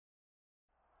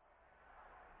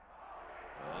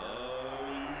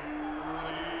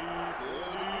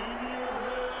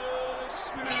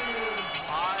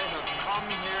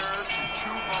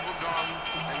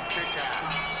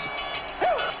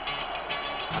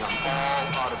If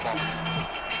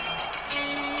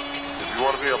you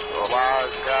want to be a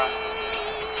wise guy,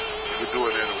 you can do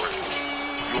it anyway.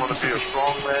 If you want to be a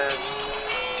strong man,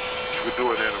 you can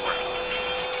do it anyway.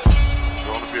 If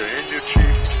you want to be an Indian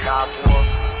chief, cowboy,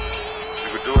 you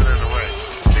can do it in the ring.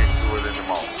 You can do it in the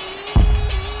mall.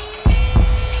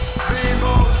 The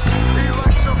most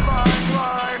electrifying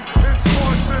line in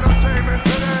sports entertainment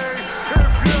today. If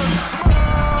you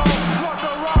smell what the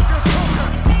Rock is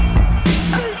cooking,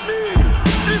 hate me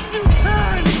if you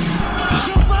can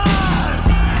survive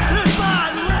if I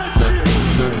let you.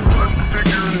 I'm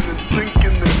figuring and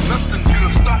thinking that nothing's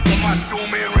gonna stop the Macho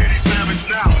Man Randy Savage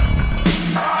now.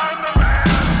 I'm the man,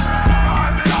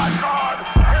 I'm the icon,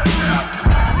 and yes,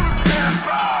 Bruce can't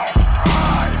bow.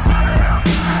 I am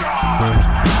God.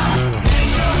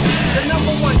 The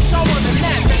number one show on the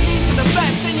net that leads to the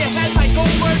best in your head like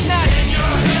Goldberg Net.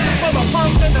 For the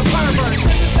punks and the perverts,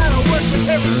 this is how it works with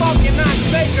Terry Funk and Knox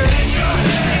Baker.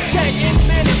 Check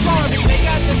Inchman and Barbie, they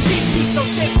got the cheap heat, so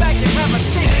sit back and have a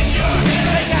seat.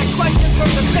 They got questions from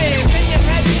the fans, in your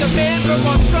head is the man from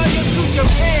Australia to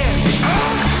Japan.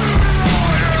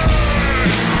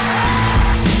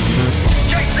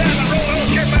 Check down the road, don't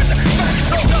care about the first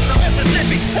coast of the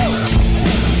Mississippi.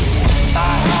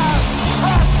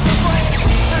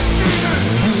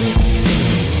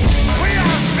 We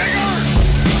are bigger,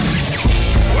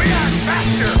 we are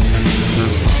faster,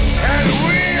 and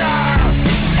we are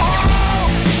all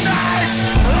night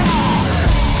long.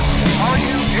 All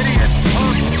you idiots,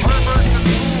 punks, perverts, and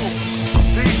fools,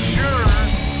 be sure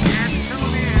and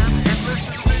tune in and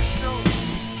listen to this show.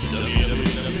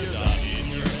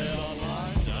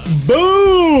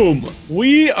 Boom!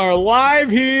 We are live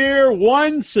here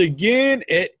once again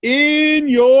at In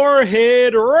Your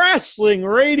Head Wrestling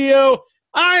Radio.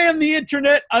 I am the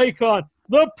internet icon,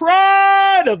 the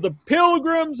pride of the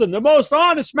pilgrims, and the most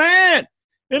honest man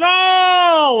in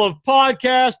all of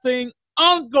podcasting,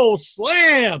 Uncle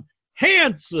Slam,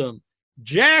 handsome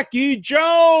Jackie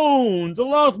Jones,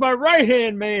 along with my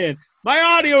right-hand man, my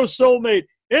audio soulmate,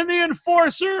 and the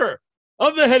enforcer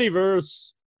of the Headyverse.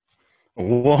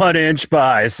 1 inch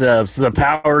biceps, the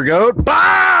power goat.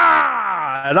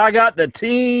 Bah! And I got the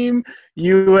Team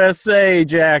USA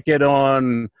jacket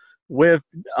on with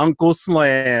Uncle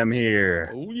Slam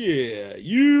here. Oh, yeah.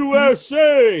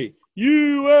 USA!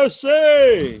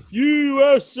 USA!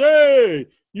 USA!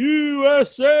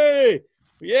 USA!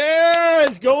 Yeah,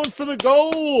 it's going for the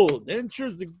gold.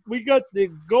 We got the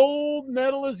gold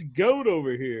medalist goat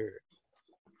over here.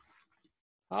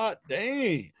 Hot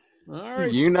dang. All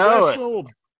right, You know it. special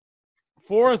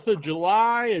 4th of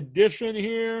July edition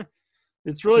here.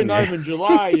 It's really not even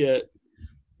July yet,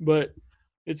 but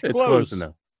it's close. It's close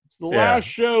enough. It's the Yeah. last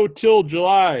show till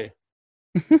July.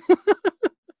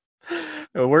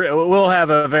 We'll have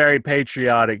a very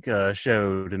patriotic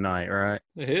show tonight, right?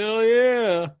 Hell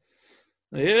yeah.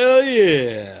 Hell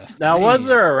yeah. Now, Man. was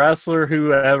there a wrestler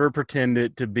who ever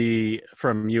pretended to be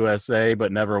from USA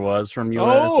but never was from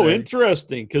USA? Oh,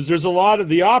 interesting, because there's a lot of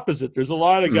the opposite. There's a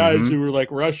lot of guys Mhm. who were like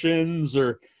Russians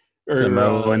or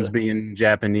Samoans being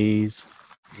Japanese.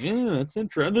 yeah, that's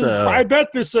interesting. So- I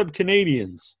bet there's some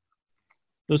Canadians.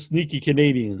 Those sneaky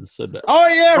Canadians. I bet. Oh,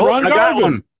 yeah, Oh, Ron I got Garvin.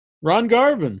 one. Ron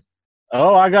Garvin.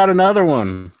 Oh, I got another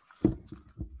one.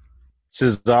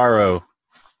 Cesaro.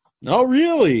 Oh,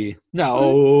 really?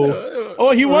 No.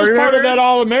 Oh, he was part of that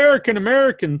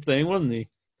All-American thing, wasn't he?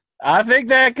 I think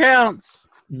that counts.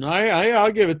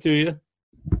 I'll give it to you.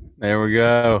 There we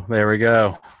go. There we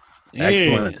go.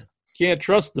 Excellent. Man, can't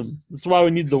trust him. That's why we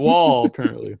need the wall,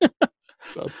 apparently.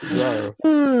 About Cesaro.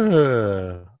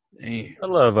 Damn. I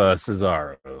love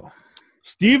Cesaro.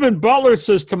 Stephen Butler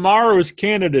says tomorrow is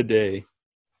Canada Day.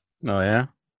 Oh, yeah?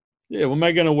 Yeah, what am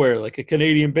I going to wear? Like a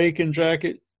Canadian bacon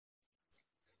jacket?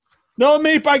 No,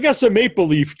 I guess a Maple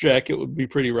Leaf jacket would be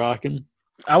pretty rocking.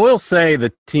 I will say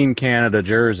the Team Canada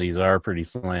jerseys are pretty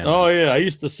slam. Oh, yeah, I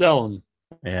used to sell them.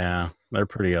 Yeah, they're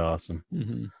pretty awesome.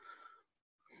 Mm-hmm.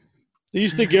 They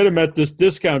used to get them at this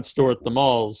discount store at the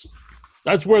malls.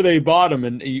 That's where they bought them.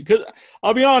 And because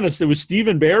I'll be honest, it was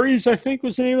Stephen Barry's, I think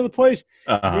was the name of the place.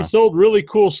 They sold really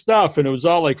cool stuff, and it was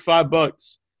all like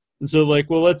 $5. And so, like,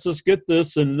 well, let's just get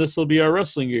this, and this will be our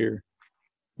wrestling gear.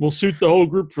 We'll suit the whole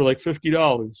group for like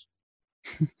 $50.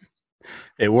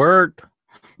 It worked.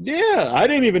 Yeah, I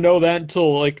didn't even know that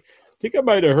until, like, I think I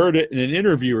might have heard it in an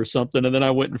interview or something, and then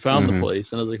I went and found the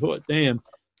place, and I was like, oh, damn,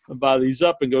 I'll buy these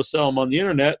up and go sell them on the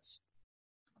internet.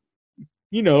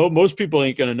 You know, most people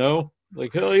ain't going to know.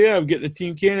 Like, hell yeah, I'm getting a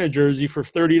Team Canada jersey for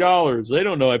 $30. They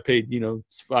don't know I paid,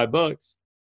 it's $5.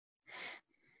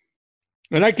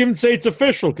 And I can say it's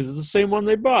official because it's the same one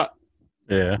they bought.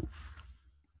 Yeah.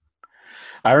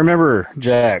 I remember,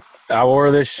 Jack, I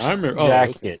wore this I remember- oh,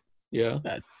 jacket Yeah.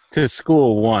 to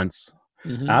school once.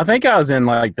 Mhm. I think I was in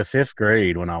like the 5th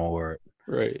grade when I wore it.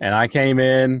 Right. And I came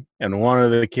in, and one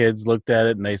of the kids looked at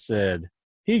it, and they said,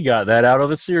 he got that out of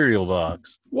a cereal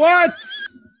box. What?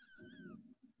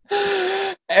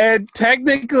 And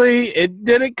technically, it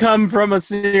didn't come from a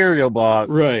cereal box.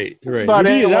 Right. But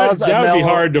it that was a would be mellow-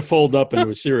 hard to fold up into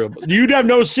a cereal. You'd have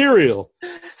no cereal.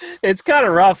 It's kind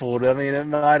of ruffled. I mean, it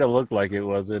might have looked like it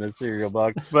was in a cereal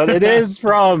box, but it is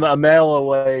from a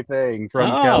mail-away thing from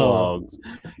Oh. Kellogg's.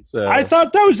 So I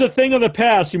thought that was a thing of the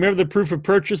past. You remember the proof of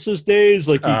purchases days?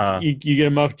 Like you get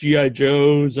them off G.I.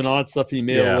 Joes and all that stuff you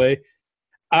mail Yeah. away.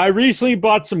 I recently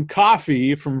bought some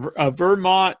coffee from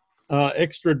Vermont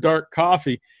Extra Dark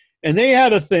Coffee, and they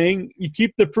had a thing. You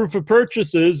keep the proof of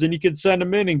purchases, and you can send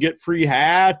them in and get free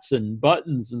hats and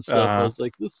buttons and stuff. I was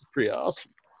like, this is pretty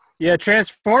awesome. Yeah,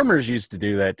 Transformers used to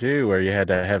do that too, where you had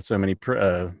to have so many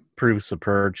proofs of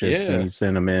purchase, Yeah. and you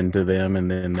send them in to them, and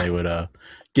then they would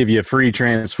give you a free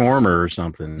Transformer or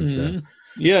something. So. Mhm.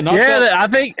 Yeah, not Yeah, that-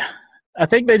 I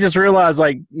think they just realized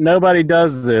like nobody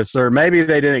does this, or maybe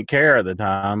they didn't care at the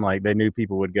time, like they knew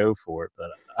people would go for it, but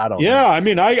I don't. Yeah, know. I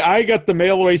mean, I got the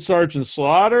mail away Sergeant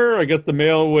Slaughter. I got the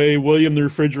mail away William the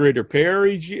Refrigerator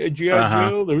Perry G.I. Uh-huh.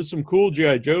 Joe. There was some cool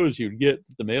G.I. Joes you'd get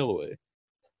at the mail away.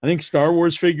 I think Star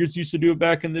Wars figures used to do it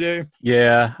back in the day.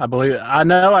 Yeah, I believe. I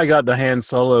know I got the Han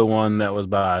Solo one that was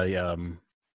by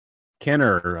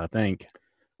Kenner, I think.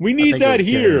 We need think it that was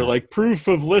here, Kenner. like proof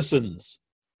of listens.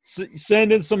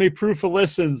 Send in somebody proof of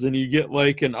listens, and you get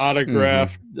like an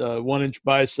autographed Mm-hmm. 1-inch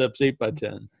biceps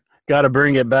 8x10. Got to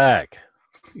bring it back.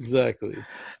 Exactly.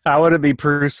 How would it be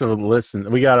proofs of listen?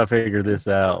 We got to figure this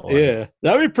out. Like, Yeah,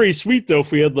 that would be pretty sweet though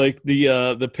if we had like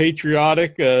the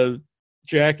patriotic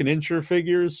Jack and Incher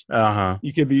figures. Uh-huh.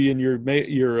 You could be in your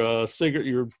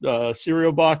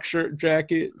cereal box shirt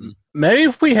jacket. Maybe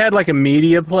if we had like a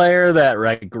media player that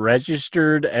like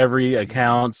registered every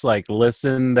account's like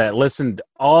listened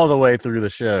all the way through the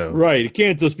show. Right. It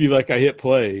can't just be like I hit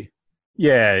play.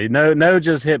 Yeah, no,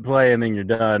 just hit play and then you're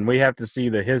done. We have to see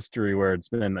the history where it's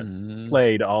been Mhm.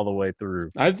 played all the way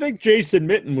through. I think Jason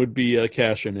Mitten would be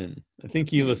cashing in. I think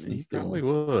he He listens to probably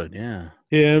him. would, yeah.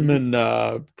 Him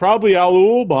and probably Al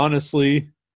Ulb, honestly.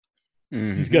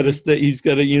 Mhm. He's got to he's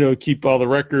got to keep all the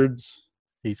records.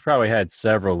 He's probably had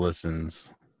several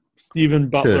listens Stephen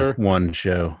Butler. to one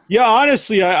show. Yeah,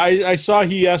 honestly, I saw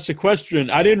he asked a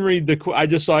question. I didn't read I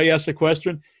just saw he asked a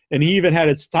question, and he even had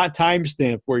its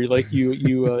timestamp where he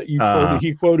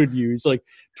quoted you. He's like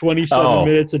 27 Oh.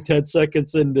 minutes and 10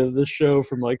 seconds into this show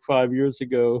from like 5 years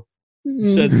ago. You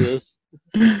said this.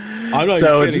 I'm not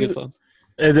So even kidding.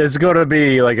 it's going to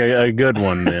be like a good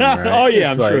one then, right? Oh,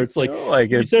 yeah, I'm sure. It's like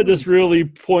he it's, said this really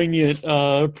poignant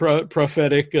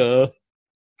prophetic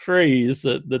phrase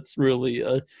that's really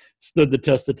stood the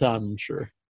test of time. I'm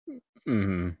sure.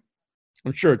 Mhm.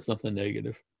 I'm sure it's nothing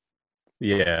negative.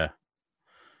 Yeah.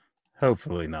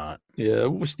 Hopefully not. Yeah,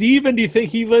 Steven, do you think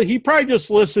he probably just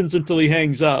listens until he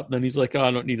hangs up? Then he's like, oh,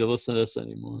 I don't need to listen to this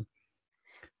anymore.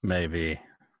 Maybe.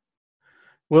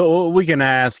 Well, we can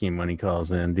ask him when he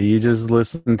calls in. Do you just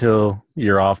listen until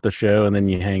you're off the show and then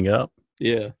you hang up?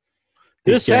 Yeah.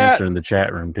 He This can hat, answer in the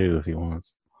chat room too if he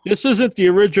wants. this isn't the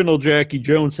original Jackie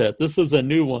Jones hat. This is a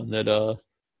new one that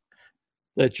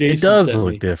Jason It does sent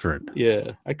look me. different.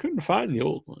 Yeah, I couldn't find the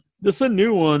old one. This is a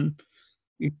new one.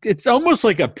 It's almost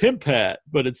like a pimp hat,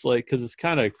 but it's like because it's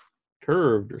kind of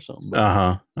curved or something.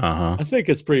 But I think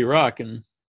it's pretty rocking.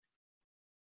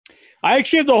 I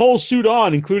actually have the whole suit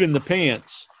on, including the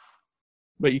pants,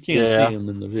 but you can't Yeah. see them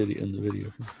in the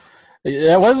video.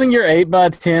 That wasn't your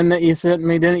 8x10 that you sent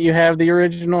me. Didn't you have the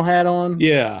original hat on?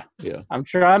 Yeah. I'm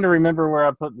trying to remember where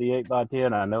I put the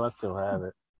 8x10. I know I still have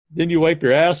it. Didn't you wipe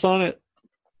your ass on it?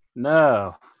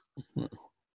 No.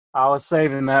 I was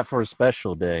saving that for a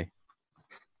special day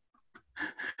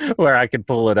where I could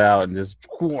pull it out and just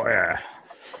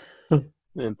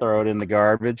then throw it in the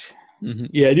garbage. Mm-hmm.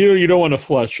 Yeah, you don't want to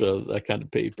flush that kind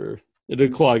of paper. It'll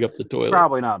clog up the toilet.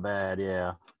 Probably not bad,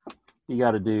 yeah. You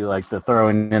got to do like the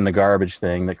throwing in the garbage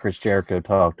thing that Chris Jericho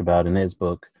talked about in his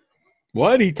book.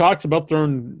 What? He talks about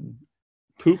throwing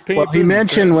poop paper? Well, he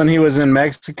mentioned when he was in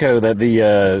Mexico that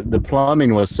the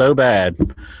plumbing was so bad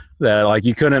that like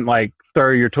you couldn't like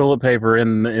throw your toilet paper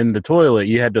in the toilet.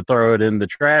 You had to throw it in the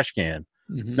trash can.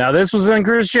 Mhm. Now this was in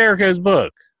Chris Jericho's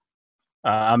book.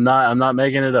 I'm not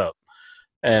making it up,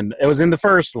 and it was in the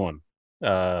first one.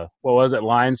 What was it,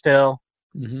 Lion's Tail?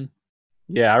 Mhm.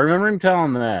 Yeah, I remember him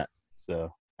telling that.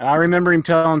 So, and I remember him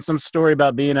telling some story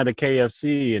about being at a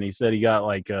KFC, and he said he got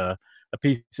like a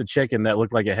piece of chicken that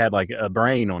looked like it had like a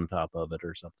brain on top of it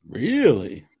or something.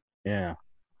 Really? Yeah.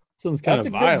 Sounds kind That's a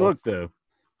of good vile. book, though.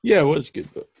 Yeah, it was a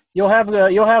good book. You'll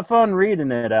have fun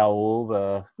reading it,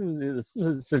 Owl.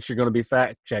 Since you're going to be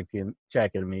fact checking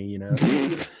me,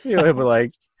 you'll be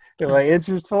like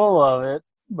Incher's full of it,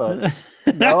 but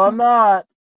no, I'm not.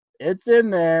 It's in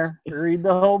there. Read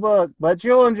the whole book, but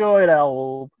you'll enjoy it,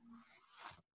 Owl.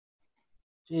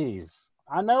 Jeez,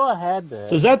 I know I had that.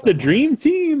 So is that the Dream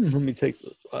Team? Let me take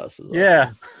the glasses off.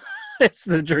 Yeah, it's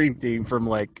the Dream Team from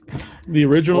The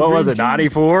original. what Dream was it, Team?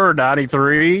 94 or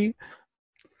 93?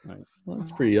 Well,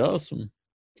 that's pretty awesome.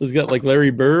 So he's got like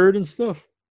Larry Bird and stuff.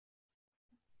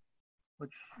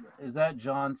 Which is that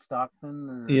John Stockton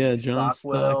or Yeah, John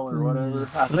Stockwell Stockton. or whatever?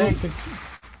 I don't think.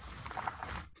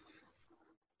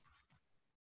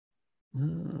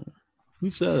 Who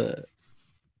said that?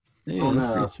 Yeah, Oh, that's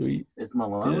no. pretty sweet. Is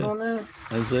Malone Yeah. on there?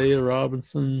 Isaiah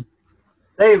Robinson.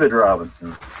 David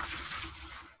Robinson.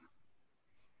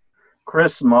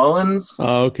 Chris Mullins.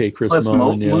 Oh, okay, Chris Chris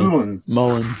Mullen. Yeah, Mullins.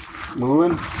 Mullen.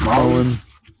 Mullen.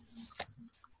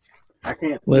 I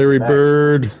can't see Larry the back.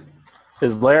 Bird.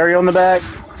 Is Larry on the back?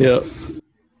 Yep.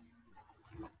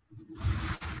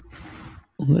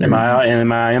 Am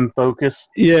I in focus?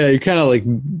 Yeah, you kind of like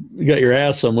you got your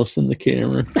ass almost in the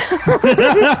camera.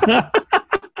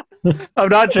 I'm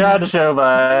not trying to show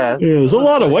my ass. Yeah, there's a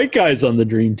lot of white guys on the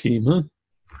Dream Team, huh?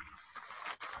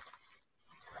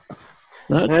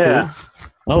 That's Yeah.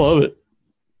 cool. I love it.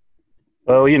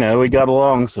 Well, we got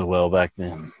along so well back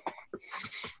then.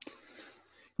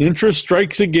 Interest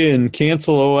strikes again.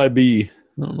 Cancel OIB.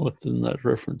 I don't know what's in that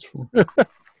reference for.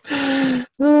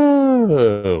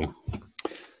 Oh.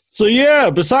 So yeah,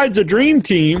 besides the Dream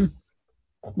Team,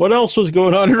 what else was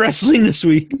going on in wrestling this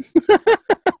week?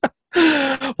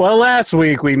 Well, last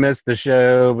week we missed the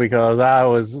show because I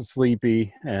was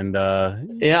sleepy and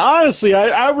Yeah, honestly,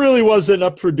 I really wasn't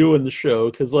up for doing the show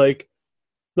because like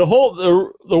the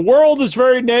world is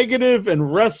very negative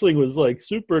and wrestling was like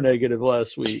super negative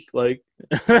last week. Like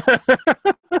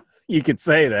you could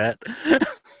say that.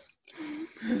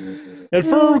 and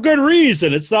for good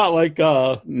reason. It's not like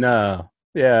No.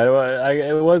 Yeah,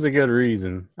 it was a good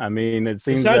reason. I mean, it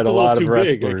seems that that's a a little lot of too big.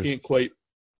 I wrestlers can't quite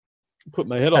put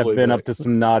my head all have the way been back. up to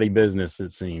some naughty business, it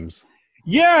seems.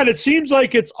 Yeah, and it seems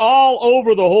like it's all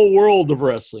over the whole world of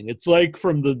wrestling. It's like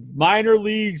from the minor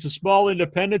leagues, the small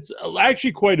independents,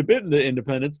 actually quite a bit in the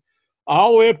independents,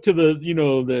 all the way up to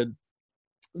the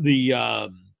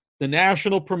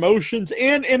national promotions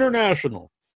and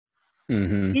international.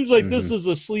 Mm-hmm. Seems like this is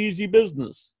a sleazy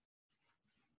business.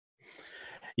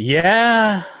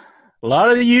 Yeah. A lot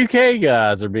of the UK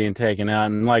guys are being taken out,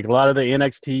 and like a lot of the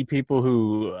NXT people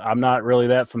who I'm not really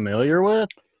that familiar with.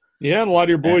 Yeah, and a lot of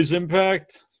your boys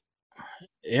Impact.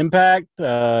 Impact,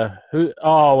 of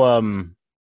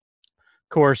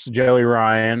course, Joey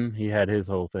Ryan. He had his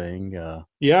whole thing.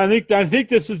 Yeah, I think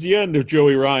this is the end of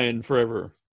Joey Ryan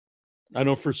forever. I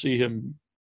don't foresee him.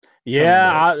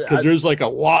 Yeah, because there's like a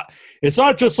lot. It's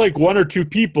not just like one or two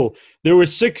people. There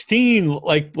was 16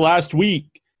 like last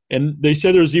week, and they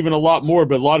said there's even a lot more.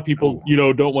 But a lot of people,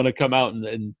 don't want to come out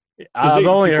and I've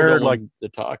only people heard don't like want to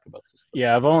talk about this stuff.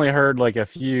 Yeah, I've only heard like a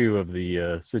few of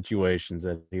the situations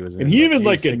that he was in. And he even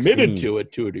was like admitted 16. to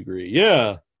it to a degree.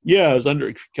 Yeah, it was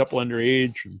a couple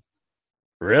underage.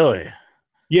 Really?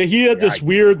 Yeah, he had this Yikes.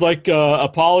 weird like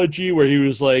apology where he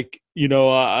was like,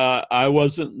 I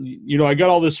wasn't, I got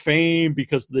all this fame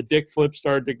because the dick flip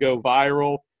started to go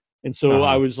viral, and so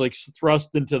I was like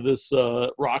thrust into this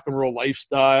rock and roll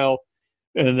lifestyle,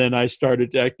 and then I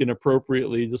started acting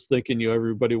appropriately, just thinking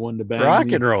everybody wanted to bang Rock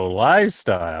me. and roll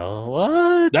lifestyle.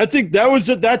 What? That's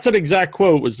an exact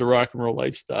quote, was the rock and roll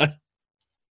lifestyle.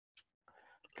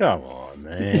 Come on,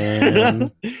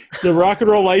 man. The rock and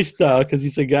roll lifestyle, because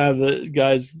he's a guy that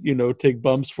guys take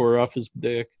bumps for off his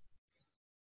dick.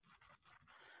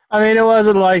 I mean, it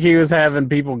wasn't like he was having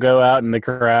people go out in the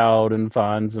crowd and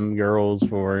find some girls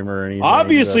for him or anything.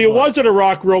 Obviously, but, it wasn't a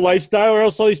rock and roll lifestyle, or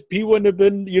else all these people wouldn't have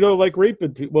been, like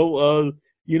raping people,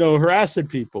 harassing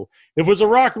people. If it was a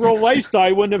rock and roll lifestyle,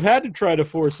 he wouldn't have had to try to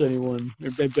force anyone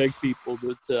or beg people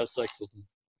to have sex with him.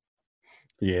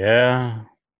 Yeah.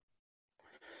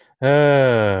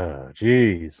 Oh,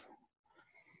 jeez.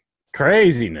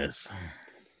 Craziness.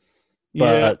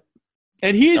 Yeah. But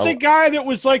And he's a guy that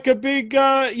was like a big,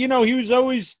 he was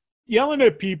always yelling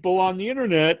at people on the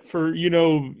internet for,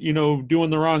 doing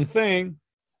the wrong thing.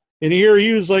 And here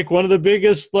he was like one of the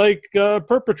biggest,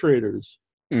 perpetrators.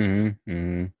 Dang.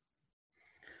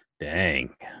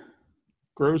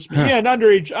 Gross. Yeah, and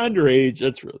underage,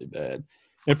 that's really bad.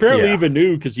 And apparently even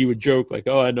knew, because he would joke like,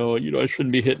 oh, I know, I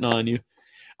shouldn't be hitting on you.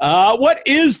 What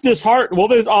is disheartening?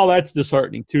 Well, that's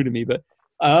disheartening too to me, but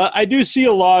I do see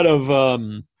a lot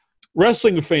of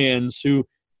wrestling fans who,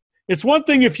 it's one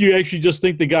thing if you actually just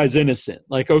think the guy's innocent.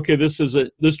 Like, okay, this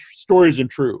story isn't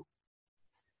true.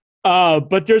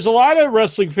 But there's a lot of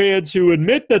wrestling fans who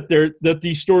admit that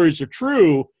these stories are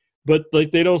true, but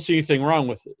like they don't see anything wrong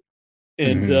with it.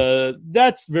 And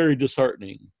that's very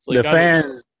disheartening. It's like,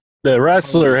 the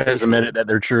wrestler has admitted that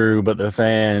they're true, but the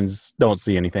fans don't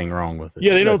see anything wrong with it.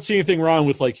 Yeah, they don't see anything wrong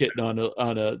with like hitting on a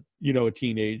a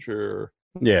teenager.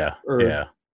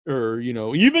 Or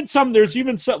even there's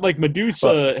even some like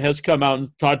Medusa has come out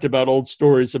and talked about old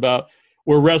stories about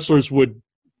where wrestlers would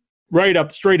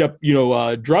straight up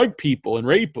drug people and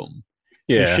rape them,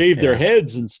 and shave their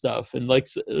heads and stuff. And like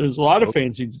there's a lot of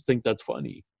fans who just think that's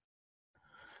funny.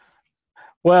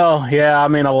 Well, yeah, I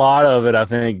mean, a lot of it, I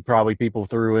think, probably people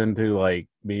threw into like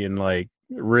being like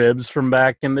ribs from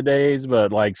back in the days,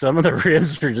 but like some of the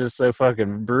ribs are just so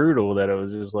fucking brutal that it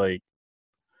was just like,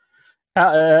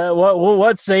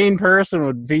 what sane person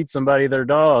would feed somebody their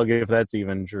dog if that's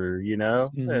even true,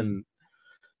 And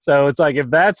so it's like if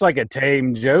that's like a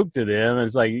tame joke to them,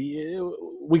 it's like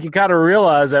we can kind of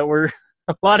realize that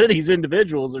a lot of these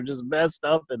individuals are just messed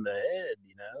up in the head,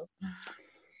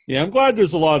 Yeah, I'm glad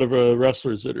there's a lot of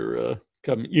wrestlers that are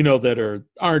coming, that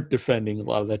aren't defending a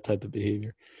lot of that type of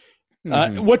behavior.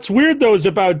 What's weird though is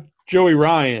about Joey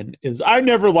Ryan is I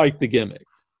never liked the gimmick.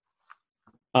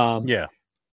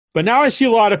 But now I see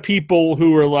a lot of people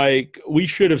who are like, we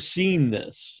should have seen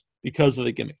this because of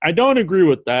the gimmick. I don't agree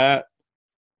with that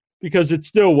because it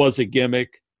still was a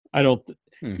gimmick. I don't.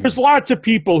 There's lots of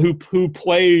people who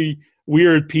play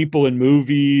weird people in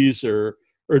movies or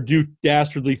do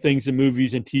dastardly things in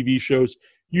movies and TV shows.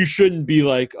 You shouldn't be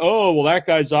like, oh, well, that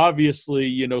guy's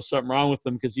obviously, something wrong with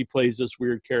him because he plays this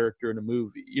weird character in a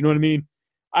movie. You know what I mean?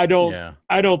 I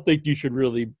don't think you should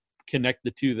really connect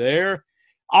the two there.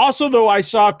 Also, though, I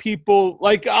saw people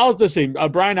like, I'll just say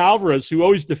Brian Alvarez, who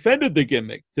always defended the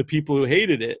gimmick to people who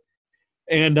hated it.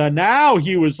 And now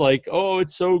he was like, oh,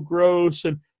 it's so gross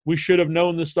and we should have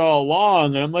known this all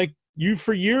along. And I'm like, you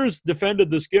for years defended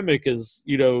this gimmick as,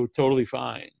 totally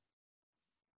fine.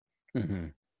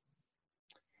 You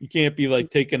can't be like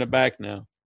taken aback now.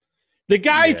 The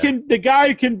guy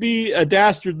can be a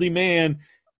dastardly man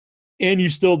and you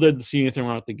still didn't see anything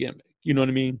wrong with the gimmick. You know what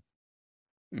I mean?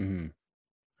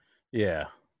 Yeah.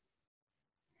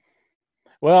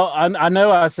 Well, I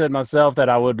know I said myself that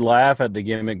I would laugh at the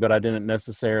gimmick, but I didn't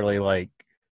necessarily like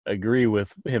agree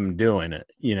with him doing it,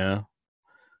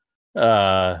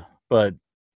 But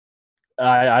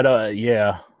I don't.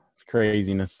 Yeah, it's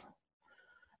craziness.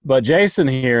 But Jason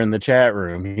here in the chat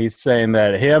room, he's saying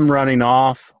that him running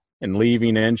off and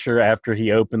leaving Incher after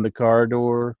he opened the car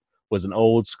door was an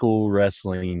old school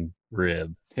wrestling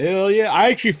rib. Hell yeah! I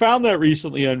actually found that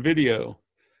recently on video.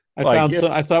 I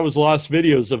thought it was lost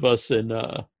videos of us in.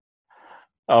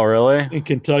 Oh, really? In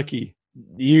Kentucky.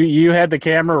 You had the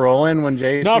camera rolling when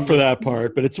Jason. Not for that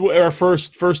part, but it's our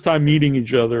first time meeting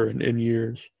each other in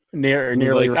years.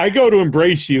 Nearly. Like, I go to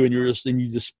embrace you, and you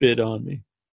just spit on me.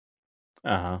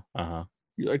 You're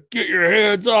like, get your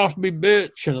hands off me,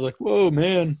 bitch! And I'm like, whoa,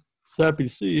 man, it's happy to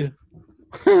see you.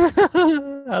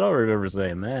 I don't remember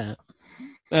saying that.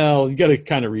 Well, you got to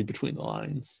kind of read between the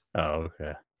lines. Oh,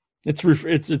 okay. It's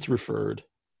referred.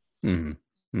 Oh.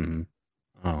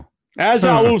 As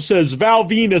Alou says, Val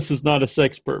Venus is not a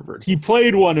sex pervert. He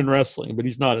played one in wrestling, but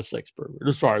he's not a sex pervert,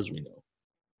 as far as we know.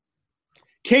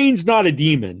 Kane's not a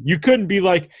demon. You couldn't be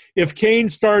like, if Kane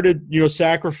started,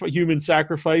 human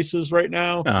sacrifices right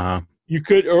now, you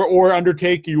could, or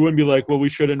Undertaker, you wouldn't be like, well, we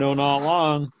should have known all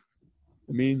along.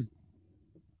 I mean,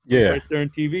 right there on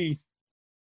TV.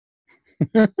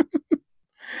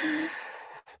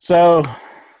 So,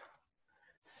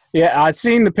 yeah, I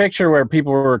seen the picture where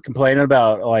people were complaining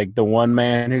about like the one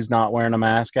man who's not wearing a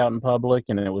mask out in public,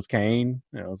 and it was Kane.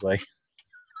 And it was like,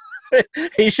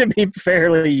 he should be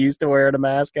fairly used to wearing a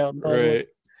mask out in public.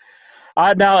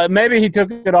 Right. Now maybe he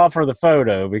took it off for the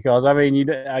photo because I mean,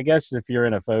 I guess if you're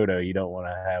in a photo, you don't want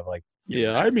to have like.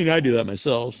 Yeah, I mean, I do that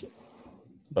myself.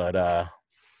 But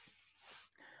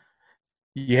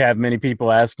you have many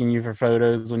people asking you for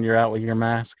photos when you're out with your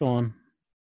mask on.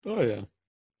 Oh yeah.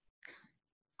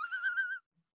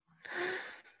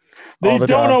 They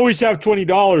don't always have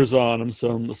 $20 on them,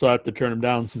 so I have to turn them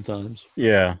down sometimes.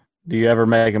 Yeah. Do you ever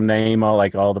make them name all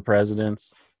the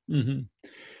presidents? Mm-hmm.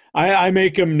 I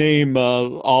make them name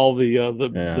all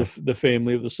the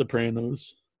family of the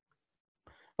Sopranos.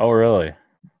 Oh, really?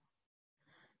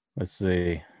 Let's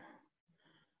see.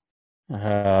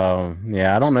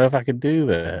 Yeah, I don't know if I could do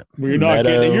that. You're not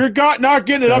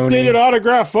getting an updated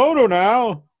autograph photo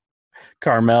now.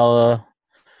 Carmella.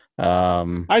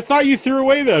 I thought you threw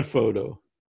away that photo.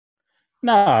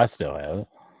 No, I still have it.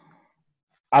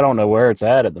 I don't know where it's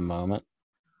at the moment.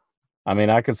 I mean,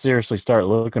 I could seriously start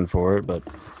looking for it, but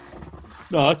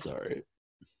No, that's all right.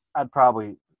 I'd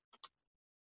probably.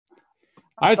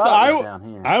 I thought it was down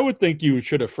here. I would think you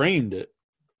should have framed it.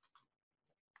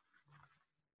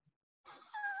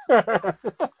 The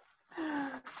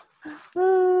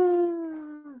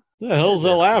hell's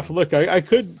that laugh? Look, I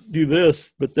could do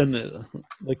this, but then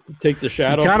like take the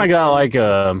shadow. Kind of got like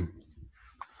a.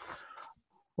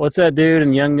 What's that dude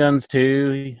in Young Guns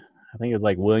 2? I think it was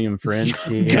like William French.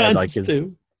 He had like his.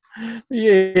 Too.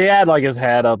 Yeah, he had like his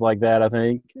hat up like that. I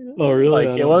think. Oh, really?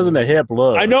 Like it wasn't a hip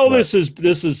look. I know but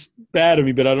this is bad of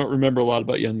me, but I don't remember a lot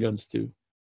about Young Guns 2.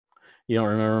 You don't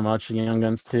remember much of Young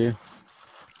Guns 2?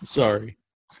 Sorry.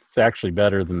 It's actually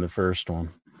better than the first one.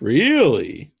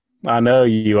 Really? I know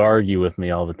you argue with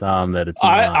me all the time that it's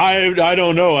not. I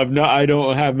don't know. I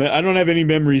don't have any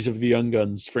memories of the Young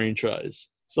Guns franchise,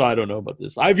 so I don't know about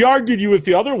this. I've argued you with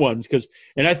the other ones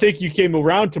and I think you came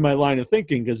around to my line of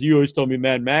thinking because you always told me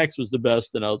Mad Max was the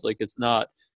best, and I was like, it's not.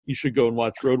 You should go and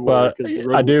watch Road Warrior.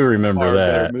 I do remember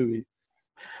that movie.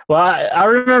 Well, I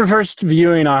remember the first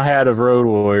viewing I had of Road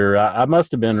Warrior. I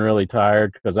must have been really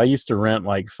tired because I used to rent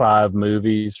like 5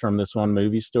 movies from this one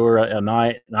movie store a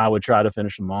night, and I would try to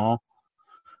finish them all.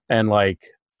 And like,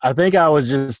 I think I was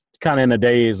just kind of in a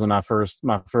daze when my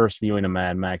first viewing of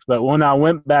Mad Max. But when I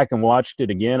went back and watched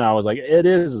it again, I was like, it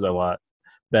is a lot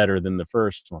better than the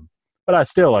first one. But I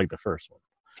still like the first one.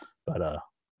 But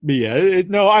yeah,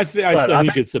 I still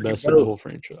think it's the best of the whole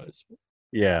franchise.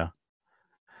 Yeah.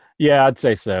 Yeah, I'd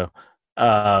say so.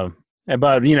 But,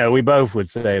 we both would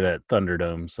say that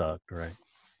Thunderdome sucked, right?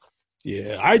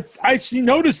 Yeah, I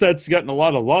noticed that's gotten a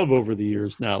lot of love over the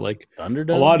years now. Like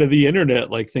Thunderdome? A lot of the internet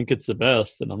think it's the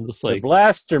best, and I'm just like the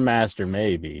Blaster Master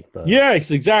maybe. But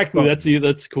yes, exactly.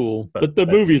 That's cool. But the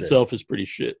movie itself is pretty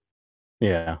shit.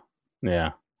 Yeah,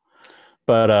 yeah.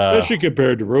 But especially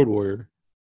compared to Road Warrior.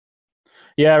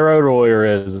 Yeah, Road Warrior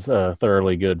is a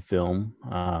thoroughly good film.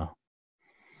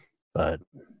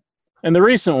 And the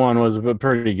recent one was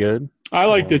pretty good. I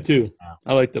liked it too.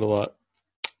 I liked it a lot.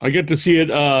 I get to see it.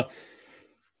 It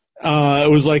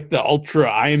was like the Ultra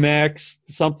IMAX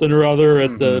something or other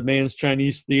at the Man's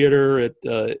Chinese Theater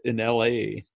in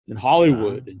L.A. in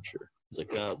Hollywood. And sure, it's like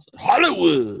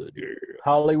Hollywood.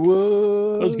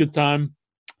 Hollywood. That was a good time.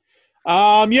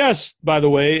 Yes. By the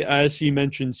way, as he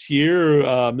mentions here,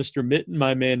 Mr. Mitten,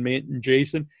 my man Mitten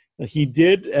Jason. He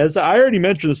did, as I already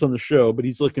mentioned this on the show, but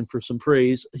he's looking for some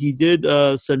praise. He did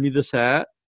send me this hat.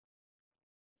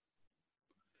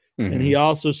 Mm-hmm. And he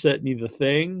also sent me The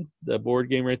Thing, the board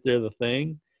game right there, The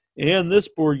Thing, and this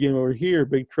board game over here,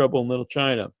 Big Trouble in Little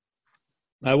China.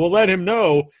 I will let him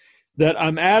know that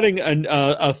I'm adding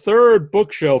a third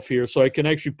bookshelf here so I can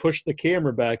actually push the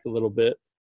camera back a little bit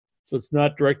so it's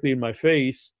not directly in my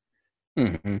face.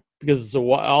 Mm-hmm. Because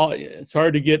it's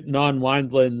hard to get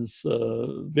non-wind lens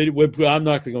video. I'm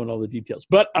not going to go into all the details,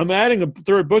 but I'm adding a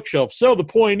third bookshelf. So the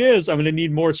point is, I'm going to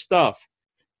need more stuff.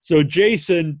 So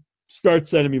Jason, start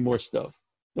sending me more stuff.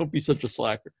 Don't be such a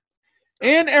slacker.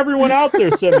 And everyone out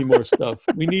there, send me more stuff.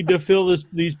 We need to fill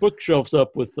these bookshelves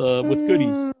up with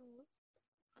goodies.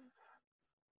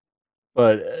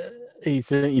 But he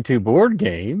sent you 2 board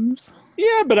games.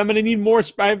 Yeah, but I'm going to need more.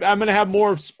 I'm going to have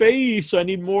more space, so I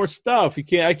need more stuff. I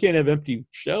can't have empty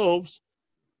shelves.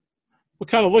 What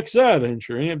kind of looks that?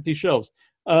 Empty shelves.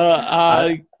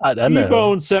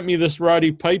 T-Bone sent me this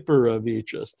Roddy Piper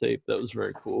VHS tape. That was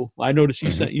very cool. I noticed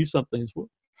he sent you something as well.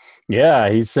 Yeah,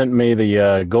 he sent me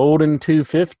the Golden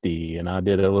 250, and I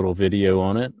did a little video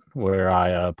on it where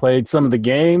I played some of the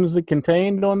games that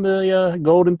contained on the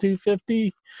Golden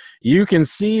 250. You can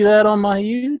see that on my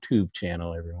YouTube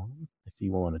channel, everyone. If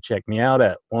you want to check me out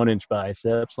at 1 Inch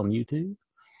Biceps on YouTube.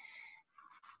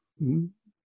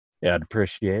 Yeah, I'd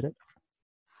appreciate it.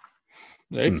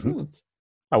 Excellent.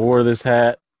 I wore this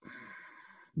hat.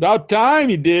 About time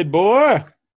you did, boy.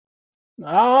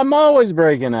 Oh, I'm always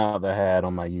breaking out the hat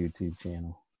on my YouTube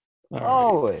channel. Right.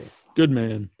 Always. Good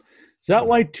man. Is that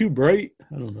light too bright?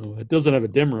 I don't know. It doesn't have a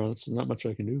dimmer on it, so not much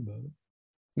I can do about it.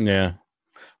 Yeah.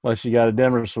 Unless you got a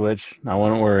dimmer switch, I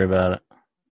wouldn't worry about it.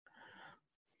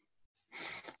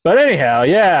 But anyhow,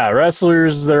 yeah,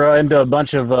 wrestlers, they're into a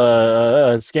bunch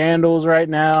of scandals right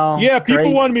now. Yeah,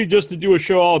 people wanted me just to do a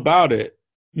show all about it,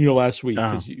 last week.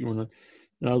 And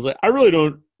I was like, I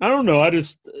don't know.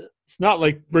 It's not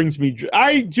like brings me joy.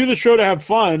 I do the show to have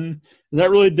fun, and that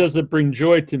really doesn't bring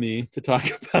joy to me to talk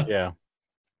about. Yeah.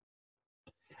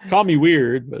 Call me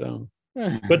weird,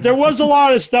 but there was a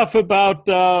lot of stuff about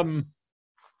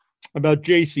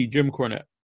JC, Jim Cornette.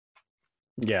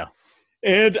 Yeah.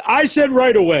 And I said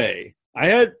right away,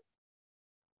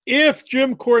 if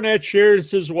Jim Cornette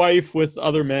shares his wife with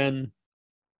other men,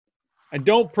 I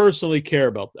don't personally care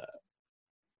about that.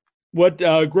 What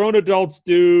grown adults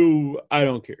do, I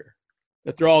don't care.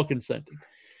 That they're all consenting.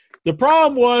 The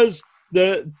problem was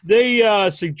that they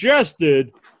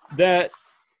suggested that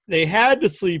they had to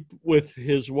sleep with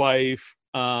his wife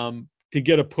to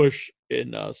get a push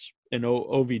in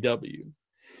OVW.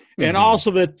 And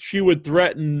also that she would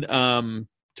threaten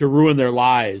to ruin their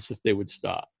lives if they would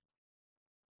stop.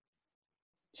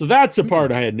 So that's the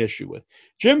part I had an issue with.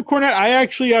 Jim Cornette, I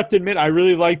actually have to admit, I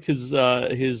really liked his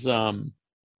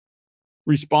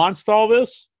response to all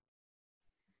this.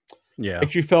 Yeah. I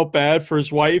actually felt bad for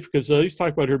his wife because he's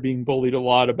talking about her being bullied a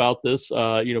lot about this.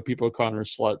 People are calling her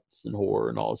sluts and whore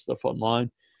and all this stuff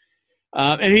online.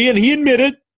 And he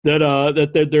admitted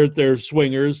that they're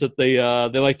swingers, that they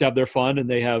like to have their fun and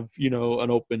they have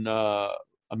an open a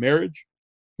marriage.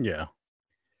 Yeah.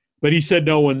 But he said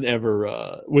no one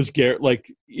ever was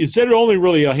he said only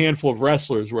really a handful of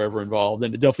wrestlers were ever involved,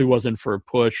 and it definitely wasn't for a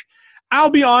push.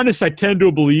 I'll be honest, I tend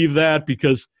to believe that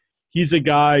because he's a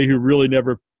guy who really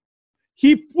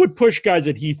he would push guys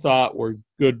that he thought were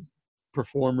good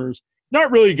performers. Not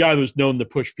really a guy who was known to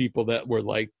push people that were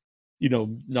nothing. You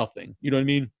know what I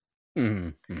mean?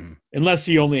 Mm-hmm. Unless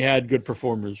he only had good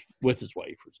performers with his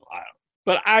wife or something.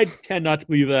 But I tend not to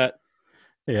believe that.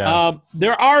 Yeah.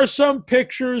 There are some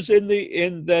pictures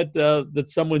that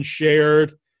someone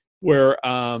shared where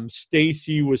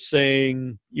Stacy was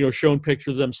saying, showing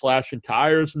pictures of them slashing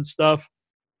tires and stuff.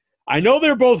 I know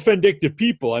they're both vindictive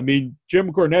people. I mean,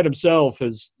 Jim Cornette himself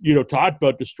has, talked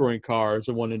about destroying cars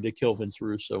and wanting to kill Vince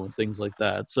Russo and things like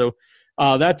that. So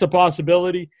that's a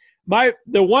possibility.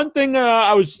 The one thing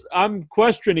I'm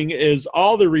questioning is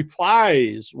all the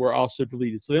replies were also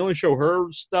deleted. So they only show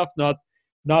her stuff, not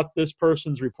this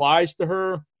person's replies to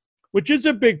her, which is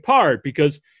a big part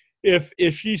because if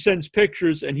she sends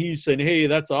pictures and he's saying, hey,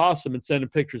 that's awesome, and sending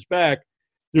pictures back,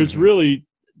 there's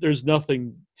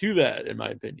nothing to that, in my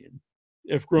opinion.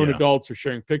 If grown adults are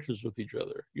sharing pictures with each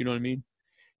other, you know what I mean?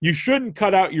 You shouldn't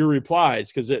cut out your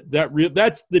replies because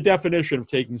that's the definition of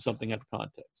taking something out of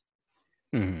context.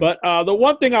 Mm-hmm. But the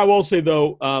one thing I will say,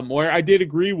 though, where I did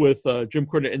agree with Jim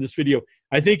Cornette in this video,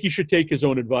 I think he should take his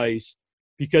own advice.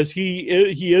 Because he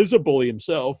is a bully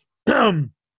himself.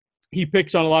 He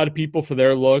picks on a lot of people for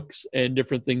their looks and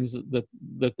different things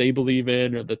that they believe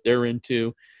in or that they're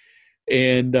into.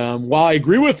 And while I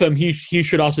agree with him, he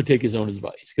should also take his own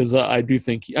advice because I do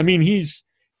think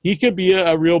he could be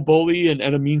a real bully and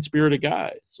a mean-spirited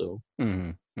guy. So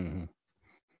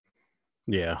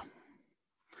yeah.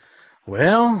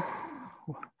 Well,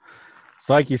 it's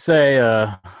like you say.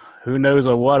 Who knows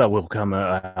what will come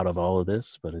out of all of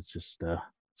this, but it's just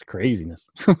it's craziness.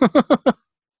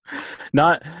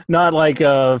 not like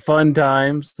fun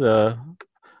times,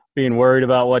 being worried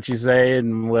about what you say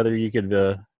and whether you could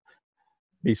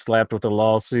be slapped with a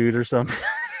lawsuit or something.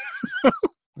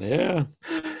 Yeah.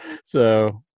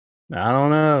 So I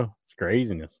don't know. It's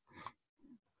craziness.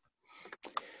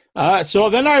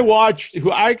 So then I watched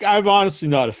I'm honestly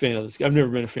not a fan of this guy. I've never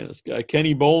been a fan of this guy.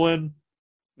 Kenny Bolin.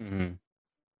 Mm-hmm.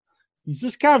 He's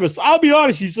just kind of I'll be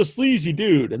honest, he's a sleazy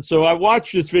dude. And so I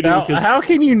watched this video. How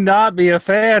can you not be a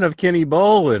fan of Kenny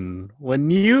Bolin when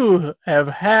you have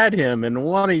had him in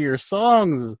one of your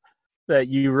songs that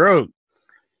you wrote?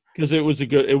 Because it was a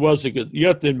good, you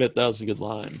have to admit that was a good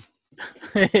line.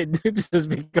 Just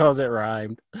because it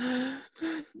rhymed.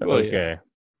 Well, okay. Yeah.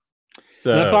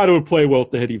 So and I thought it would play well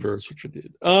with the heady verse, which it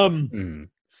did.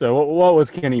 So what was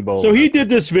Kenny Bolin? So he did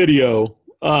this video.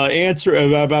 Answer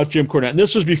about Jim Cornette, and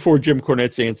this was before Jim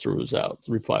Cornette's answer was out.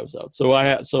 The reply was out, so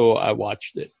I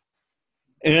watched it,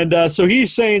 and so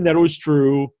he's saying that it was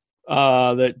true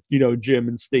that Jim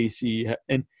and Stacy,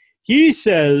 and he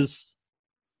says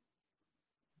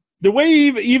the way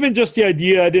even just the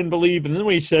idea I didn't believe, and then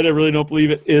when he said I really don't believe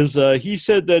it is he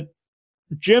said that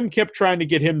Jim kept trying to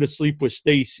get him to sleep with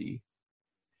Stacy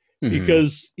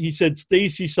because he said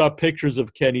Stacy saw pictures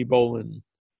of Kenny Bolin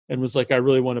and was like, I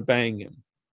really want to bang him.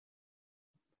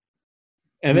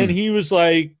 And then he was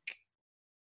like,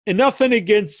 and nothing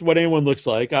against what anyone looks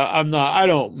like. I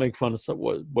don't make fun of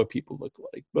what people look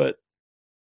like, but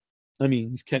I mean,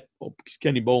 he's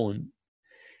Kenny Bolin.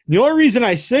 The only reason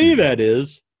I say that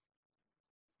is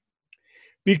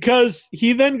because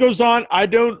he then goes on, I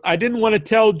didn't want to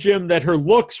tell Jim that her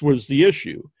looks was the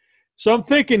issue. So I'm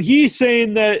thinking he's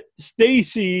saying that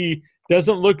Stacy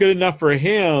doesn't look good enough for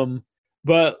him,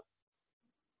 but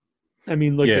I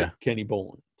mean, look at Kenny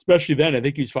Bolin. Especially then, I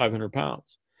think he's 500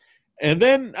 pounds. And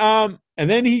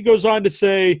then he goes on to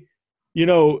say,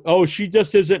 she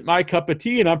just isn't my cup of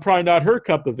tea, and I'm probably not her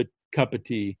cup of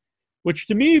tea. which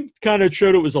to me kind of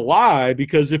showed it was a lie,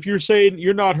 because if you're saying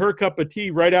you're not her cup of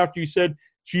tea right after you said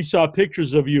she saw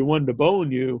pictures of you and wanted to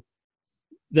bone you,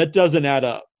 that doesn't add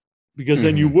up, because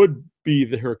then you would be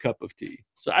her cup of tea.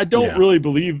 So I don't really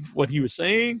believe what he was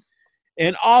saying.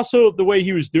 And also the way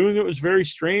he was doing it was very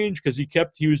strange, because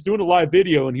he was doing a live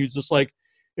video and he was just like,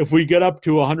 if we get up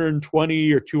to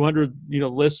 120 or 200,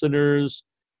 listeners,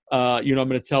 I'm going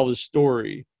to tell this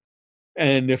story.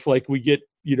 And if we get,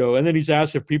 and then he's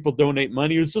asked if people donate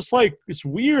money. It's just like, it's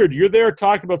weird. You're there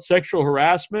talking about sexual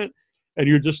harassment and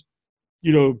you're just,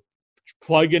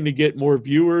 plug in to get more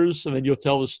viewers, and then you'll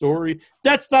tell the story.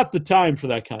 That's not the time for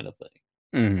that kind of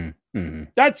thing.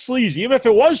 That's sleazy. Even if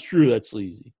it was true, that's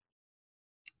sleazy.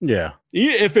 Yeah.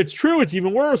 If it's true, it's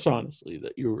even worse, honestly,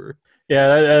 that you were.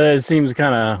 Yeah, that seems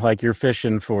kind of like you're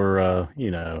fishing for,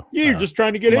 you're just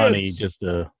trying to get money, hits. just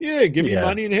to. Yeah, give me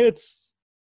money and hits.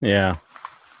 Yeah,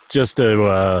 just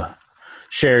to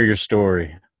share your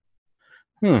story.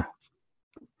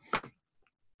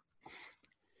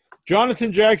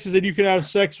 Jonathan Jackson said you can have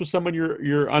sex with someone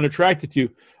you're unattracted to.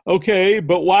 Okay,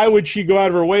 but why would she go out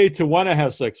of her way to want to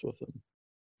have sex with him?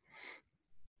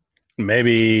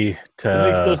 Maybe to.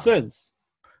 It makes no sense.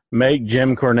 Make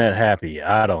Jim Cornette happy.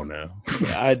 I don't know.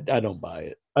 Yeah, I don't buy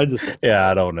it. I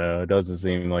don't know. It doesn't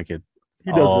seem like it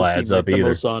he all doesn't adds seem up like the either.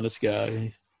 most honest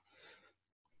guy.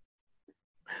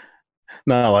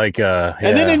 Not like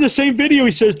And then in the same video,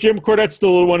 he says Jim Cornette's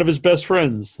still one of his best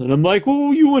friends. And I'm like,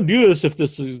 well, you wouldn't do this if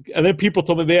this is. And then people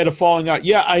told me they had a falling out.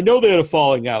 Yeah, I know they had a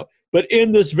falling out. But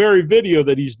in this very video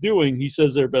that he's doing, he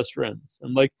says they're best friends.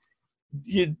 I'm like,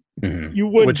 you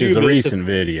wouldn't which do is a this recent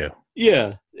video.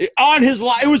 Yeah. On his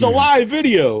live. It was a live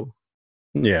video.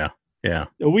 Yeah.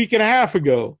 A week and a half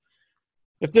ago.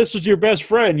 If this was your best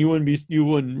friend, you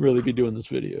wouldn't really be doing this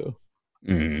video.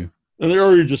 Or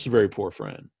you're just a very poor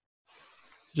friend.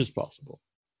 Just possible.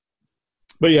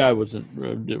 But yeah, I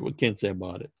can't say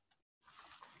about it.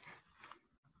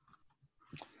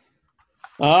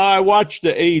 I watched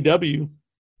the AEW.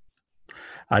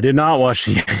 I did not watch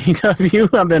the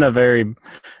AEW. I've been a very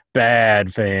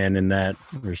bad fan in that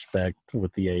respect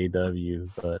with the AEW,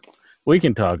 but we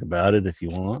can talk about it if you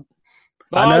want.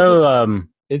 I know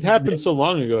it happened so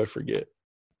long ago, I forget.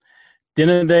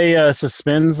 Didn't they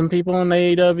suspend some people in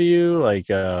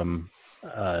AEW?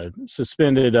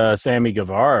 Suspended Sammy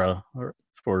Guevara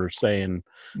for saying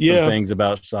some things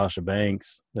about Sasha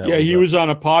Banks. He was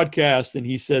on a podcast and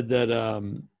he said that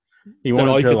he wanted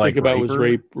all he to could think about was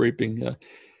raping.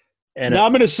 And now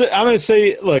I'm gonna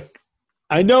say, look,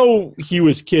 I know he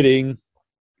was kidding.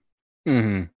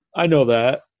 I know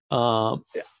that.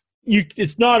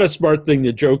 It's not a smart thing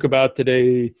to joke about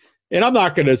today, and I'm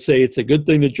not gonna say it's a good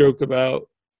thing to joke about.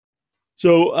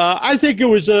 So I think it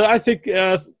was.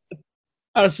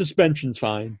 Suspension's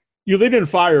fine. They didn't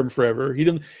fire him forever. He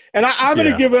didn't. And I'm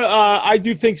going to give I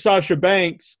do think Sasha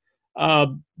Banks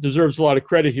deserves a lot of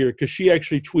credit here, because she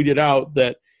actually tweeted out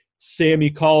that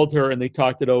Sammy called her and they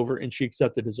talked it over, and she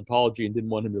accepted his apology and didn't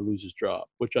want him to lose his job,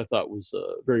 which I thought was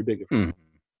very big of her.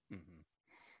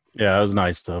 Yeah, it was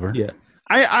nice of her. Yeah,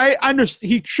 I understand.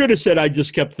 He should have said, "I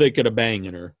just kept thinking of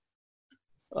banging her."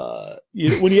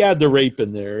 When you add the rape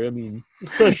in there, I mean,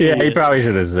 he probably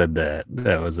should have said that.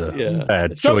 That was a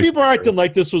bad choice. Some people are acting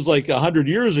like this was 100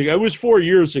 years ago. It was 4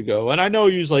 years ago, and I know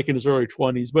he was in his early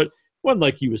 20s, but it wasn't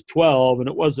like he was 12, and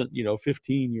it wasn't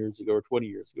 15 years ago or 20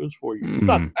 years ago. It was 4 years.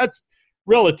 That's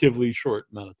relatively short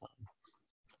amount of time.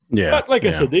 Yeah, but like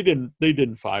I said, they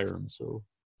didn't fire him, so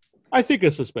I think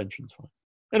a suspension's fine,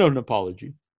 and an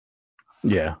apology.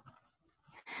 Yeah.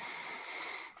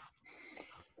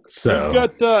 So we've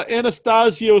got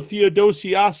Anastasio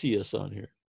Theodosiasius on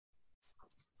here.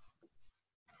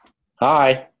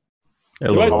 Hi.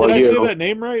 Did I say that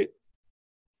name right?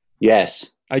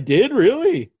 Yes. I did?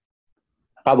 Really?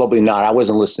 Probably not. I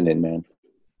wasn't listening, man.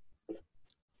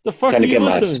 The fuck are you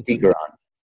listening to?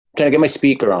 Can I get my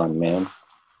speaker on, man?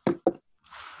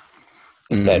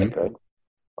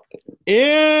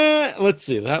 Let's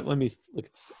see that. Let me look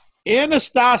at this.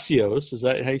 Anastasios, is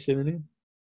that how you say the name?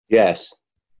 Yes.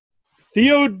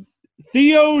 Theodosiadis.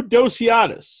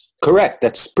 Correct.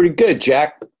 That's pretty good,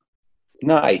 Jack.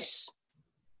 Nice.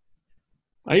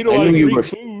 I eat a lot of Greek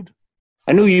food.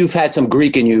 I knew you've had some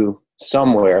Greek in you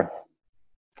somewhere.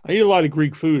 I eat a lot of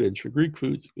Greek food, and Greek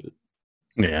food's good.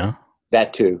 Yeah.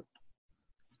 That too.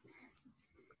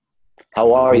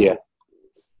 How are you?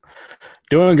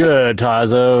 Doing good,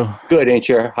 Tazo. Good, ain't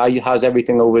you? How's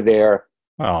everything over there?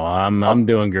 Oh, I'm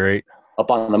doing great.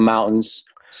 Up on the mountains.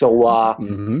 So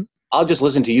I'll just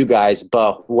listen to you guys,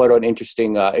 but what an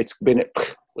interesting it's been.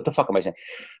 What the fuck am I saying?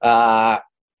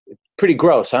 pretty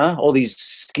gross, huh? All these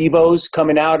skivos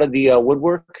coming out of the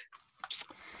woodwork.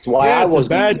 That's why Yeah, I it's a wasn't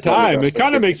bad into wrestling. time. It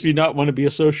kind of makes me not want to be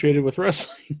associated with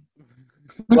wrestling.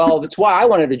 Well, that's why I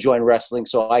wanted to join wrestling,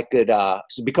 so I could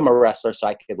become a wrestler, so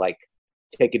I could like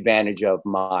take advantage of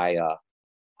my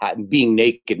being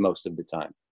naked most of the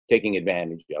time, taking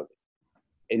advantage of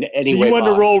it. In any So way you wanted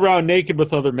to possible. roll around naked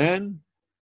with other men?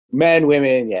 Men,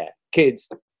 women, yeah, kids,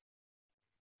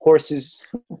 horses.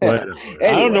 Wait, I don't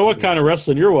Anyway. know what kind of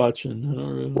wrestling you're watching. I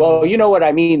don't really Well, you know what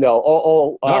I mean, though.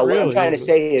 Not What I'm really, trying to but-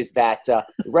 say is that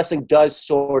wrestling does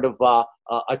sort of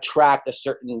attract a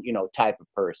certain, type of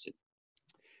person.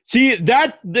 See,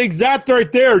 that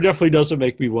right there definitely doesn't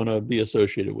make me want to be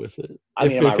associated with it. I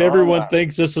mean, if am I if wrong? everyone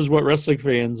thinks this is what wrestling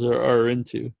fans are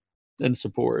into and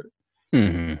support,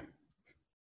 Mhm.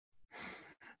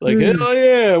 like, hell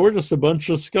yeah, we're just a bunch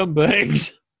of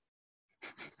scumbags.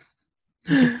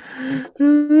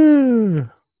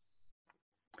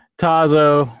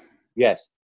 Tazo, Yes.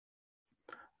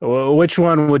 which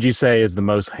one would you say is the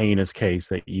most heinous case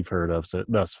that you've heard of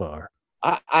thus far?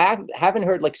 I haven't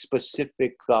heard like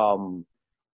specific,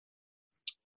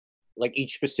 like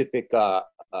each specific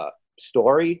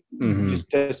story. Mhm. Just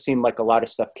does seem like a lot of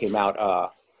stuff came out.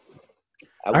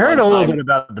 I heard a little bit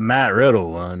about the Matt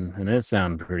Riddle one, and it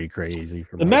sounded pretty crazy.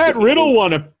 The Matt Riddle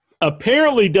one,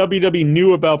 apparently WWE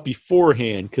knew about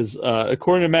beforehand because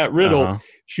according to Matt Riddle, Uh-huh.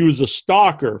 she was a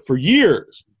stalker for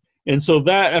years. And so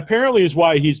that apparently is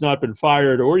why he's not been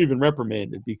fired or even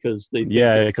reprimanded because they think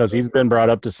Yeah, because he's been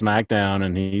brought up to SmackDown,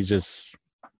 and he's just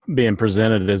being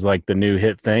presented as like the new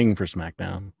hit thing for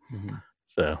SmackDown. Mhm.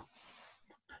 So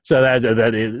that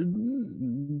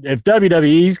if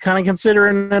WWE's kind of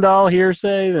considering it all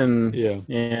hearsay, then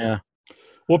yeah.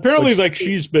 Well, apparently, like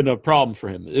she's been a problem for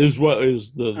him. Is what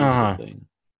is the thing.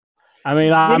 I mean,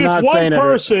 When I'm not it's saying one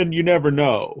person, you never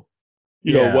know.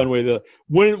 You know, one way the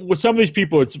when with some of these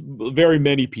people, it's very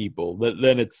many people.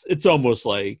 Then it's almost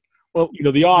like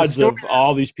the odds of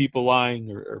all these people lying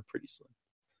are pretty slim.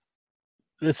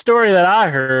 The story that I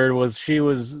heard was she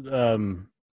was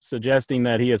suggesting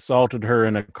that he assaulted her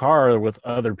in a car with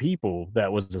other people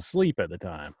that was asleep at the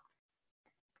time.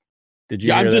 Did you?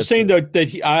 Yeah, hear I'm just that? saying that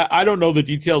he. I don't know the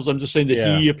details. I'm just saying that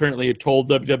Yeah. he apparently had told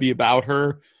WWE about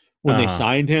her when they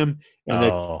signed him, and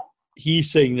that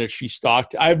he's saying that she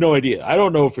stalked. I have no idea. I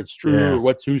don't know if it's true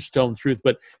or who's telling the truth,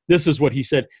 but this is what he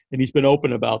said, and he's been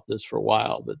open about this for a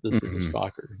while. That this is a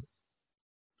stalker.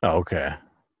 Oh, okay.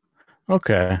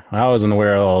 Okay, I wasn't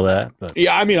aware of all that, but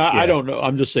Yeah, I mean, I don't know.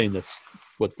 I'm just saying that's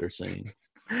what they're saying.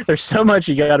 there's so much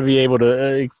you got to be able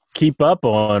to keep up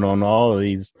on all of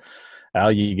these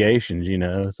allegations,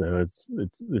 So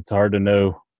it's hard to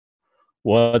know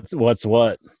what's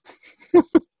what.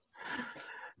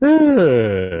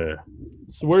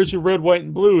 So where's your red, white,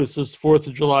 and blue? It's this 4th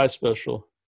of July special.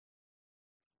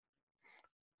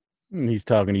 He's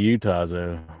talking to you,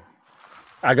 Tazo.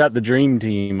 I got the Dream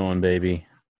Team on, baby.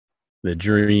 The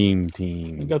Dream I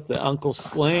Team. got the Uncle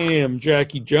Slam,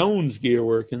 Jackie Jones gear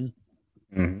working.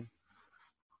 Mm-hmm.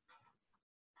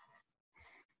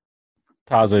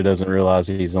 Tazo doesn't realize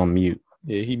he's on mute.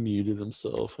 Yeah, he muted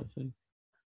himself, I think.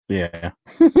 Yeah.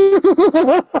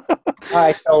 All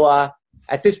right, so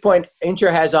at this point, Incher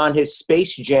has on his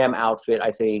Space Jam outfit,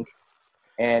 I think.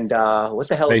 And what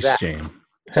the hell is that? Space Jam.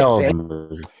 It's like Hell of a saying-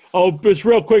 movie. Oh, just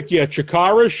real quick,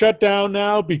 Chikara shut down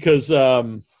now because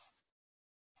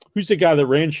who's the guy that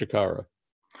ran Chikara?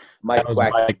 Mike That was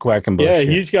Quack. Mike Quackenbush. Yeah,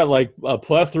 he's got like a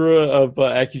plethora of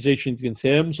accusations against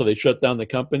him, so they shut down the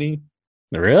company.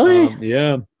 Really?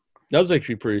 Yeah, that was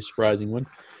actually a pretty surprising one.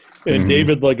 And Mhm.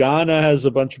 David Lagana has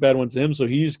a bunch of bad ones to him, so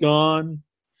he's gone.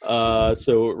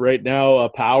 So right now,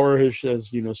 Power has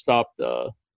stopped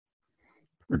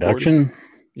Production?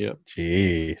 Yeah.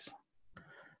 Jeez.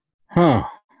 Huh.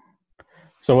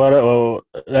 So what?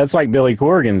 That's like Billy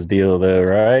Corgan's deal, though,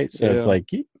 right? So it's Yeah. like,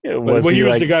 But he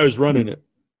was the guy who's running it.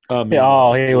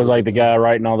 he was like the guy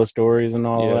writing all the stories and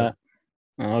all that.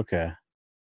 Okay.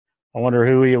 I wonder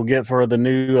who he'll get for the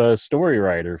new story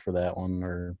writer for that one,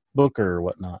 or booker or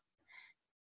whatnot.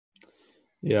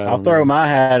 Yeah, I'll throw my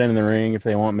hat in the ring if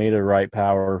they want me to write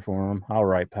Power for them. I'll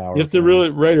write Power. You have for to 'em. really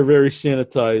write a very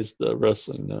sanitized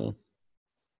wrestling, though.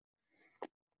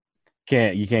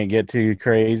 You can't get too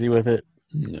crazy with it.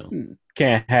 No,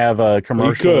 Can't have you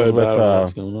commercials could, with but I don't know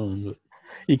what's going on. But.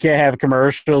 you can't have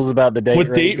commercials about the date With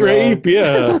rape date drug. rape,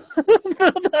 yeah.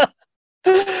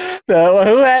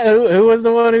 Who was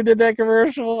the one who did that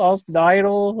commercial? Austin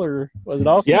Idol, or was it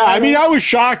Austin? Yeah, I mean, Idol? I was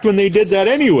shocked when they did that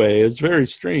anyway. It's very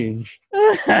strange.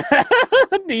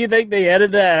 Do you think they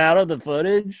edited that out of the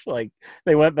footage? Like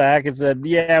they went back and said,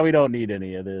 "Yeah, we don't need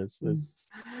any of this."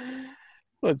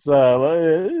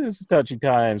 It's touchy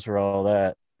times for all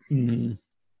that. Mhm.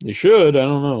 They should. I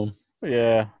don't know.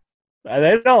 Yeah.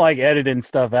 They don't like editing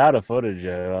stuff out of footage,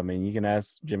 though. I mean, you can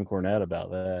ask Jim Cornette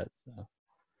about that. So.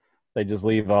 They just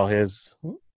leave all his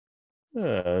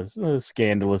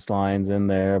scandalous lines in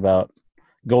there about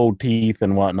gold teeth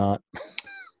and whatnot.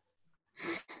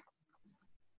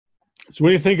 So what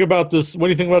do you think about this? What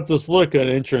do you think about this look at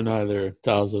Incher and I there,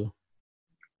 Tazo?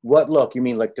 What look? You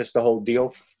mean like just the whole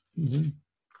deal? Mm-hmm.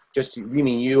 Just you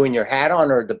mean you and your hat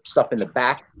on, or the stuff in the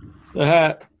back? The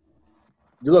hat.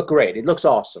 You look great. It looks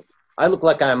awesome. I look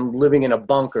like I'm living in a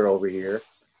bunker over here.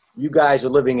 You guys are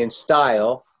living in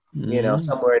style, you know,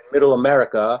 somewhere in middle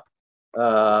America.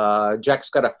 Jack's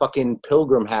got a fucking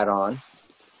pilgrim hat on.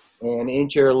 And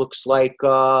Incher looks like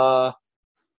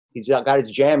he's got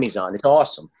his jammies on. It's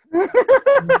awesome.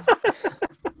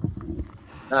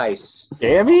 Nice.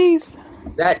 Jammies?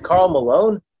 Is that Karl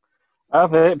Malone? I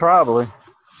think probably.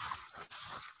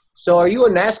 So are you a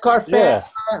NASCAR fan?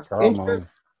 Yeah. Karl Malone.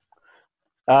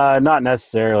 Not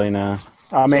necessarily, no.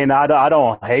 I mean, I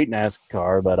don't hate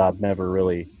NASCAR, but I've never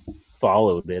really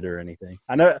followed it or anything.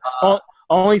 I know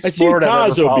only I see sport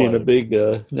I've ever Tazo being a followed. big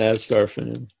NASCAR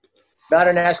fan. Not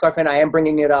a NASCAR fan. I am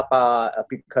bringing it up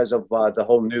because of the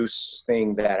whole noose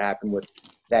thing that happened with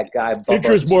that guy. Bubba.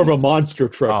 Incher's more of a monster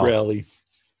truck rally.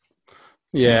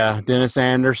 Yeah, Dennis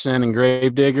Anderson and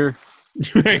Gravedigger.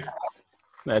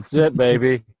 That's it,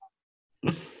 baby.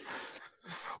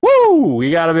 Woo!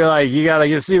 You gotta be like, you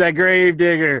gotta see that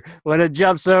Gravedigger when it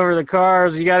jumps over the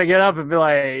cars. You gotta get up and be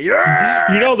like,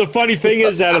 yeah! You know, the funny thing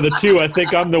is, out of the two, I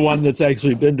think I'm the one that's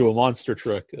actually been to a monster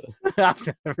truck.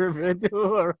 I've never been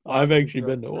to a I've actually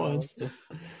been to one. So.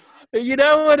 You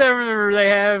know, whenever they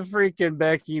have freaking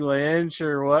Becky Lynch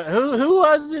or what? Who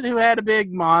was it who had a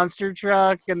big monster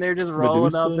truck and they're just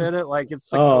rolling up Medusa? in it like it's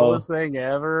the coolest thing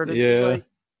ever? And it's just like,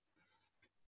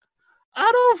 I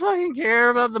don't fucking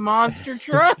care about the monster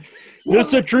truck. This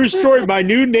is a true story. My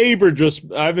new neighbor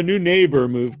I have a new neighbor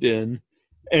moved in,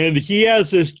 and he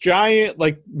has this giant,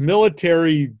 like,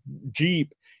 military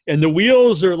Jeep, and the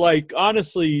wheels are, like,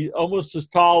 honestly, almost as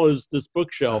tall as this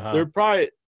bookshelf. Uh-huh. They're probably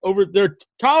they're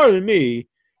taller than me.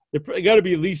 They've got to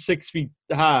be at least 6 feet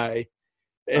high,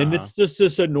 and it's just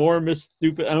this enormous,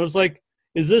 stupid. I was like,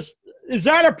 is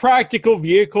that a practical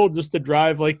vehicle just to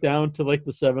drive, like, down to, like,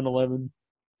 the 7-Eleven?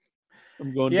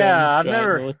 I'm going down this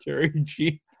giant military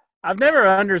Jeep. I've never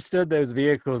understood those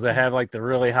vehicles that have like the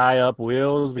really high up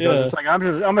wheels because it's like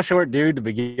I'm a short dude to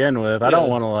begin with. I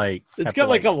don't want to like. It's got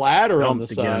like a ladder on the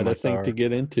to get in side, my I think, car. to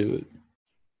get into it.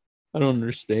 I don't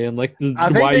understand. Like, I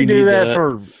think why they you do need that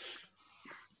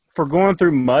for going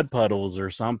through mud puddles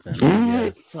or something. I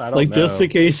guess. I don't like know. just in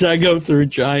case I go through a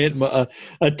giant, a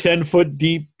 10-foot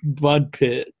deep mud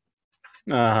pit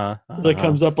that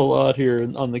comes up a lot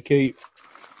here on the Cape.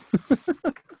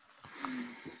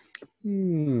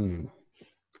 Man.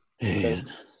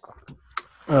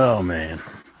 Oh man.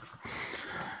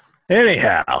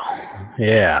 Anyhow,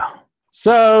 yeah.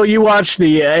 So you watch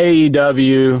the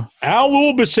AEW. Al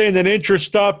Lewis is saying that Incher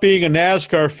stopped being a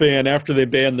NASCAR fan after they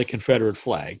banned the Confederate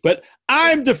flag, but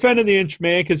I'm defending the Inch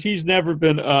man because he's never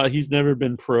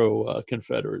been pro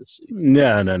Confederacy.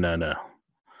 No. No,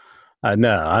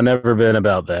 I've never been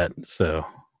about that. So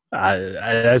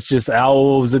that's just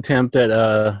Owl's attempt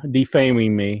at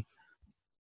defaming me.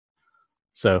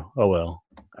 So, oh well.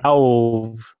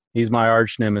 Owl, he's my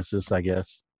arch nemesis, I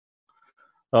guess.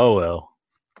 Oh well.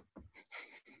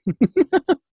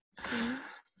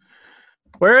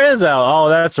 Where is Owl? Oh,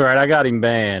 that's right. I got him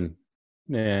banned.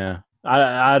 Yeah.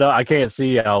 I can't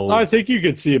see Owl. I think you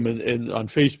can see him on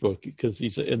Facebook because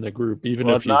he's in the group. Even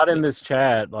if it's not in this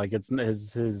chat. Like it's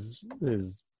his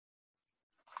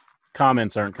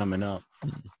comments aren't coming up.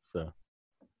 So.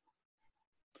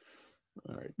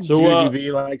 All right. So So Juju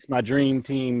B likes my dream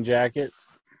team jacket.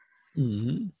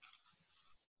 mm-hmm.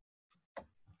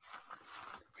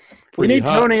 We need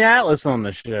Tony Atlas on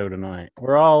the show tonight.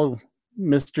 We're all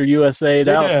Mr. USA'd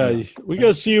out. Yeah, we got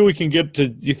to see who we can get to.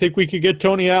 Do you think we could get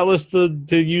Tony Atlas to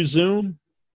use Zoom?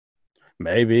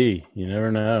 Maybe. You never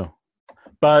know.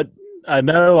 But I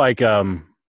know, like, on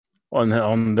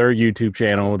their YouTube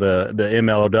channel, the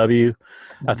MLW,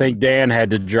 I think Dan had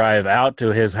to drive out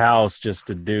to his house just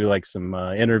to do, like, some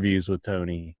interviews with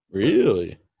Tony.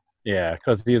 Really? Yeah,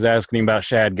 because he was asking him about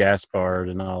Shad Gaspard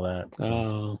and all that. So.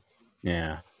 Oh.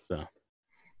 Yeah, so.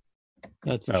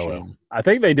 That's a shame. Well. I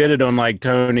think they did it on like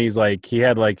Tony's, like he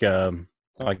had like a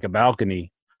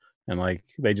balcony, and like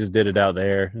they just did it out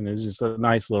there, and it was just a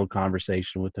nice little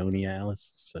conversation with Tony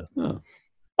Atlas. So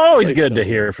always like good Tony. to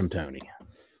hear from Tony.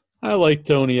 I like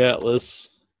Tony Atlas.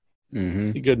 Mm-hmm.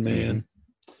 He's a good man.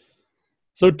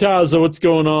 So, Taza, what's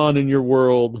going on in your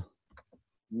world?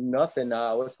 Nothing.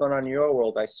 What's going on in your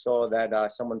world? I saw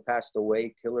that someone passed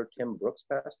away. Killer Tim Brooks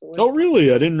passed away. Oh,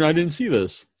 really? I didn't see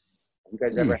this. You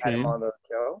guys ever had him Okay. on the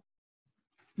show?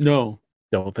 No,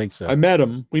 Don't think so. I met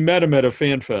him. We met him at a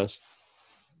fan fest.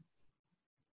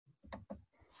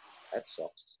 That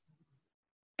sucks.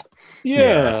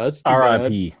 Yeah, that's too bad.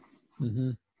 R.I.P.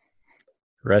 Mhm.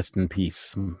 Rest in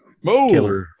peace. Oh,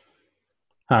 Killer.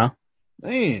 Huh?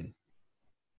 man.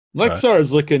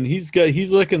 Lexar's looking. He's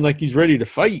looking like he's ready to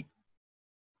fight.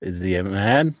 Is he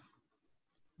mad?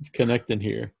 He's connecting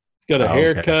here. He's got a Oh, okay.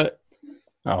 haircut.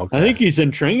 Oh, okay. I think he's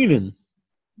in training.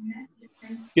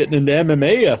 He's getting into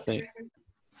MMA, I think.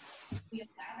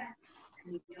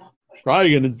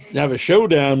 Probably going to have a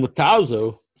showdown with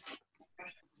Tazo.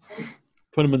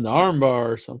 Put him in the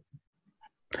armbar or something.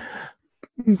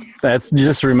 That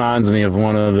just reminds me of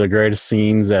one of the greatest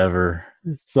scenes ever.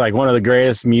 It's like one of the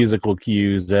greatest musical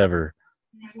cues ever.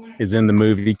 Is in the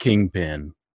movie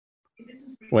Kingpin. That's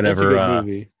a Whenever, good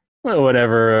movie.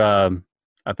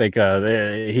 I think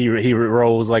he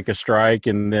rolls like a strike,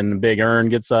 and then Big Earn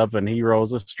gets up and he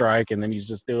rolls a strike, and then he's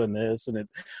just doing this, and it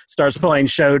starts playing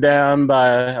Showdown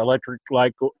by Electric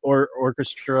Light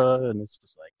Orchestra, and it's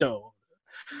just like, no.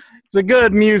 It's a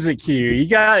good music cue.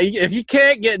 If you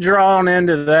can't get drawn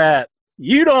into that,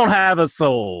 you don't have a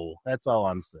soul. That's all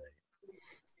I'm saying.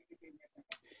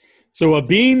 So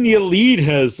Being the Elite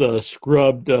has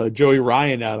scrubbed Joey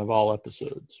Ryan out of all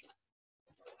episodes.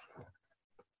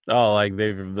 Oh, like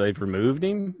they've removed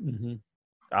him? Mm-hmm.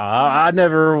 I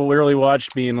never really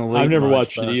watched Being the Elite. I've never much,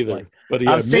 watched it but, either. like, But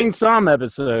yeah, I've seen some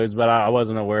episodes, but I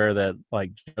wasn't aware that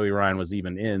like Joey Ryan was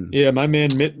even in. Yeah, my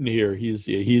man Mitten here, he's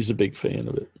a big fan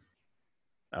of it.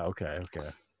 Oh, okay.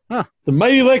 The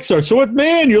mighty Lexar. So what,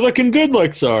 man? You're looking good,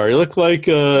 Lexar. You look like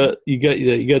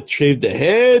you got shaved the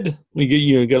head.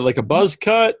 You got like a buzz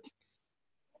cut.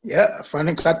 Yeah, I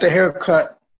finally got the haircut.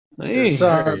 Hey,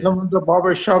 Some of the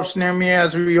barber shops near me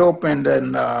has reopened,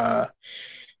 and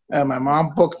my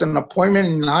mom booked an appointment.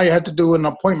 And now you have to do an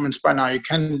appointment by now. You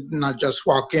cannot just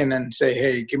walk in and say,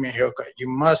 "Hey, give me a haircut." You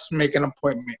must make an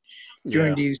appointment.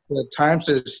 During these times,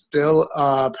 there's still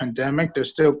a pandemic. There's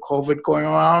still COVID going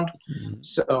around. Mhm.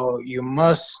 So you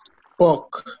must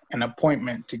book an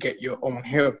appointment to get your own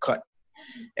haircut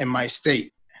in my state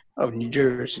of New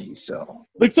Jersey. So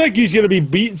Looks like he's going to be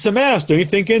beating some ass. Don't you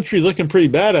think, Entry? Looking pretty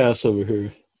badass over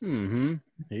here. Mm-hmm.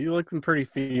 He's looking pretty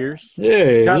fierce. Yeah,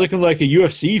 you're looking like a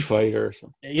UFC fighter or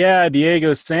something. Yeah,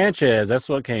 Diego Sanchez. That's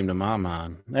what came to my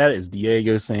mind. That is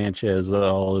Diego Sanchez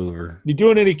all over. You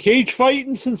doing any cage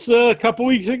fighting since a couple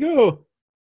weeks ago?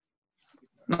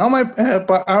 now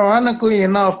but ironically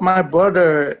enough, my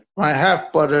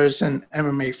half brother is an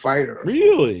MMA fighter.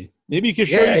 Really? Maybe he could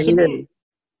show you some moves.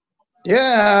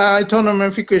 Yeah, I told him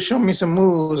if he could show me some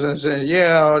moves. I said,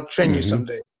 "Yeah, I'll train you Mhm.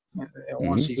 someday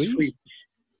once he's Sweet. free."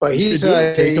 But You he's should do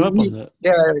it. Take him up on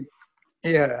that.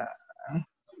 yeah.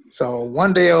 So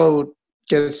one day I'll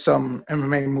get some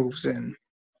MMA moves in,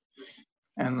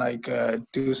 and like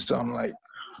do some like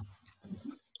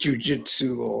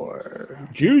jujitsu or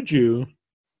Juju.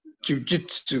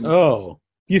 jujitsu. Oh.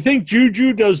 Do you think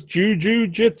Juju does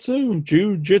juju-jitsu?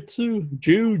 Jiu-jitsu?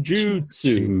 Jiu-jitsu.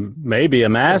 She may be a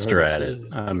master I've at heard it.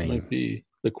 say I mean, might be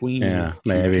the queen. yeah, of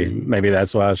maybe Juju. maybe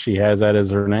that's why she has that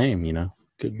as her name. You know.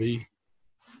 Could be.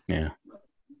 Yeah.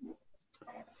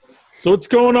 So what's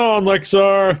going on,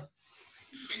 Lexar?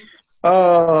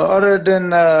 Other than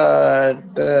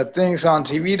the things on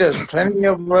TV, there's plenty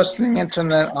of wrestling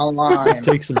internet online.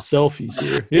 Take some selfies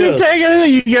here. You Yeah.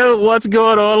 taking you go? What's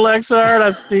going on, Lexar?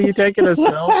 I see you taking a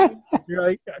selfie. You're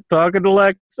like talking to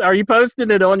Lex. Are you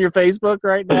posting it on your Facebook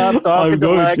right now? I'm Talking to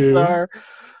going to. Lexar.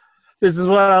 This is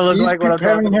what I look He's like when I'm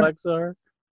talking to preparing Lexar.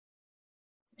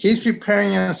 He's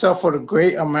preparing himself for the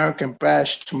Great American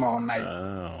Bash tomorrow night.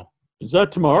 Oh, Is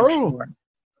that tomorrow?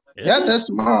 Yeah, that's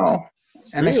tomorrow.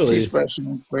 NXT Really?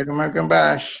 special, Great American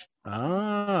Bash.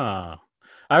 Ah,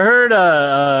 I heard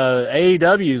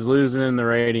AEW's losing in the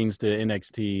ratings to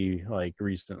NXT like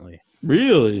recently.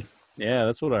 Really? Yeah,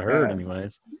 that's what I heard, Yeah.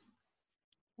 anyways.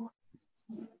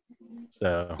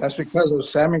 So That's because of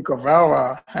Sammy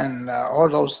Guevara and all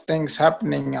those things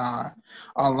happening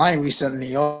online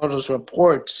recently, all those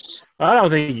reports. I don't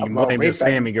think you can About blame way just back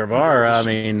Sammy in Guevara. I the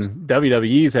mean,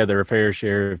 WWE's had their fair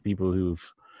share of people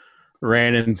who've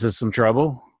ran into some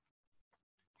trouble.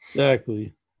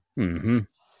 Exactly. Mm-hmm.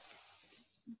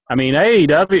 I mean,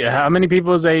 AEW. How many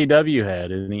people has AEW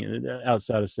had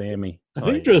outside of Sammy? I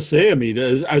think just Sammy,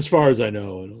 as far as I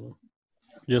know.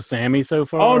 just Sammy so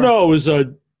far. Oh, no. It was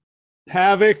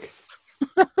Havoc.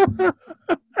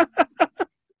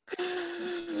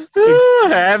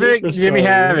 Havoc, superstar. Jimmy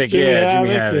Havoc, Jimmy Jimmy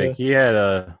Havoc,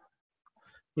 Havoc.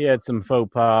 He had some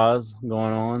faux pas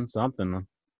going on.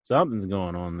 Something's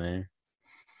going on there.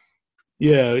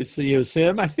 Yeah, it was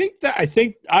him. I think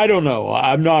I don't know.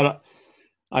 I'm not.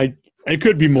 It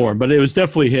could be more, but it was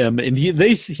definitely him. And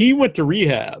he went to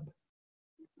rehab.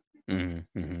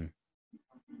 Mm-hmm.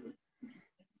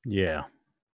 Yeah.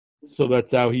 So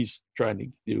that's how he's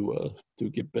trying to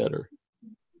get better.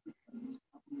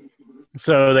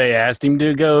 So they asked him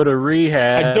to go to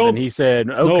rehab, and he said,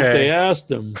 "Okay." No, if they asked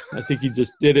him, I think he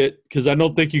just did it because I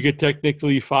don't think you could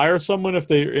technically fire someone if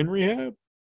they're in rehab.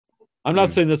 I'm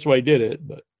not saying that's why he did it,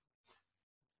 but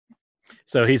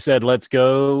so he said, "Let's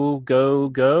go, go,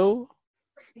 go."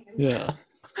 yeah.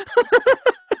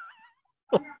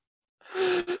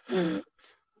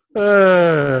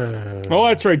 Oh,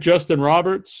 that's right. Justin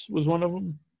Roberts was one of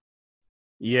them.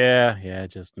 Yeah,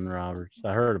 Justin Roberts.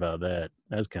 I heard about that.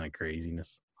 That's kind of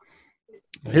craziness.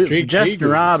 Jake Justin Hager.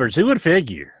 Roberts. Who would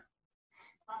figure?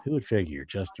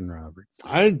 Justin Roberts.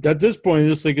 At this point, I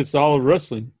just think it's all of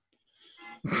wrestling.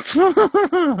 Just I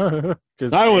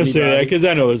don't want to say that anybody. because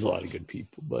I know there's a lot of good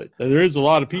people, but there is a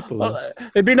lot of people. Well,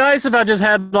 it'd be nice if I just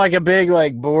had like a big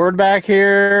like board back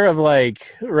here of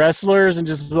like wrestlers and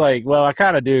just like, well, I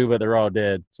kind of do, but they're all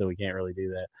dead, so we can't really do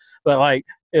that. But like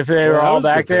if they were Well, that all was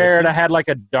back there and I depressing. had like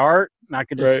a dart and I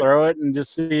could just Right. throw it and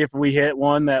just see if we hit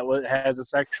one that has a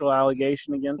sexual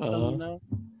allegation against them, Uh-huh. you know?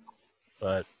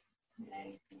 But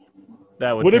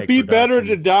that Would it take be better to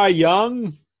production. die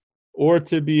young or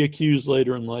to be accused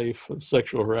later in life of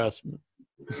sexual harassment?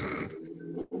 It's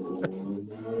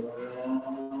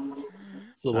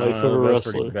the life of a both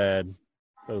wrestler. Pretty bad.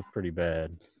 Both pretty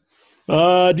bad.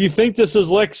 Do you think this is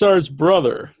Lexar's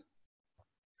brother?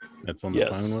 That's on the Yes.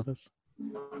 phone with us.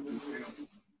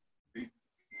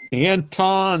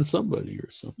 Anton somebody or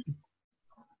something.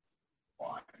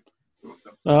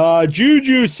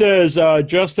 Juju says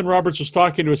Justin Roberts was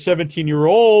talking to a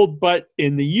 17-year-old, but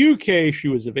in the UK she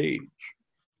was of age.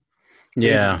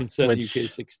 Yeah, Consent in the UK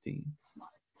 16.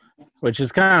 which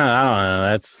is kind of, I don't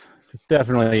know. It's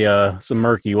definitely some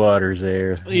murky waters there.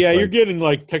 Yeah, It's you're like- getting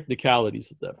like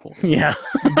technicalities at that point. yeah.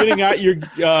 You're getting out.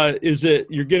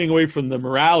 You're getting away from the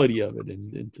morality of it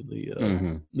and into the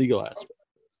Mhm. legal aspect.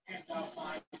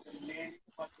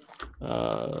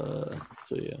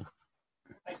 So yeah,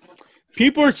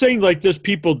 people are saying like this.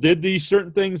 People did these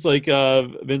certain things. Like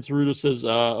Vince Rudo says,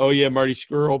 "Oh yeah, Marty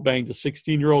Scurll banged a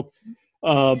 16-year-old."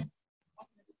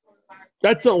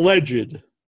 That's alleged,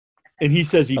 and he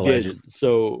says he Alleged. didn't.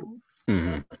 So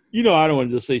Mhm. I don't want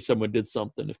to just say someone did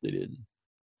something if they didn't.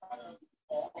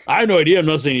 I have no idea. I'm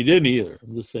not saying he didn't either.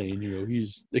 I'm just saying,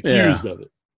 he's accused of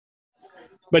it.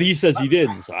 But he says he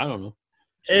didn't, so I don't know.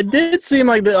 It did seem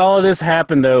like all of this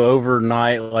happened though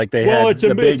overnight. Like they had It's a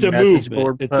the big message movement.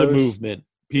 board It's a post. movement.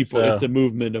 It's a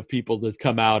movement of people that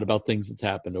come out about things that's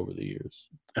happened over the years.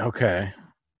 Okay.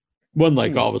 One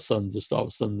like all of a sudden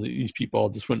these people all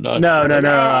just went nuts. No. Like,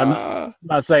 I'm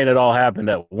not saying it all happened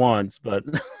at once, but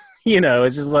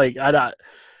it's just like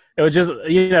it was just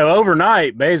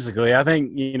overnight basically. I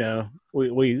think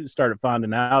we started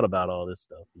finding out about all this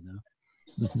stuff.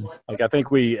 Like I think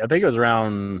it was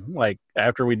around like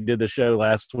after we did the show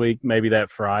last week, maybe that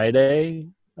Friday,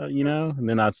 and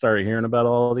then I started hearing about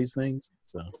all these things.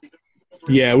 So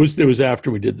Yeah, it was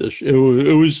after we did this. It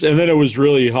was, and then it was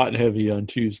really hot and heavy on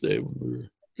Tuesday when we were.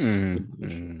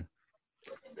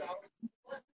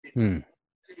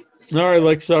 All right,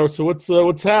 Lexar. So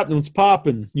what's happening? What's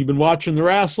popping? You been watching the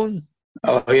wrestling?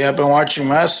 Oh yeah, I've been watching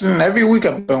wrestling. Every week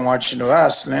I've been watching the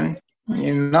wrestling.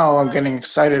 I'm getting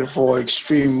excited for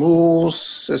Extreme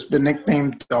Rules. It's been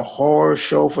nicknamed the Horror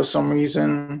Show for some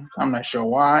reason. I'm not sure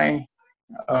why.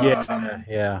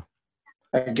 Yeah.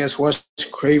 I guess Wes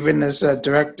Craven is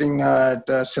directing the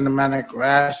cinematic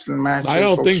wrestling match. I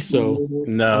don't think so.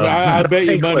 No, I bet you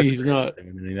think money Wes he's not.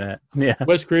 Craven's doing that. Yeah.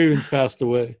 Wes Craven's passed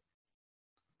away.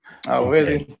 Oh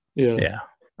really? Yeah. Yeah.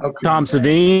 Okay. Tom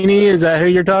Savini, is that who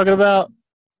you're talking about?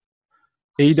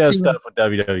 He does Steven- stuff with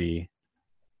WWE.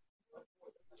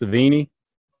 Savini?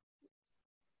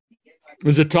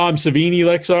 Was it Tom Savini,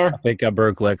 Lexar? I think I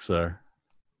broke Lexar.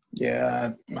 Yeah,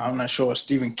 I'm not sure.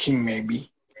 Stephen King maybe.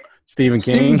 Stephen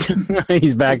King.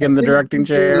 He's back in the directing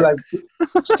chair. Like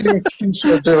Stephen King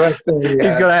should direct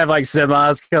He's gonna have like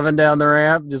semis coming down the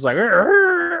ramp, just like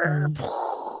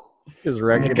just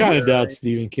wrecking I kind of it. doubt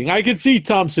Stephen King. I could see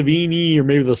Tom Savini or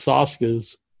maybe the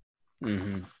Soskas.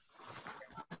 Mhm.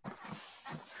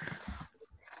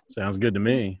 Sounds good to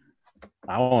me.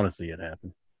 I want to see it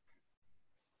happen.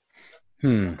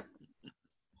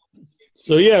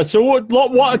 So yeah. So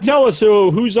what tell us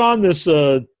who's on this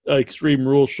Extreme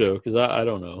Rules show? Because I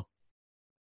don't know.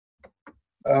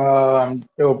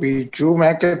 It'll be Drew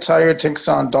McIntyre takes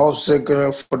on Dolph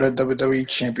Ziggler for the WWE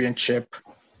Championship.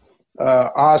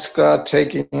 Asuka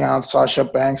taking on Sasha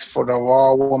Banks for the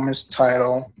Raw Women's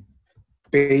title.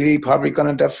 Bayley probably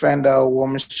gonna defend the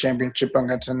Women's Championship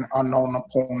against an unknown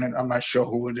opponent. I'm not sure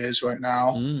who it is right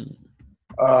now.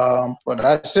 But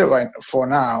that's it right for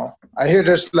now. I hear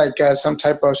there's like some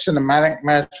type of cinematic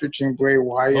match between Bray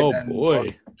Wyatt and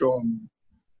boy. Strowman.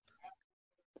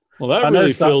 Well, that I know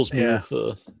really Sa- fills me yeah.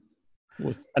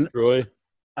 with Troy.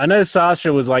 I know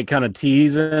Sasha was like kind of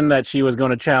teasing that she was going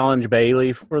to challenge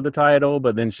Bailey for the title,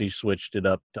 but then she switched it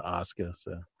up to Asuka.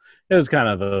 So it was kind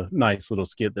of a nice little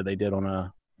skit that they did on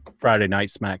a Friday Night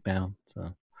SmackDown.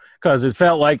 So because it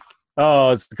felt like,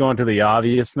 oh, it's going to the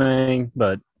obvious thing,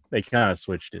 but they kind of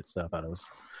switched it. So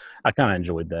I kind of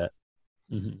enjoyed that.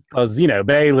 Because,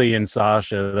 Bailey and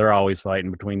Sasha, they're always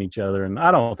fighting between each other, and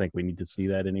I don't think we need to see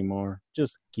that anymore.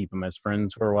 Just keep them as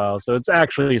friends for a while. So it's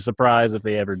actually a surprise if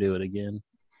they ever do it again.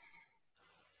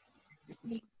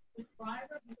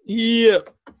 Yep.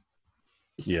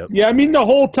 Yep. Yeah, I mean, the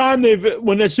whole time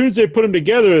as soon as they put them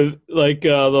together, like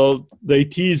they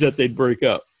tease that they'd break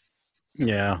up.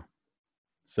 Yeah.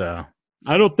 So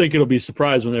I don't think it'll be a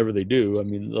surprise whenever they do. I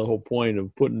mean, the whole point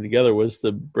of putting them together was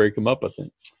to break them up, I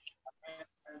think.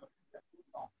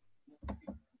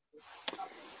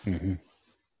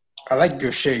 I like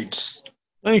your shades.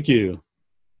 Thank you.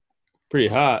 Pretty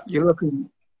hot. You're looking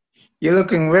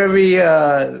very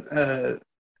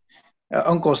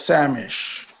Uncle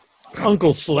Samish.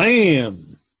 Uncle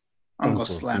Slam. Uncle Uncle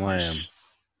Slam. Slam.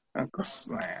 Uncle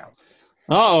Slam.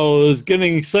 Uh-oh, it's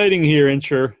getting exciting here,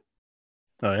 Incher.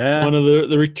 Oh, yeah? One of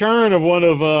the return of one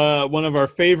of our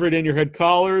favorite In Your Head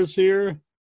callers here.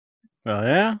 Oh,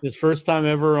 yeah? His first time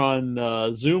ever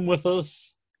on Zoom with us.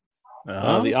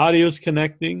 Oh. The audio's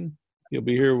connecting. He'll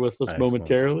be here with us Excellent.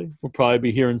 momentarily. We'll probably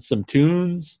be hearing some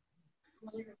tunes,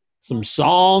 some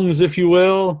songs, if you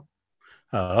will.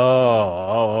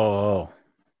 Oh.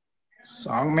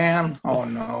 Song man? Oh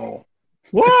no.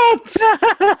 What?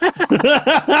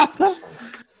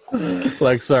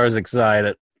 Lexar's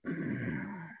excited.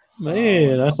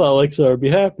 Man, I thought Alexa would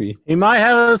be happy. He might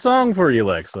have a song for you,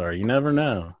 Lexar. You never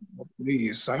know.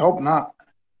 Please. I hope not.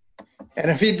 And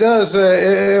if he does,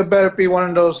 it better be one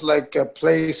of those like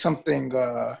play something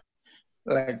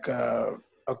like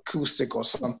acoustic or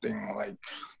something. Like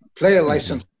play a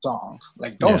licensed song.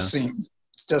 Like don't sing.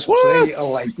 Just play a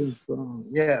licensed song.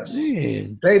 Yes.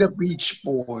 Man. Play the Beach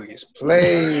Boys.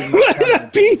 Play.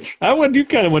 Beach. I do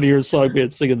kind of want to hear a song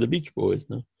band singing the Beach Boys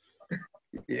now.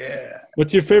 Yeah.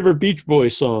 What's your favorite Beach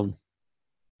Boys song?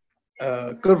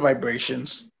 Good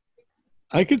Vibrations.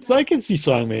 I can see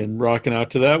Songman rocking out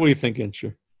to that. What do you think,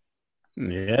 Incher?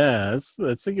 Yeah,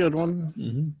 that's a good one.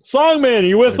 Mm-hmm. Songman, are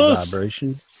you with Good us?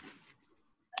 Vibrations.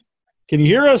 Can you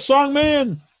hear us,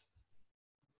 Songman?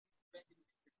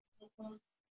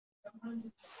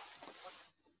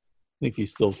 I think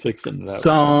he's still fixing it out.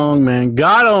 Song, man.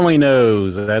 God Only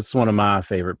Knows. That's one of my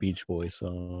favorite Beach Boys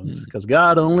songs. Because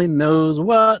God only knows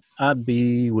what I'd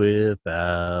be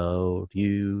without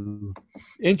you.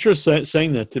 Incher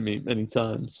sang that to me many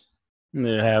times.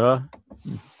 Yeah, have I?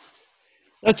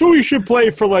 That's what we should play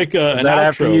for like Is an that outro.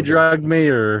 after you drugged me,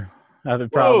 or I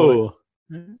probably? Whoa.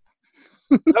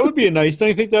 That would be a nice. Don't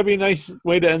you think that'd be a nice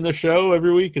way to end the show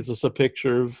every week? It's just a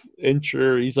picture of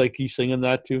Incher. He's singing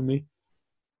that to me.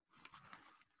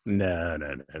 No.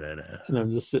 And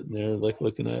I'm just sitting there like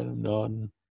looking at him, nodding.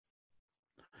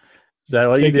 Is that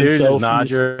what you Taking do? Just nod selfies.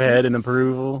 your head in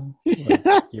approval?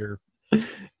 Like you're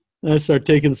And I start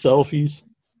taking selfies.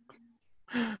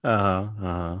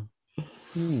 Yeah,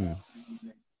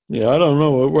 I don't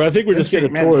know. I think we're just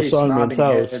getting a tour of Songman's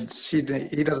house. Heads.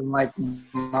 He doesn't like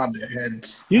nodding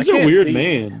heads. He's I a can't weird see.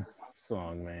 man.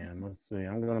 Song Man. Let's see.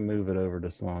 I'm gonna move it over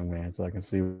to Song Man so I can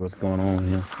see what's going on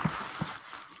here.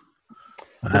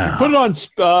 If you put it on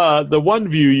the one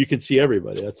view, you can see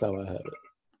everybody. That's how I have it.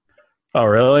 Oh,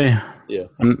 really? Yeah.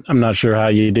 I'm not sure how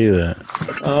you do that.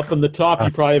 Up on the top, you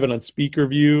probably have it on speaker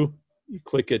view. You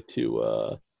click it to.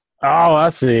 Oh, I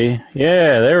see.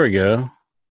 Yeah, there we go.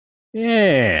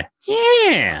 Yeah.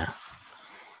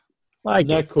 Like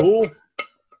Isn't that cool?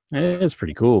 It's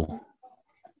pretty cool.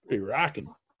 Pretty rocking.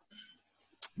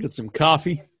 Get some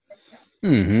coffee.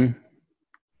 Mm-hmm.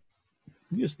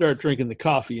 You start drinking the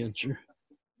coffee, Incher.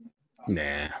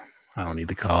 Nah, I don't need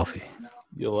the coffee.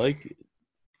 You like it?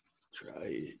 Try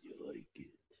it. You like it?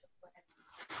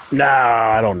 No,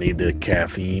 I don't need the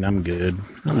caffeine. I'm good.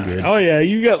 I'm good. Oh yeah,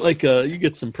 you got you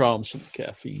get some problems with the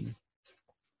caffeine.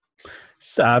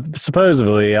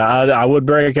 Supposedly, I would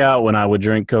break out when I would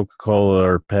drink Coca-Cola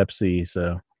or Pepsi.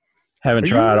 So, haven't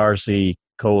tried RC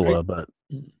Cola, but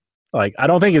like I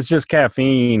don't think it's just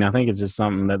caffeine. I think it's just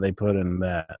something that they put in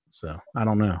that. So I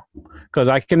don't know, because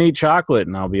I can eat chocolate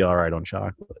and I'll be all right on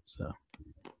chocolate. So,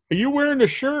 are you wearing a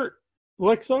shirt,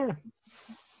 Lexar?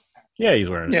 Yeah, he's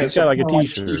wearing it. Yeah, He's got like a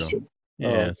T-shirt. T-shirt.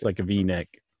 Yeah, it's like a V-neck.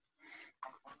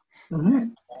 Mm-hmm.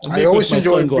 I I think always with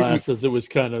my enjoy sunglasses. It was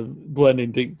kind of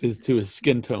blending to his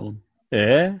skin tone.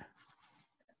 Yeah.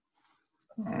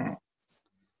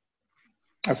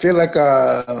 I feel like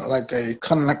a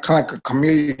kind of like a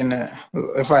chameleon.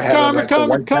 If I had a white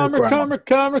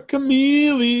background.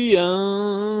 Chameleon.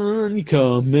 You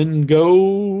come and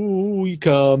go. You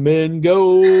come and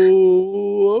go.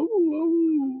 Oh,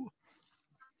 oh.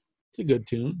 It's a good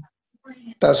tune.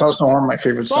 That's also one of my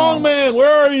favorite songs. Songman,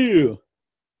 where are you?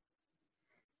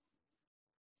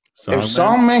 If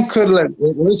Songman could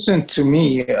listen to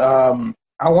me, I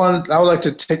would like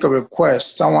to take a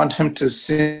request. I want him to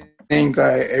sing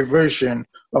a version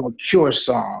of a Cure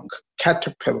song,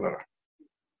 Caterpillar.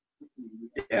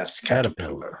 Yes,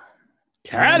 Caterpillar.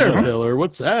 Caterpillar?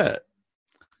 What's that?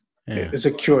 Yeah. It's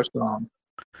a Cure song.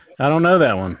 I don't know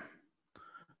that one.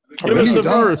 Give us a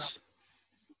verse.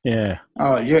 Yeah.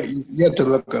 Oh, you have to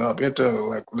look it up. You have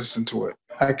to listen to it.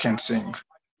 I can't sing.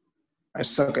 I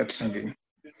suck at singing.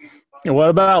 What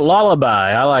about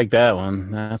Lullaby? I like that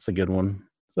one. That's a good one.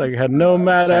 It's like, no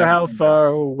matter how far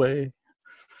away,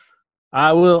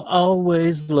 I will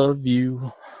always love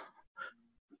you.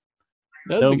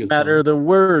 That's no a good matter song. the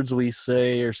words we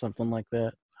say or something like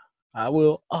that. I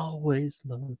will always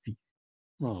love you.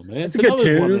 Oh, man. It's a good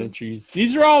another one tune. entries.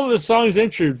 These are all the songs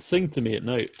Entry would sing to me at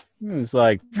night. It's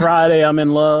like Friday, I'm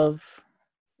in love.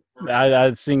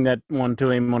 I'd sing that one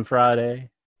to him on Friday.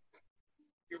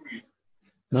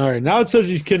 All right. Now it says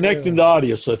he's connecting to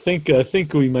audio, so I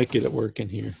think we might get it working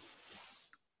here.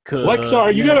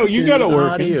 Lexar, you got it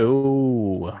working.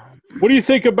 Audio. What do you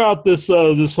think about this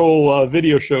whole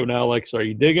video show now, Lexar? Are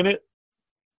you digging it?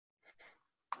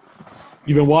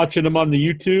 You've been watching them on the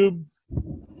YouTube?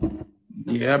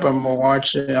 Yep, I'm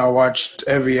watching. I watched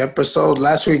every episode.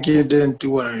 Last week you didn't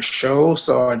do a show,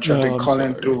 so I tried to call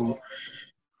in through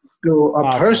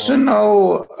a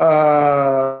personal.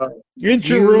 You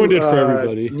ruined it for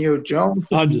everybody. Neil Jones.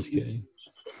 I'm just kidding.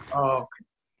 Oh,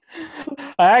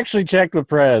 I actually checked with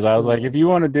Prez. I was like, if you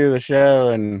want to do the show,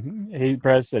 and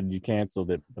Prez said you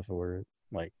canceled it before,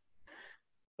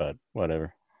 but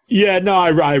whatever. Yeah, no,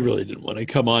 I really didn't want to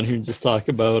come on here and just talk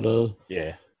about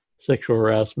Yeah. sexual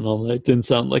harassment all night. Didn't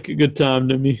sound like a good time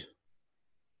to me.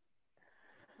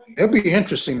 it'll be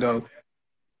interesting though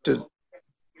to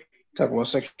talk about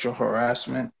sexual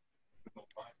harassment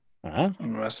Huh?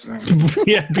 in wrestling.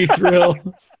 Yeah, be thrilled.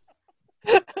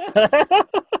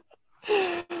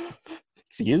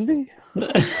 Excuse me?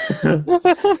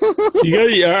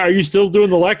 Are you still doing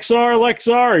the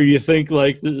Lexar, or you think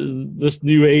like this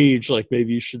new age, like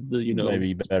maybe you should, Maybe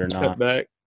you better step not. back?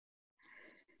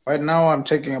 Right now, I'm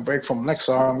taking a break from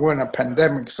Lexar. We're in a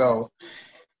pandemic, so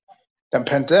the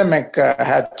pandemic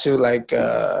had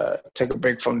to take a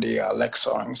break from the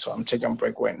Lexar. So I'm taking a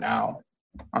break right now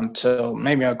until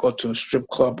maybe I'll go to a strip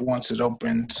club once it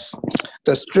opens.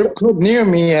 The strip club near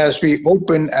me has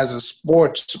reopened as a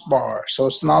sports bar, so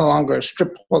it's no longer a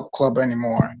strip club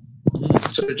anymore.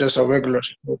 So it's just a regular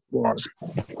sports bar.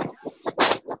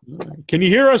 Can you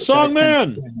hear us,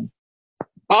 Songman?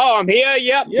 Oh, I'm here?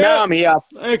 Yep. Yeah. No, I'm here.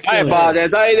 Excellent. Hi, apologize.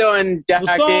 How you doing, The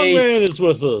Jackie? Songman is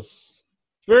with us.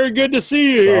 It's very good to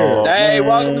see you here. Oh. Hey,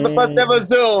 welcome to the first ever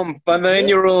Zoom from the In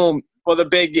Your Room for the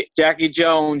big Jackie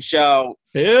Jones show.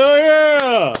 Hell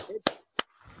yeah!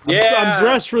 Yeah. I'm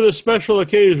dressed for this special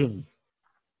occasion.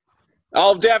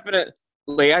 Oh, definitely.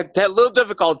 I had little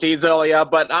difficulties earlier,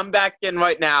 but I'm back in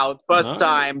right now. First All right.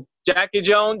 time. Jackie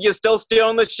Jones, you're still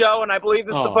stealing the show, and I believe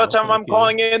this is the Oh, first time I'm thank you.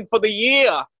 calling in for the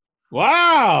year.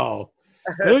 Wow!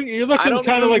 You're I looking don't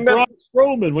kind of like even Braun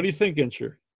Strowman. What do you think,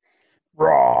 Incher?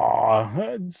 Raw.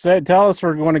 Tell us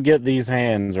we're going to get these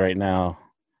hands right now.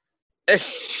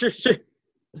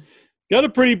 Got a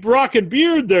pretty rockin'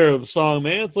 beard there,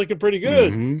 Songman. It's looking pretty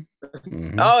good. Mhm.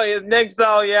 Mhm. Oh, you think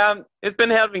so? Yeah, it's been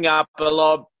helping up a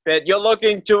little bit. You're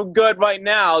looking too good right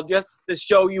now, just to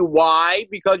show you why.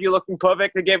 Because you're looking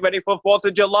perfect to get ready for 4th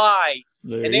of July.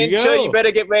 There And you then go. sure, you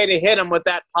better get ready to hit him with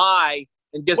that pie,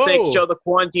 and just make Whoa. sure the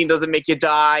quarantine doesn't make you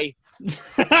die.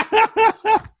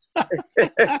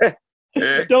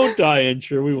 Don't die,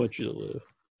 Incher. We want you to live.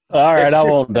 All right, I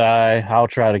won't die. I'll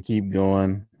try to keep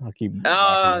going. I'll keep.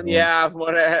 Yeah,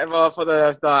 whatever.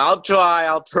 I'll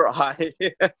try.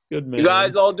 Good man. You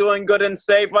guys all doing good and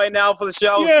safe right now for the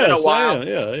show? It's been Yes, a while. I am.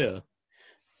 Yeah.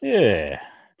 Yeah.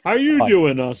 How you Like-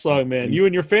 doing, Songman? You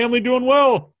and your family doing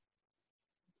well?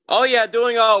 Oh yeah,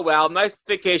 doing all well. Nice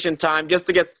vacation time just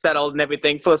to get settled and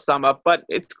everything for the summer, but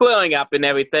it's clearing up and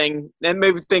everything. And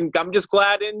everything. I'm just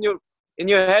glad in your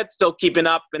head still keeping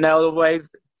up in other ways.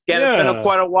 It's been Yeah.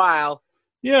 quite a while.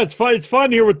 Yeah, it's fun. It's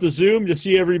fun here with the Zoom to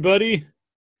see everybody.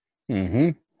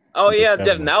 Mm-hmm. Oh yeah, Definitely.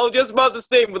 definitely. I was just about to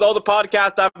say, with all the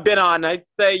podcasts I've been on, I'd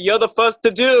say you're the first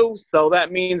to do, so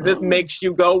that means this makes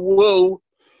you go woo.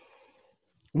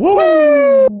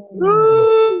 Woo!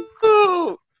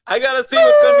 Woo! I gotta see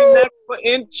what's gonna be next for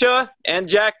Incha and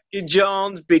Jackie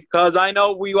Jones, because I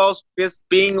know we all just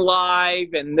being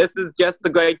live, and this is just a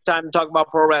great time to talk about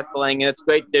pro wrestling, and it's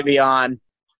great to be on.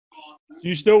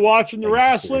 You still watching the Thank you,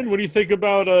 wrestling? What do you think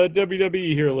about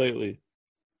WWE here lately?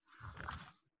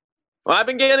 Well, I've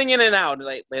been getting in and out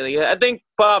lately. I think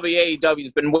probably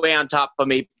AEW's been way on top for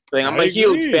me. I'm I a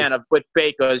huge agree. fan of Britt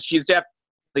Baker. She's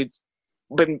definitely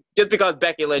been, just because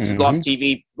Becky Lynch is off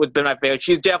TV, has been my favorite.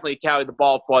 She's definitely carried the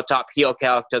ball for a top heel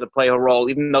character to play her role,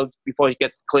 even though before she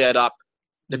gets cleared up.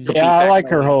 To compete Yeah, I back like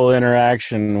in her the- whole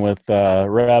interaction with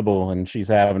Rebel, and she's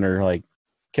having her like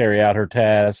carry out her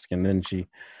task, and then she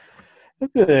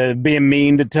being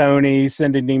mean to Tony,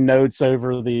 sending him notes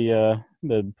over the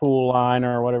pool line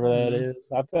or whatever that is.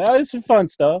 I thought it's some fun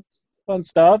stuff. Fun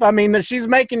stuff. I mean, that she's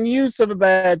making use of a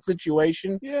bad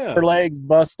situation. Yeah. Her legs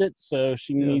busted, so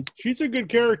she Yeah. needs. She's a good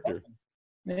character.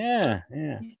 Yeah.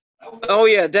 Oh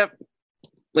yeah,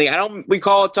 definitely. I don't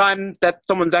recall a time that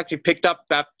someone's actually picked up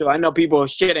after. I know people were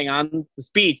shitting on the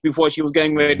speech before she was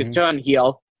getting ready to turn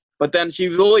heel, but then she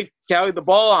really carried the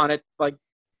ball on it, like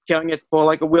carrying it for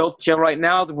like a wheelchair right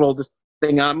now to roll this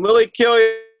thing. I'm really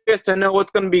curious to know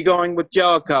what's going to be going with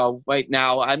Jericho right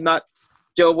now. I'm not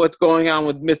sure what's going on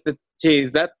with Mr. T.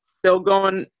 Is that still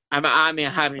going? I mean,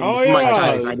 Oh, Mike yeah.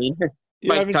 Tyson. I mean, Yeah, I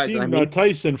Mike haven't Tyson, seen I mean.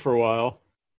 Tyson for a while.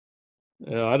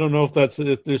 Yeah, I don't know if they're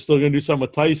still going to do something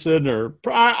with Tyson or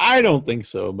I don't think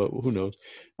so, but who knows?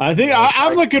 I think Yeah,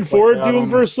 I'm looking forward to him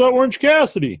versus Orange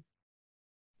Cassidy.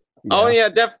 Oh yeah,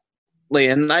 definitely.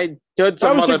 And I heard That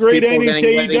some was a other great people ending to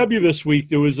getting ready. AEW this week.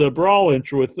 There was a brawl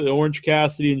intro with Orange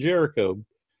Cassidy and Jericho.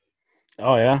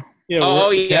 Oh yeah. Yeah, Oh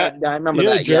where- yeah, Cat- I remember yeah,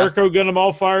 that. Yeah. Jericho got him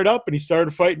all fired up, and he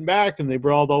started fighting back, and they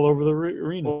brawled all over the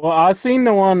arena. Well, I seen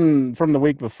the one from the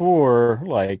week before,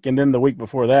 like, and then the week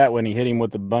before that when he hit him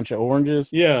with a bunch of oranges,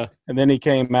 Yeah, and then he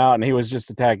came out and he was just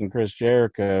attacking Chris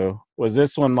Jericho. Was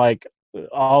this one like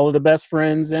all of the best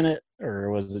friends in it, or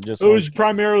was it just? it was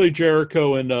primarily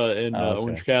Jericho and okay.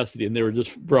 Orange Cassidy, and they were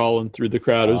just brawling through the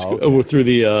crowd. It was Oh, okay. through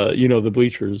the the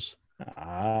bleachers.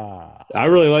 Ah, I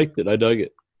really liked it. I dug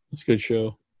it. It's a good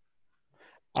show.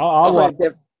 I'll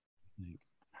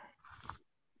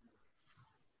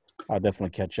Oh, definitely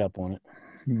catch up on it.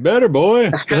 Better boy.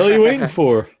 What the hell are you waiting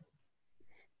for?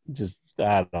 Just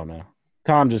I don't know.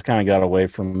 Tom just kind of got away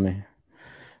from me.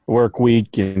 Work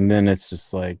week, and then it's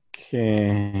just like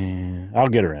I'll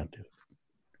get around to it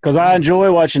because I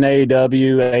enjoy watching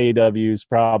AEW. AEW is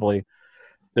probably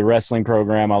the wrestling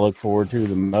program I look forward to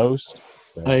the most.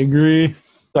 So I agree.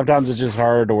 sometimes it's just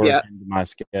hard to work Yeah. into my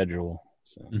schedule.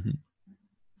 So.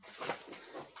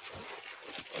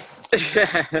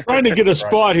 Trying to get a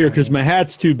spot here because my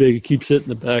hat's too big. It keeps hitting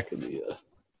the back of the.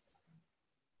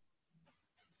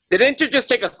 Didn't you just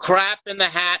take a crap in the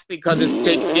hat because it's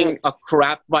taking a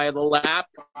crap by the lap?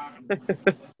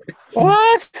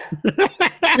 What? You've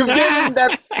given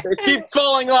that it keeps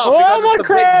falling off. Why am I because it's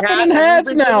a big crapping hat in and hats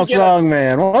you've now, been song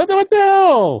man? What the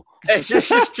hell?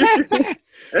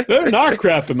 They're not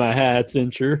crapping my hats,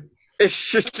 Incher.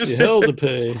 You hell to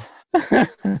pay.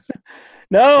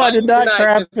 No, I did not Tonight,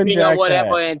 crap just in being Jack's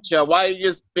whatever, hat. and why are you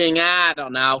just being I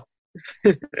don't know.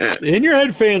 In your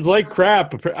head fans like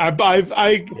crap. There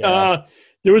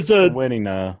was Winning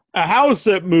a house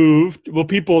that moved. Well,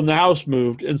 people in the house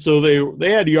moved, and so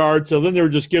they had yards. So then they were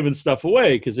just giving stuff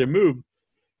away because they moved,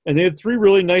 and they had 3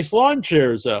 really nice lawn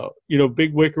chairs out.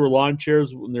 Big wicker lawn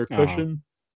chairs when they're cushioned.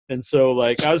 And so,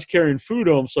 like, I was carrying food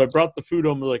home, so I brought the food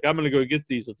home. I was like, I'm going to go get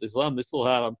these at this lawn. They still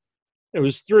had them. It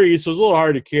was 3, so it was a little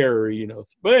hard to carry,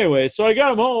 But anyway, so I got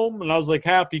them home, and I was, like,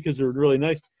 happy because they were really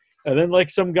nice. And then, like,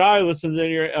 some guy listens in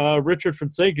here, Richard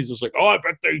Fonseca, is just like, oh, I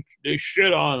bet they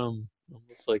shit on them. I'm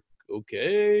just like,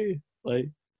 okay. Like,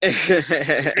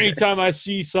 anytime I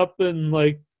see something,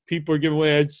 like, people are giving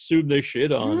away, I assume they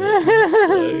shit on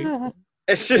it.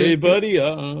 Like, hey, buddy,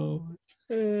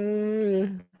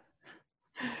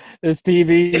 This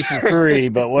TV is for free,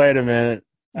 but wait a minute.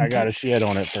 I got to shit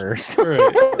on it first. Right.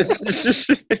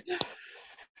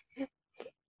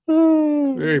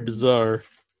 Very bizarre.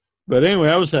 But anyway,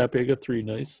 I was happy. I got 3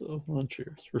 nice lawn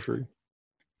chairs for free.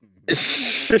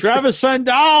 Travis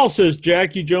Sandal says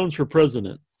Jackie Jones for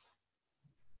president.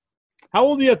 How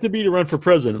old do you have to be to run for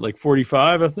president? Like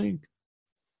 45, I think.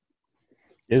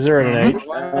 Is there an age?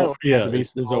 Yeah,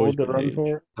 there's there's always always to been an run age.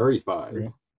 for it.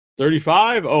 35.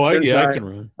 35? Oh, I can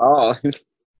run. Oh,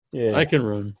 Yeah, I can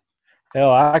run.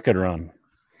 hell, I could run.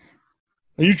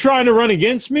 Are you trying to run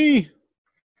against me?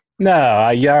 No,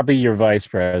 I'll be your vice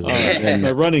president,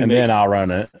 My running and mate. then I'll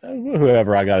run it.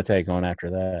 Whoever I got to take on after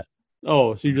that.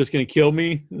 Oh, so you're just going to kill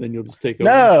me, and then you'll just take over?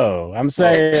 No, I'm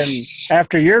saying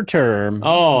after your term,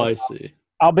 Oh, I see.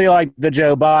 I'll be like the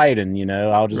Joe Biden. You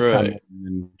know, I'll just come Right. in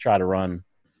and try to run.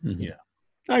 Mhm. Yeah.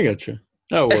 I got you.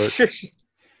 That works.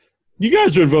 You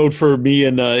guys would vote for me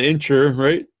and Incher,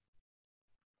 right?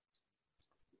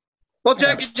 well,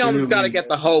 Jackie Jones got to get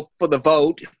the hope for the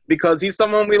vote because he's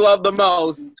someone we love the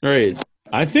most. Right.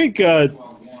 I think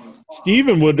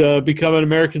Steven would become an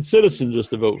American citizen just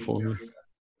to vote for me.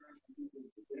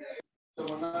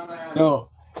 No,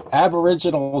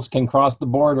 Aboriginals can cross the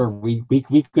border. We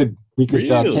could Really?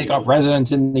 take up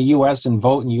residence in the U.S. and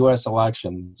vote in U.S.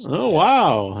 elections. Oh,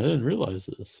 wow. I didn't realize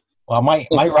this. Well, my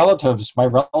relatives, I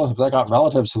got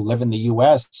relatives who live in the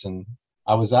U.S. and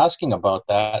I was asking about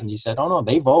that, and he said, "Oh no,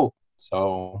 they vote."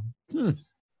 So,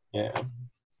 yeah.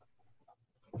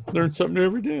 Learn something new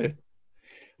every day.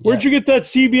 Where'd you get that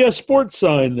CBS Sports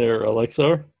sign there,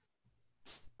 Alexa?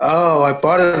 Oh, I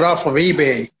bought it off of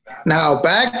eBay. Now,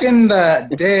 back in the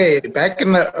day, back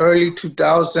in the early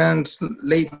 2000s,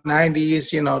 late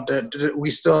 90s, you know,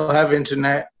 we still have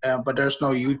internet, but there's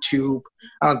no YouTube.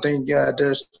 I don't think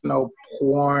there's no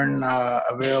porn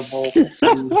available for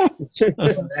free.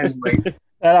 Anyway,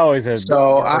 That always has.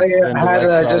 so I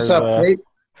had just a plate.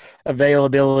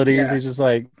 availabilities. Yeah. He's just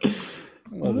like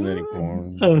wasn't any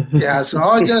porn. Yeah, so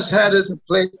all I just had is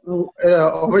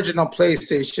original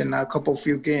PlayStation,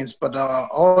 few games, but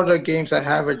all the games I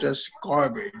have are just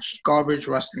garbage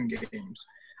wrestling games.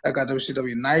 I got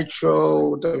WCW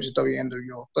Nitro, WCW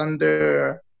NWO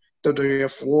Thunder,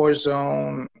 WWF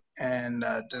Warzone, and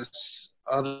this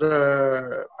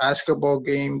other basketball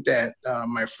game that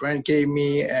my friend gave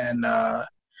me, and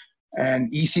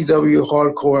ECW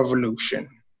Hardcore Evolution.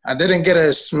 I didn't get a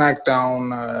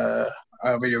SmackDown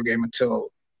video game until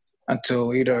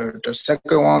either the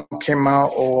second one came out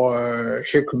or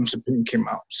Here Comes the Pain came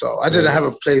out. So I didn't have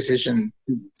a PlayStation,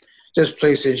 just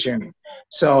PlayStation.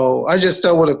 So I just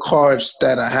dealt with the cards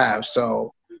that I have.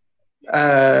 So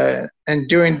and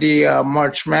during the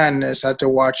March Madness, I had to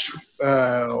watch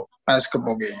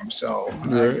basketball games. So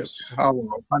I just,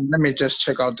 let me just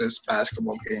check out this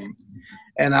basketball game.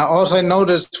 And I also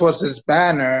noticed was this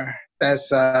banner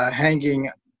that's hanging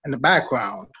in the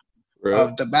background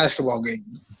of the basketball game.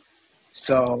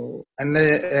 So, and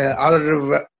then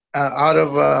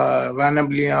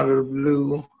randomly out of the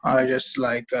blue, I just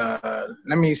like,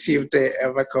 let me see if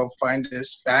I could find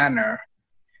this banner.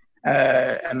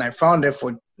 And I found it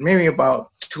for maybe about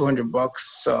 $200.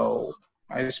 So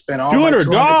I spent all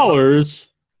 $200.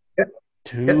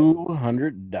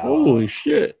 $200. Holy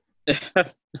shit!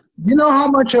 You know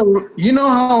how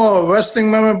a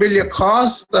wrestling memorabilia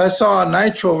costs? I saw a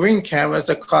Nitro ring canvas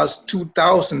that cost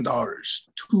 $2,000.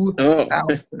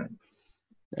 $2,000.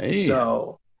 Hey.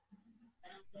 So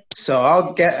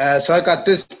I'll get. So I got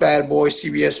this bad boy,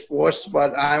 CBS Sports,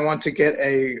 but I want to get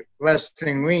a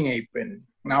wrestling ring apron.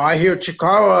 Now I hear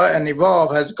Chikara and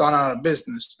Evolve has gone out of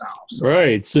business now. So.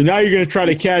 Right. So now you're going to try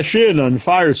to cash in on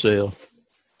fire sale.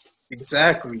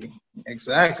 Exactly. As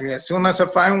soon as I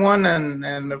find one, and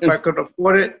if I could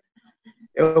afford it,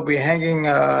 it'll be hanging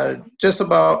just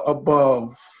about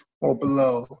above or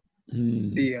below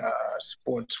the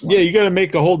sports one. Yeah, you got to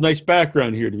make a whole nice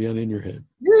background here to be on In Your Head.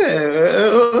 Yeah,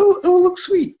 it'll look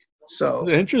sweet. So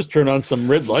Interest turn on some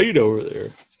red light over there.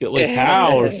 Let's get like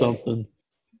Hal or something.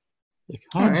 Like,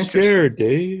 I'm scared,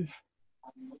 Dave.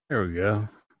 There we go.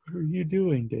 What are you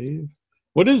doing, Dave?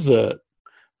 What is that?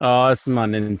 Oh, it's my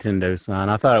Nintendo sign.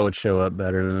 I thought it would show up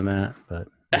better than that, but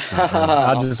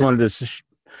I just wanted to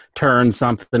turn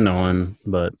something on.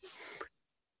 But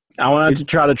I wanted to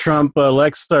try to trump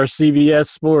Lexstar CBS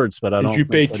Sports, but I don't. Did you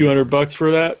pay $200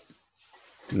 for that?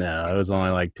 No, it was only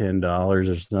like $10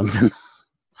 or something.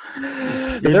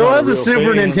 There was a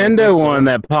Super Nintendo one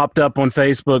that popped up on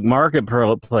Facebook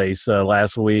Marketplace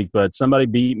last week, but somebody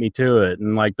beat me to it.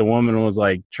 And like the woman was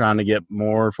like trying to get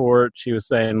more for it. She was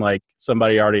saying like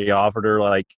somebody already offered her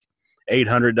like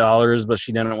 $800, but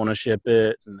she didn't want to ship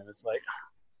it. And it's like,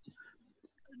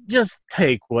 just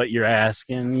take what you're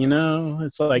asking, you know?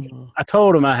 It's like, I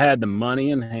told him I had the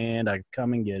money in hand. I could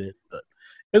come and get it. But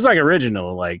it was like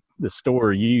original, like the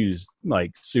store used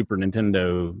like Super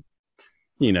Nintendo,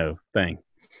 you know, thing.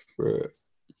 Right.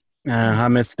 I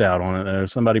missed out on it though.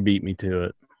 Somebody beat me to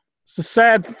it. It's a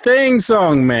sad thing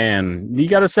song, man. You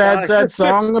got a sad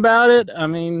song about it? I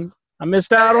mean, I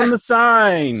missed out on the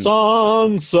sign.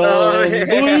 Song, yeah.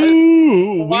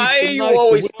 blue. Why are you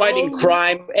always fighting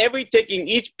crime? Taking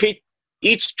each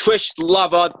Trish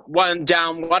lover one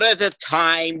down one at a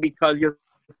time because you're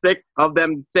sick of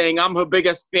them saying I'm her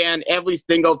biggest fan every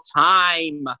single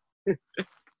time.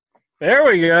 There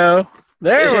we go.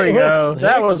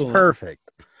 That was perfect.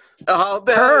 Oh,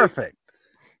 Perfect.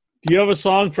 Do you have a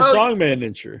song for Songman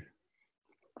Nincher?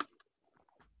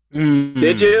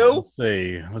 Did you? Let's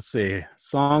see.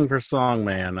 Song for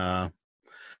Songman.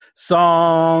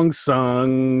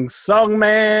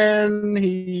 Songman.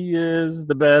 He is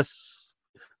the best.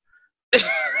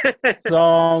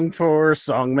 Song for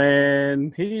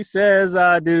Songman. He says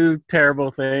I do terrible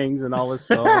things in all his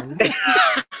songs.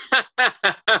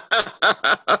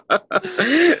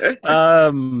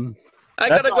 I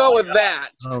gotta go with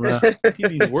that. Oh, no. You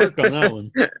need to work on that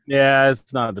one. Yeah,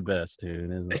 it's not the best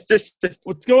tune, is it?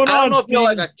 What's going on, I don't know if Steve? you're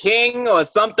like a king or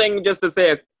something just to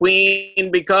say a queen,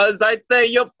 because I'd say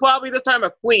you're probably this time a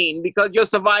queen because you're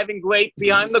surviving great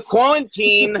behind the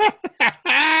quarantine.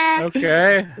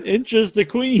 Okay. Inch's the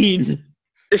queen.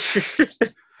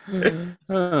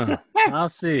 I'll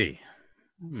see.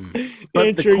 But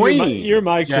Inch, the queen, you're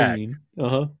my Jack, queen.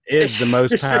 Uh-huh. is the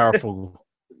most powerful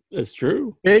That's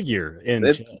true. figure in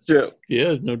It's chess. true.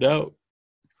 Yeah, no doubt.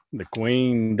 The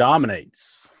queen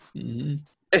dominates. Mhm.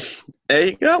 There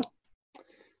you go.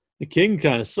 The king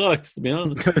kind of sucks, to be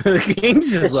honest. The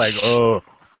king's just like, oh.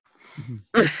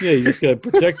 Yeah, you just got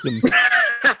to protect them.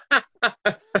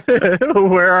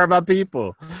 Where are my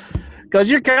people? Because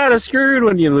you're kind of screwed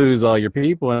when you lose all your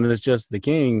people and it's just the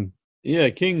king. Yeah,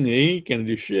 king, he ain't going to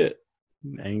do shit.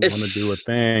 Ain't going to do a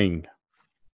thing.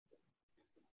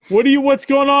 What's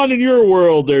going on in your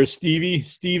world there, Stevie?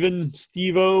 Steven?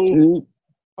 Steve-O?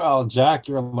 Well, Jack,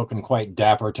 you're looking quite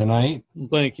dapper tonight.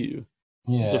 Thank you.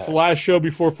 Yeah. It's the last show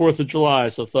before 4th of July,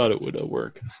 so I thought it would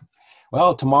work.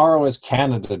 Well, tomorrow is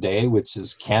Canada Day, which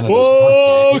is Canada's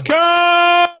Oh, birthday.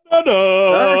 Canada!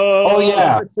 Oh,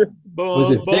 yeah. Bum, Was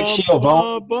it Vic bum,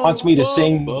 Schiavone bum, wants me to bum,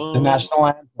 sing bum. the national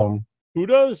anthem? Who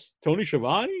does? Tony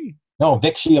Schiavone? No,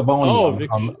 Vic Schiavone. Oh, on-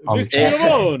 Vic on the chat.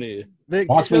 Schiavone. Vic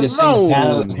Wants me to sing Schiavone.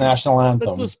 Canada's national That's a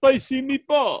anthem. spicy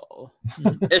meatball.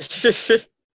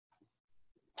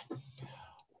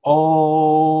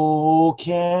 Oh,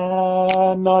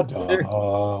 Canada,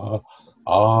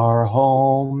 our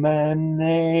home and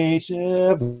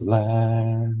native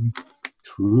land,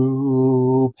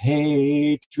 true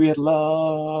patriot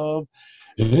love,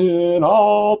 in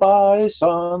all thy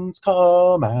sons'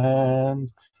 command.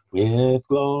 With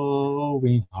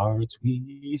glowing hearts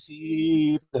we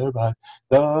see the right,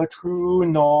 the true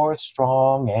north,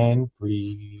 strong and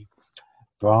free.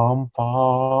 From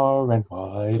far and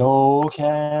wide, O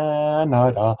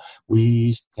Canada,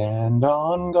 we stand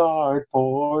on guard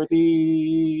for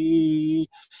thee.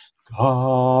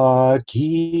 God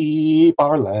keep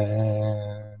our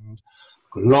land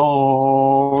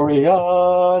glorious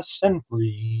and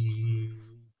free.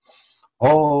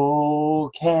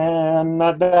 O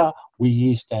Canada,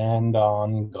 we stand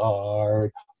on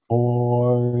guard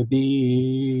for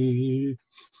thee.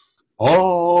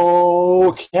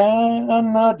 Oh,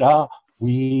 Canada,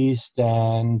 we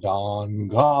stand on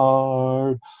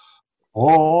guard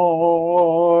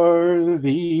for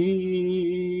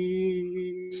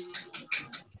thee.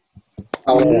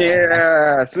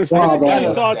 Yes. I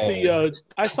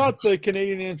thought the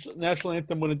Canadian national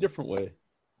anthem went a different way.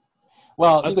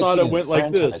 Well, I you could thought sing it in went like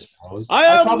French, this. suppose. I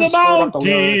am probably the screwed up the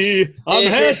lyrics. Mountie. I'm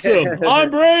handsome.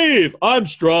 I'm brave. I'm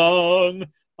strong.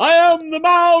 I am the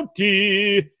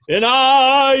Mountie, and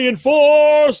I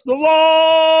enforce the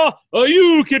law.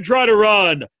 You can try to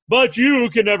run, but you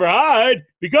can never hide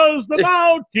because the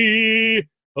Mountie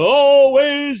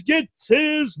always gets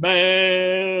his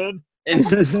man.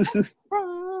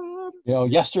 You know,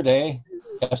 yesterday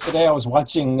I was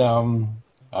watching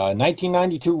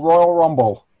 1992 Royal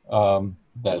Rumble,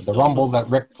 the Rumble that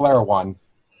Ric Flair won,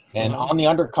 and on the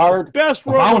undercard, Best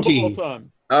the Royal Rumble Mountie of all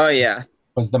time. Oh, yeah.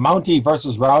 was the Mountie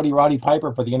versus Roddy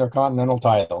Piper for the Intercontinental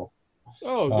title.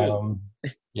 Oh,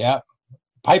 good. Yeah,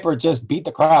 Piper just beat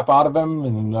the crap out of him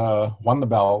and won the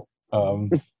belt.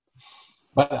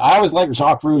 But I always liked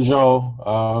Jacques Rougeau.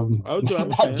 I'm a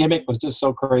That fan. gimmick was just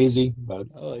so crazy. But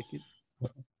I like it.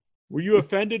 Were you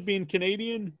offended being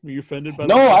Canadian? Were you offended by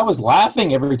no, that? I was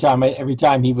laughing every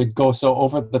time he would go so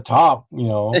over the top. You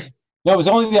know, no, it was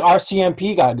only the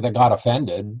RCMP guy that got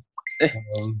offended.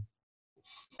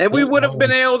 And we would have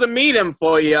been able to meet him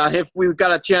for you if we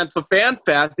got a chance for Fan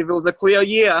Fest if it was a clear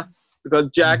year.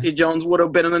 because Jackie Jones would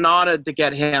have been an honor to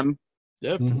get him.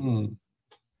 Definitely. Mm-hmm.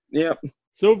 Yep.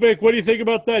 So, Vic, what do you think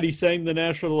about that? He sang the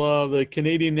the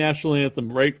Canadian national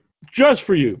anthem, right? Just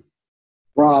for you.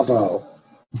 Bravo.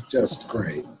 Just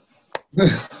great.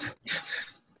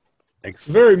 It's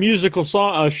a very musical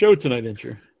show tonight, isn't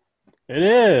you? It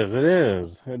is. It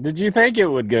is. Did you think it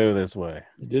would go this way?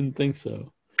 I didn't think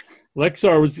so.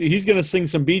 Lexar he's going to sing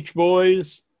some Beach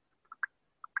Boys.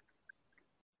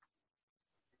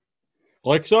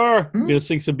 Lexar, you going to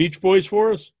sing some Beach Boys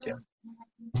for us? Yes.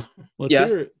 Let's Yes.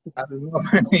 hear it. I don't know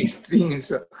any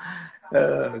themes.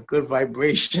 Good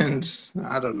vibrations.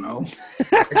 I don't know.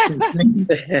 I can sing.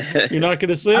 You're not going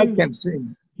to sing? I can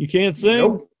sing. You can't sing?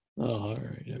 Nope. Oh, all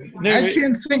right. I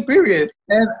can't sing, period.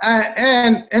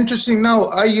 And interesting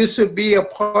note, I used to be a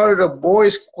part of the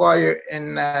boys choir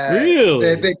in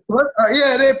Really? they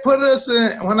put us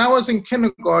in when I was in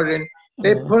kindergarten,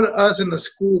 they put us in the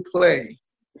school play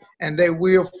and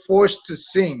we were forced to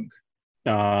sing.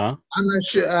 Uh-huh. I'm not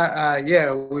sure.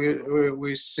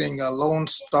 We sing Lone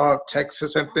Star,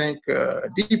 Texas, I think,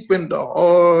 deep in the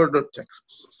heart of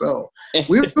Texas. So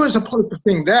we were supposed to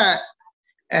sing that.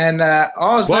 And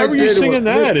why were you singing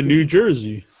that in New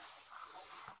Jersey?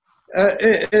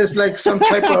 It's like some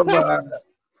type of.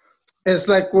 It's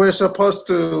like we're supposed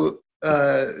to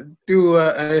do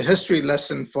a history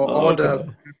lesson for for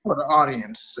the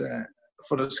audience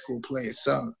for the school play.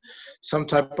 So some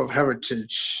type of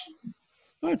heritage.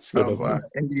 That's good of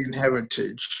Indian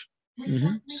heritage.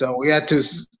 Mm-hmm. So we had to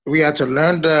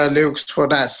learn the lyrics for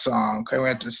that song, and we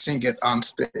had to sing it on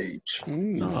stage.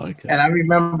 Oh, okay. And I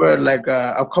remember like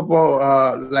a couple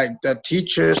like the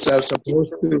teachers that were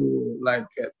supposed to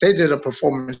they did a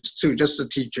performance too, just the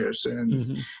teachers,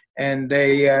 and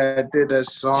they did a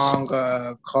song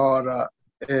called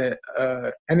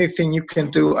 "Anything You Can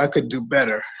Do, I Could Do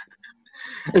Better."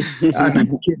 I'm not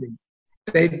kidding.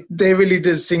 They really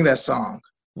did sing that song.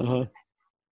 Uh-huh.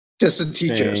 Just the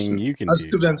teachers. Us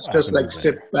students just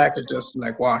sit back and just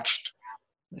watched.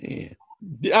 Man.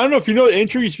 I don't know if you know,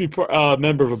 Andrew used to be a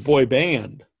member of a boy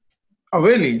band. Oh,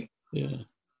 really? Yeah.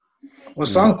 What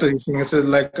songs do you sing? Is it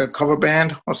like a cover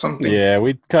band or something? Yeah,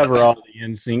 we'd cover all the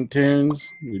NSYNC tunes.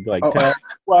 We'd tell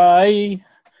why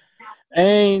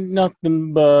ain't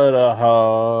nothing but a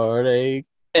heartache.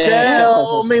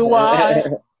 Tell me why.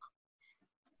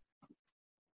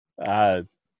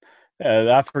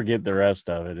 I forget the rest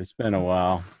of it. It's been a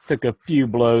while. Took a few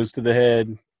blows to the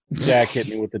head. Jack hit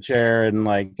me with the chair in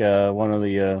one of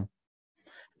the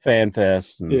fan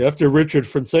fests. Yeah, after Richard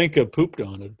Fonseca pooped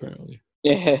on it, apparently.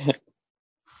 Yeah.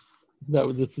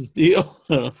 That's his deal.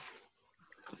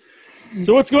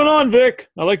 So what's going on, Vic?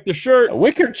 I like the shirt. A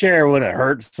wicker chair would have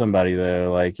hurt somebody,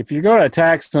 though. Like, if you're going to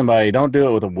attack somebody, don't do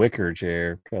it with a wicker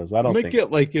chair, because I don't think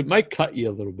it might cut you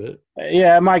a little bit.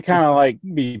 Yeah, it might kind of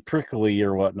be prickly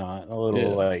or whatnot. A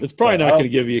little it's probably not going to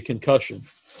give you a concussion.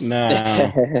 No.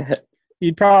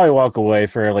 You'd probably walk away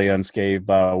fairly unscathed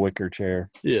by a wicker chair.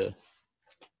 Yeah.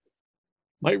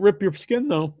 Might rip your skin,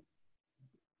 though.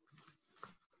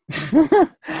 We'll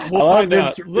I love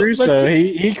Vince Russo.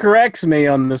 He corrects me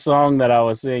on the song that I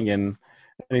was singing,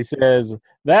 and he says,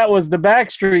 "That was the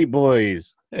Backstreet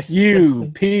Boys."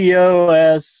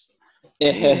 UPOS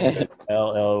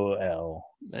LOL.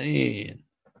 Man.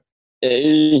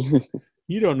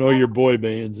 You don't know your boy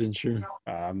bands, Insure.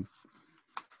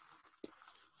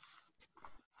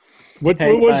 What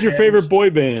was your favorite boy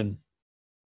band?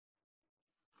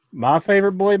 My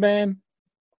favorite boy band?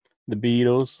 The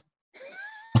Beatles.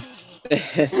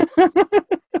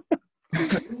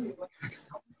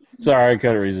 Sorry, I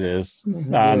couldn't resist.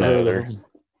 I know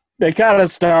they kind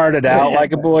of started out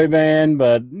like a boy band,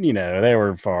 but they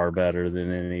were far better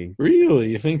than any.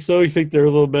 Really, you think so? You think they're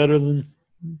a little better than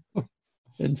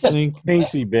NSYNC?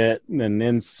 Teensy bit than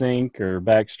NSYNC or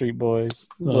Backstreet Boys,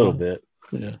 a little bit.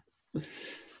 Yeah.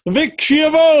 Vic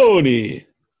Schiavone,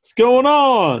 what's going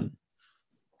on?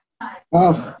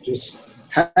 Oh, just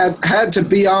had to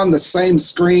be on the same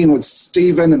screen with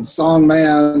Steven and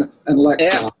Songman and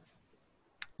Lexa.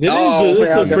 Yeah.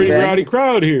 It's a pretty rowdy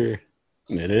crowd here.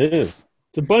 It is.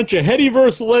 It's a bunch of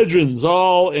Headyverse legends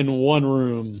all in one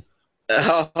room.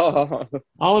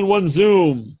 All in one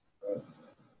Zoom.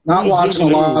 Not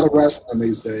watching a lot of wrestling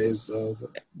these days, though.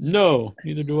 No,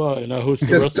 neither do I. And I host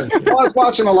the wrestling show. I was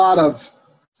watching a lot of,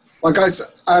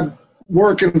 I'm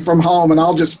working from home, and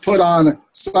I'll just put on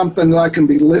something that I can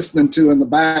be listening to in the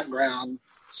background.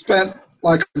 Spent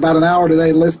about an hour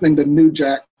today listening to New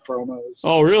Jack promos.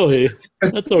 Oh, really?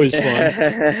 That's always fun.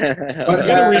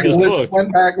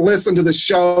 Went back, listened to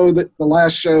the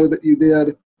last show that you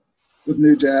did with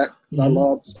New Jack. I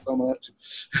love so much.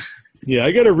 Yeah,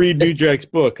 I got to read New Jack's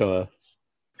book. Good,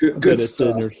 Good good it's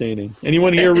stuff. entertaining.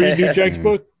 Anyone here read New Jack's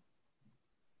book?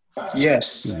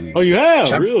 Yes. Oh, you have?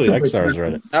 Chuck- Really? Lexar's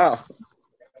read it. Oh,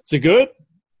 Is it good?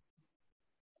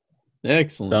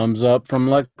 Excellent. Thumbs up from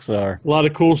Lexar. A lot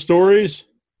of cool stories.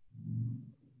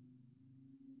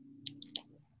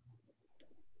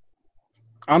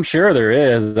 I'm sure there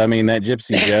is. I mean, that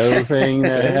Gypsy Joe thing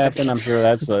that happened, I'm sure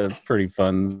that's a pretty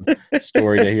fun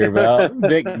story to hear about.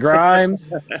 Vic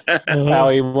Grimes, how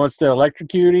he wants to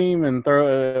electrocute him and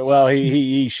throw. Well,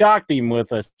 he shocked him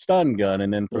with a stun gun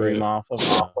and then threw him off of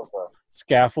a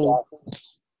scaffold.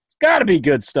 It's got to be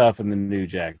good stuff in the New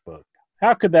Jack book.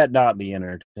 How could that not be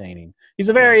entertaining? He's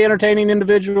a very entertaining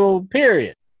individual,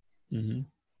 period. Mm-hmm.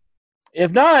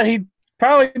 If not, he'd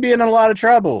probably be in a lot of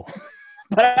trouble.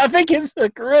 But I think his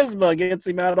charisma gets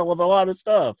him out of a lot of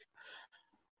stuff.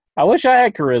 I wish I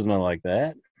had charisma like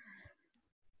that.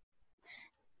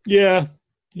 Yeah,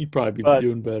 you'd probably be But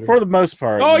doing better. For the most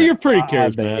part. Oh, you're pretty I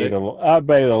obey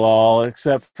the law,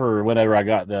 except for whenever I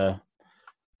got the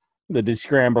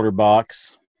descrambler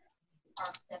box.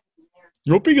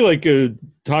 Don't be like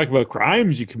talk about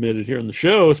crimes you committed here on the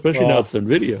show, especially now it's on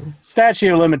video.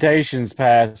 Statute of limitations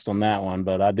passed on that one,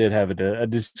 but I did have a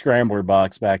descrambler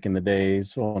box back in the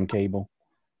days on cable.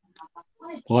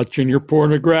 Watching your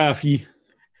pornography.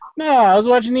 No, I was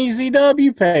watching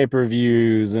ECW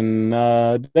pay-per-views and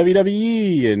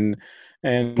WWE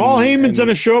and Paul Heyman's going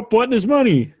to show up wanting his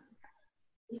money.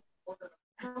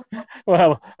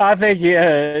 Well, I think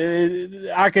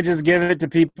I could just give it to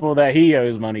people that he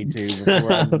owes money to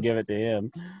before I can give it to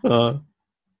him.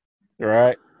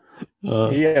 Right?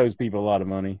 He owes people a lot of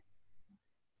money.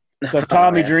 So if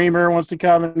Tommy Dreamer wants to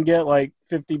come and get like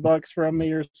 $50 from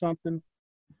me or something,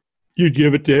 you'd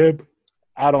give it to him.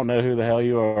 I don't know who the hell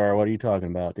you are. What are you talking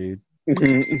about, dude?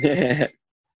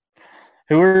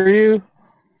 Who are you?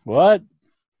 What?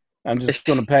 I'm just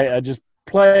going to pay. I just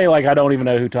play like I don't even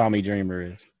know who Tommy Dreamer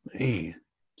is. Man.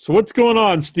 So what's going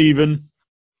on, Steven?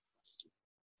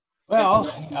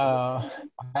 Well, I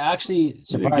actually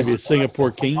surprised give you a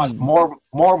Singapore King. More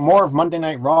of Monday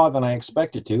Night Raw than I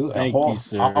expected to. Thank you,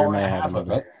 sir. Hour and a half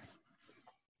of it.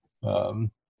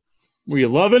 Were you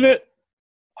loving it?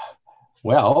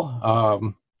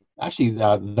 Well, actually,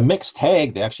 the mixed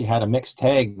tag, they actually had a mixed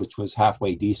tag, which was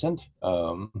halfway decent.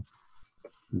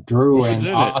 Drew and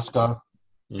Asuka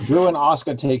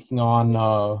taking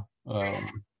on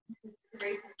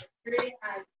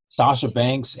Sasha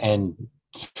Banks and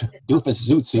Doofus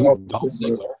Zoot Dolph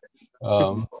Ziggler.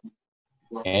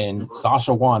 And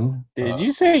Sasha won. Did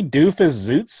you say Doofus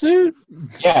Zoot Suit?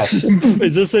 Yes.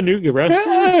 Is this a new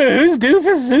wrestler? Who's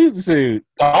Doofus Zoot Suit?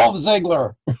 Dolph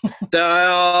Ziggler.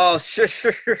 Doofus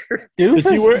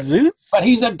Zoot? But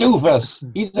he's a doofus.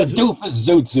 He's a doofus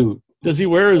Zoot Suit. Does he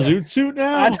wear a zoot suit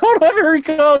now? I don't ever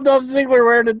recall Dolph Ziggler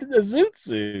wearing a zoot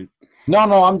suit. No,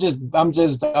 I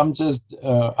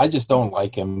just don't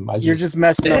like him. You're just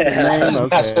messing up his name? I'm just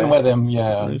Okay. messing with him,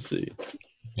 yeah. I see.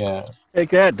 Yeah. Take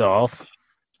that, Dolph.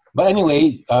 But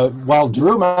anyway, while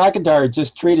Drew McIntyre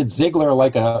just treated Ziggler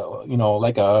like a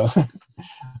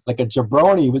like a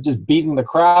jabroni, he was just beating the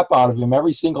crap out of him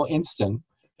every single instant.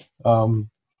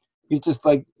 He's just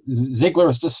like Ziggler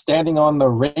was just standing on the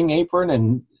ring apron,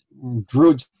 and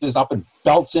Drew just up and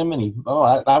belts him, and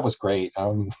that was great.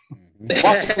 Watching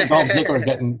Dolph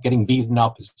Ziggler getting beaten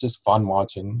up is just fun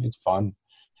watching. It's fun,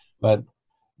 but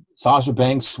Sasha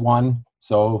Banks won,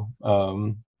 so.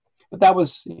 But that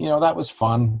was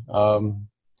fun.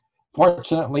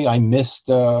 Fortunately, I missed,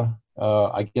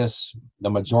 I guess, the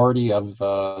majority of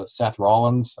Seth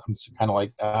Rollins. I'm kind of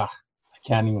like, I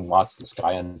can't even watch this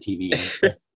guy on TV.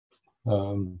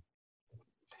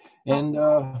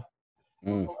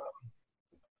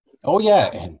 Oh yeah,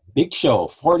 and Big Show,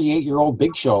 48-year-old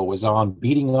Big Show was on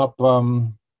beating up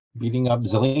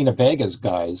Zelina Vega's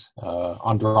guys,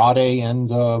 Andrade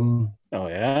and oh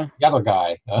yeah, the other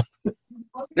guy.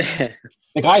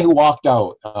 The guy who walked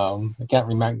out, I can't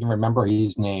remember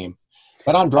his name,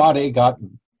 but Andrade got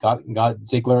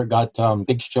Ziggler, got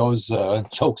Big Show's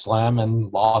choke slam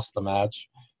and lost the match.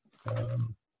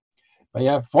 But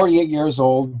yeah, 48 years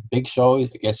old, Big Show. I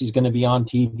guess he's going to be on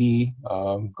TV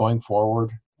going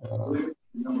forward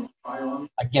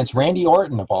against Randy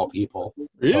Orton of all people.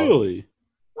 Really? So,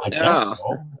 I guess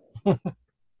so.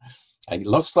 It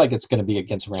looks like it's going to be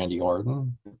against Randy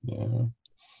Orton. Yeah.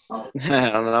 I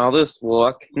don't know how this will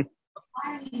look.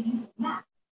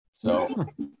 So,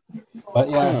 but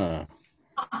yeah,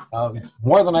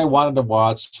 more than I wanted to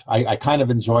watch. I kind of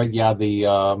enjoyed,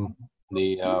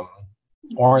 the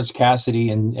Orange Cassidy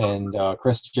and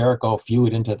Chris Jericho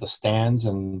feud into the stands,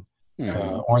 and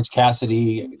Orange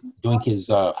Cassidy doing his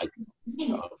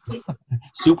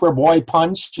Superboy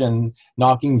punch and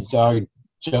knocking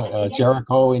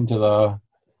Jericho into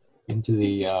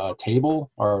the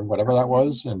table or whatever that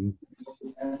was,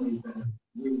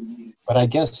 but I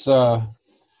guess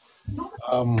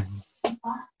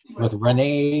with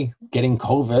Renee getting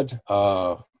COVID,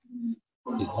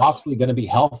 is Moxley going to be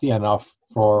healthy enough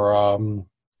for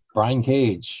Brian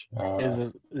Cage?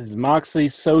 Is Moxley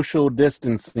social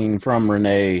distancing from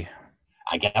Renee?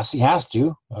 I guess he has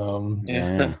to.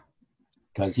 Yeah.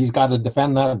 Because he's got to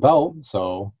defend that belt.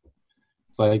 So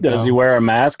it's like, does he wear a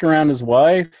mask around his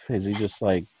wife? Is he just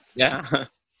like? Yeah.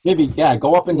 Maybe,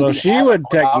 go up into. Well, she would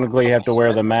technically have to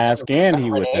wear the mask, and he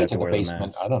would have to wear the basement.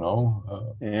 mask. I don't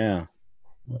know. Yeah.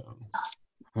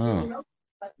 Huh.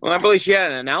 Well, I believe she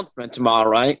had an announcement tomorrow,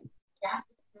 right?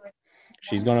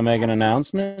 She's going to make an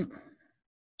announcement?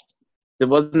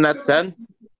 Wasn't that said?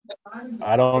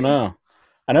 I don't know.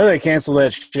 I know they canceled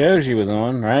that show she was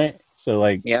on, right? So,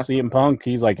 like, CM Punk,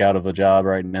 he's, like, out of a job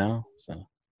right now. So,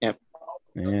 yep.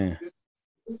 Yeah.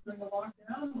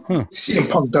 CM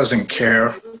Punk doesn't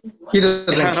care. He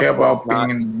doesn't care about being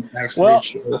in the backstage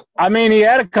show. I mean, he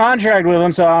had a contract with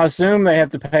him, so I assume they have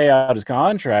to pay out his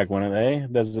contract, wouldn't they?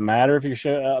 Does it matter if your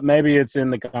show maybe it's in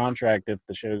the contract if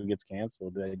the show gets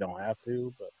canceled. They don't have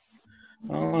to, but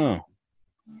I don't know.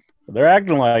 They're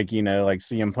acting like, like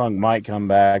CM Punk might come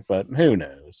back, but who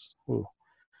knows? Ooh.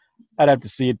 I'd have to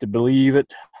see it to believe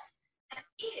it.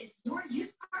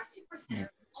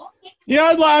 Yeah,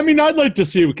 I'd like to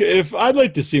see I'd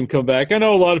like to see him come back. I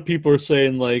know a lot of people are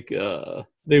saying like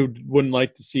they wouldn't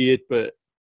like to see it, but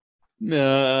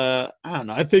I don't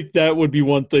know. I think that would be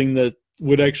one thing that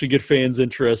would actually get fans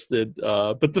interested.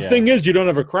 But the thing is, you don't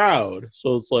have a crowd,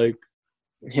 so it's like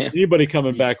anybody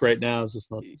coming back right now is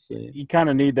just not the same. You kind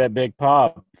of need that big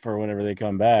pop for whenever they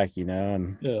come back,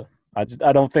 and yeah. I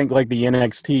don't think like the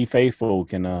NXT faithful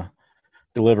can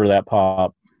deliver that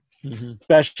pop. Mm-hmm.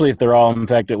 Especially if they're all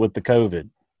infected with the COVID.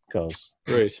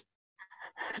 Right.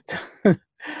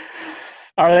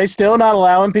 Are they still not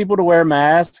allowing people to wear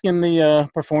masks in the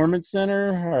performance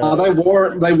center? They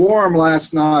wore them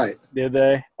last night. Did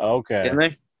they? Okay. Didn't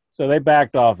they? So they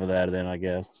backed off of that then, I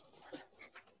guess.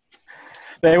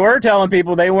 They were telling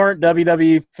people they weren't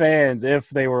WWE fans if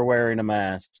they were wearing a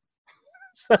mask.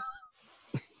 So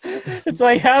it's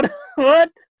like, what?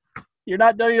 You're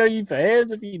not WWE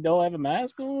fans if you don't have a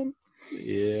mask on?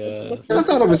 Yeah. I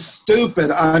thought it was stupid.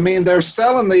 I mean, they're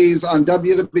selling these on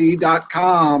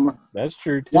WWE.com. That's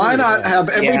true, too. Why not have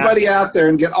everybody out there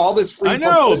and get all this free? I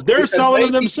know. They're selling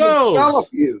them themselves. Sell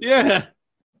you. Yeah.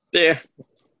 Yeah.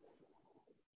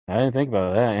 I didn't think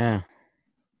about that, yeah.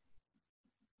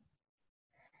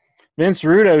 Vince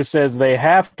Rudo says they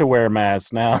have to wear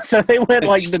masks now. So they went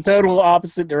like the total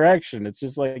opposite direction. It's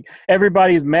just like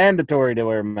everybody's mandatory to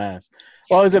wear masks.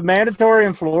 Well, is it mandatory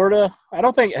in Florida? I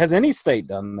don't think – has any state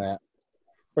done that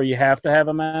where you have to have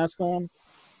a mask on?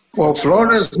 Well,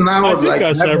 Florida's now I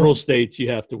think several states you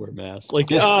have to wear masks. Like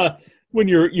when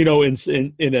you're,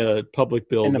 in a public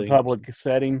building. In a public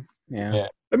setting, yeah.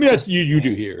 I mean, that's you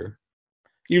do here.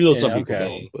 Even though some people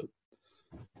don't, but.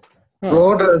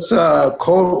 Florida's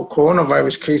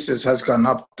coronavirus cases has gone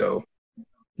up, though.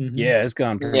 Mm-hmm. Yeah, it's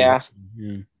gone pretty up.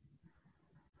 Yeah.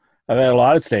 I've had a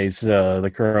lot of states,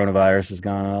 the coronavirus has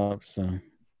gone up. So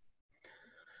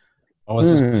I was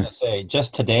just going to say,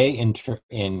 just today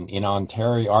in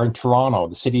Ontario, or in Toronto,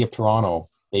 the city of Toronto,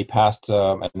 they passed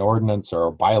an ordinance or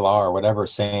a bylaw or whatever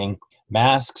saying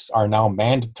masks are now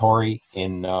mandatory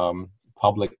in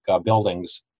public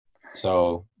buildings.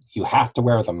 So you have to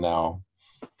wear them now.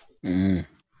 Mm.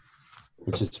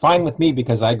 Which is fine with me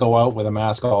because I go out with a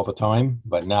mask all the time.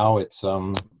 But now it's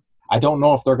I don't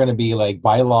know if they're going to be like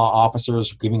bylaw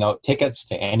officers giving out tickets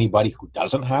to anybody who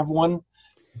doesn't have one.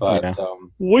 But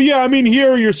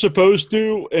here you're supposed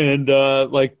to, and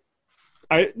the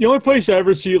only place I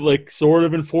ever see it like sort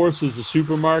of enforced is the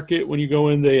supermarket. When you go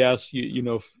in, they ask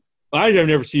you, I've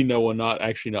never seen no one not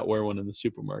wear one in the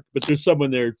supermarket, but there's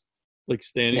someone there like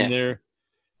standing there.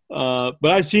 But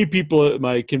I've seen people at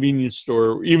my convenience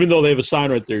store, even though they have a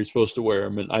sign right there, you're supposed to wear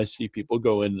them. And I see people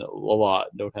go in a lot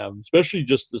and don't have them, especially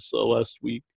just this last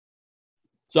week.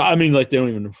 So, I mean, like they don't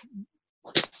even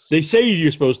 – they say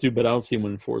you're supposed to, but I don't see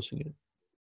anyone enforcing it.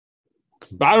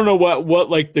 But I don't know what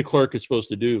like the clerk is supposed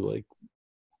to do. Like,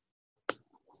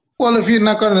 well, if you're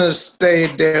not going to stay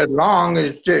there long,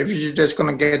 if you're just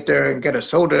going to get there and get a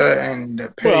soda and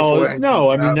pay for it. No,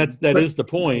 I mean, that is the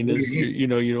point. Is you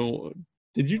don't –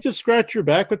 did you just scratch your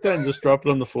back with that and just drop it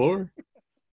on the floor?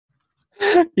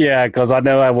 Yeah, because I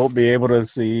know I won't be able to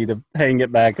see to hang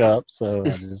it back up. So I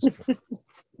just...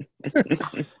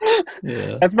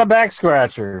 That's my back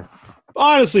scratcher.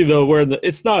 Honestly, though,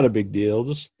 it's not a big deal.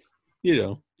 Just, you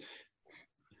know.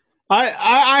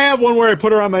 I have one where I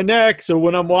put around my neck, so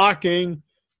when I'm walking,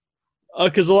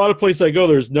 because a lot of places I go,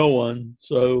 there's no one.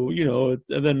 So, you know,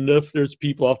 and then if there's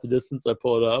people off the distance, I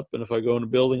pull it up. And if I go in a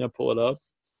building, I pull it up.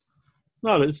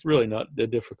 It's really not a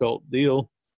difficult deal.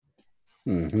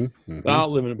 Mm-hmm. I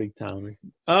don't live in a big town.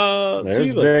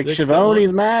 There's Vic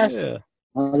Schiavone's mask. Yeah.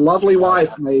 My lovely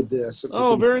wife made this. If you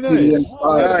Oh, can very see the nice.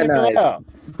 inside. Very nice.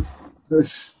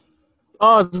 This-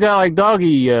 Oh, it's got like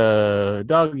doggy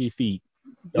feet,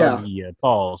 Yeah. doggy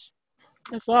paws.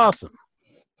 That's awesome.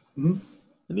 I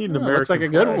need an Oh, American looks like a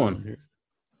good flag one. on here.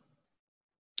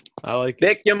 I like it.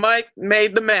 Vic, you might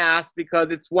made the mask because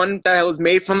it's one that was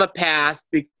made from the past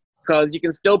because you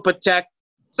can still protect,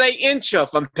 say, Incha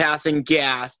from passing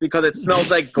gas because it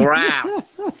smells like grass.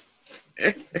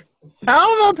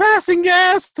 How am I passing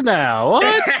gas now?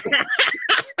 What?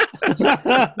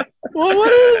 Well,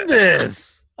 what is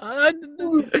this? I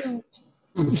don't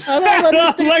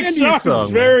understand Lex you Arm's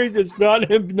song.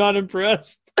 not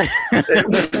impressed.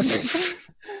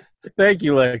 Thank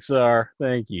you, Lexar.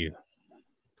 Thank you.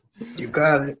 You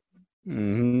got it.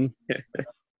 Mm-hmm.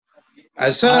 I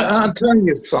said, I'm telling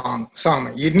you,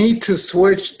 Simon, you need to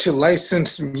switch to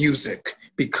licensed music.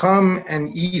 Become an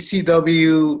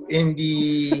ECW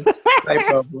indie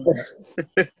type of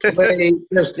play.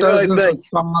 There's dozens of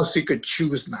songs you could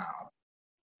choose now.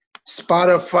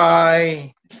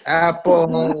 Spotify,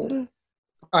 Apple,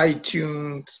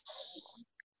 iTunes,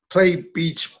 play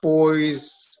Beach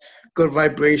Boys, Good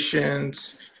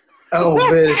Vibrations,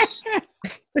 Elvis.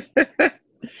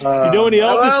 You know any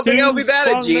Elvis I don't think I'll be tunes, that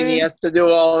a song, genius to do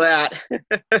all that.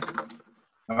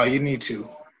 Oh, you need to.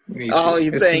 Oh,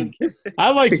 you think? I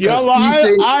like Because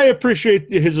I appreciate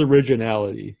his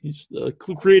originality. He's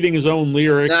creating his own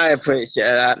lyrics. I appreciate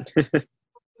that.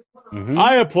 Mm-hmm.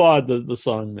 I applaud the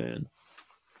song man.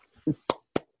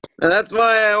 And that's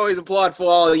why I always applaud for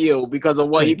all of you because of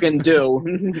what you can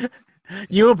do.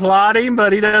 You applaud him,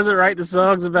 but he doesn't write the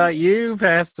songs about you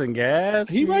passing gas.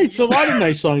 He writes a lot of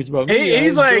nice songs about me.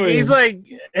 He's like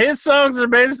his songs are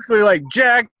basically like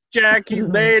Jack, he's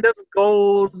made of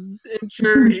gold. And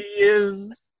sure, he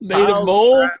is made of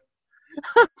mold.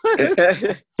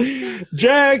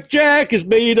 Jack is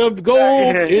made of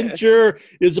gold. Incher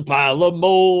is a pile of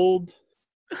mold.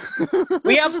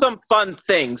 We have some fun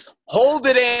things. Hold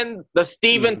it in. The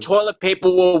Steven toilet paper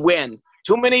will win.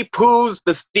 Too many poos.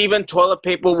 The Steven toilet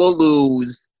paper will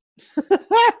lose.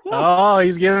 Oh,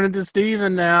 he's giving it to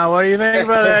Steven now. What do you think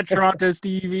about that, Toronto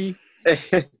Stevie?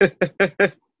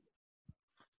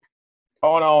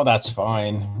 Oh no, that's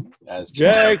fine.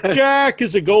 Jack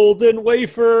is a golden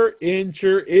wafer.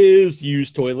 Incher is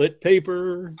used toilet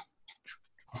paper.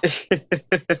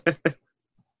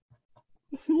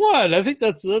 What? I think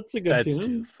that's a good That's tune.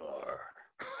 too far.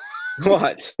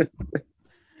 What?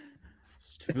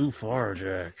 It's too far,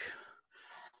 Jack.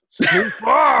 It's too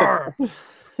far.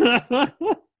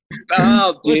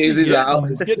 Oh, jeez, he's out.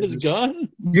 He's getting his gun.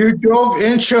 You drove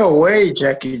Incha away,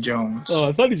 Jackie Jones. Oh,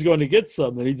 I thought he was going to get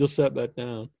something, and he just sat back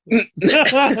down.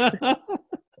 Thought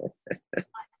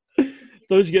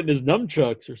he was getting his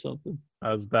nunchucks or something.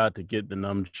 I was about to get the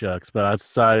nunchucks, but I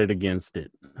decided against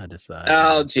it.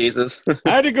 Oh, Jesus. I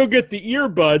had to go get the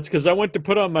earbuds because I went to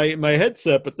put on my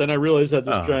headset, but then I realized I had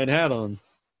this Oh. giant hat on.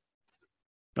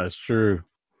 That's true.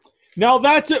 Now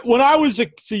that's it. When I was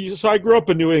so I grew up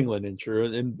in New England,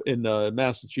 in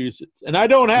Massachusetts, and I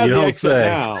don't have You the don't accent say.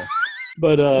 now,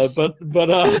 but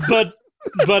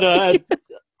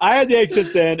I had the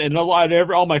accent then, and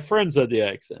all my friends had the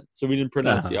accent, so we didn't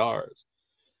pronounce the R's.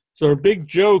 So our big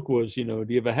joke was, do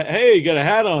you have hey, you got a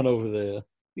hat on over there?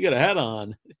 You got a hat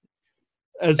on,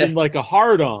 as in like a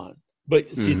hard on, but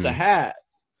see, it's a hat.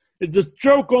 This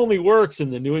joke only works in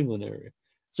the New England area.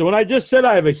 So when I just said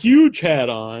I have a huge hat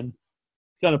on,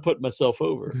 kind of put myself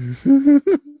over.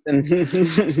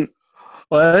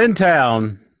 Well, in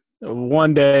town,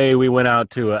 one day we went out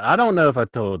to I don't know if I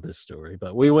told this story,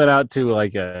 but we went out to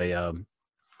like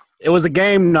it was a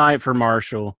game night for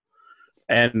Marshall.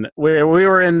 And we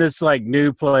were in this like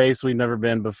new place we'd never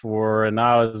been before. And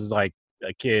I was like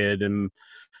a kid. And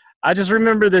I just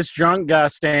remember this drunk guy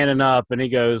standing up and he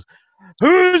goes,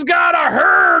 "Who's got a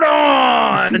herd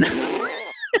on?"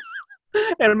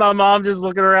 And my mom just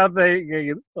looking around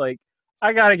thinking, like,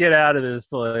 I got to get out of this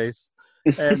place.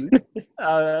 And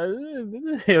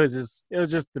it was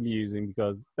just amusing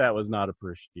because that was not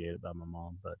appreciated by my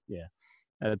mom. But yeah,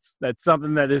 that's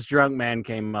something that this drunk man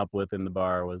came up with in the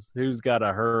bar was who's got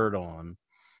a herd on.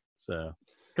 So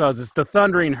Because it's the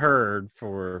Thundering Herd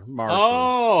for Marshall.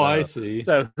 Oh, I see.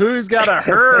 So who's got a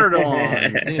herd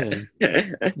on? Man.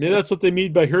 Maybe that's what they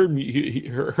mean by herd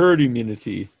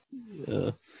immunity.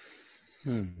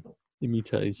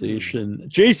 Immunization.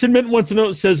 Jason Minton wants to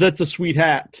know, says that's a sweet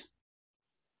hat.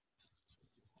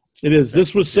 It is.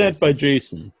 This was sent by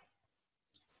Jason.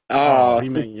 Oh, he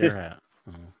meant your hat.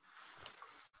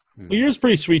 Well, yours is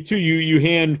pretty sweet too. You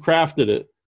handcrafted it.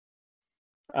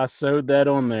 I sewed that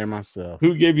on there myself.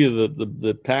 Who gave you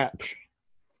the patch?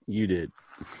 You did.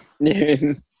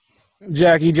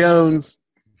 Jackie Jones.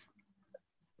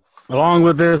 Along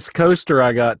with this coaster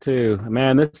I got too.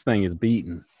 Man, this thing is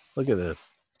beaten. Look at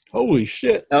this. Holy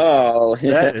shit. Oh,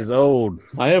 that is old.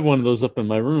 I have one of those up in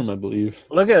my room, I believe.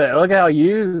 Look at that. Look how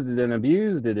used and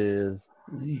abused it is.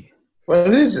 What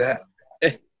is that?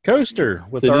 Coaster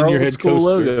with It's an our in your old head school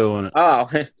coaster. logo on it. Oh,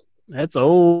 That's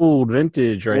old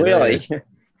vintage right really? there.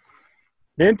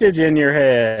 Vintage in your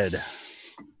head.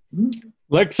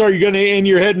 Lex, are you going to in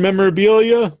your head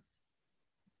memorabilia?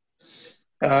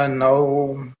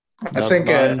 No. I Not think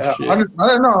buying I shit.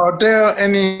 don't know. Are there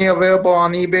any available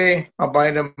on eBay? I'll buy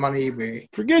them on eBay.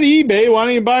 Forget eBay. Why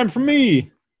don't you buy them from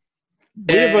me?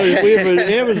 We have an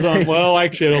Amazon. Well,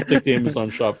 actually, I don't think the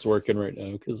Amazon shop's working right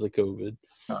now because of COVID.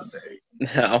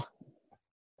 No.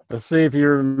 Let's see if you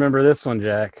remember this one,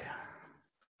 Jack.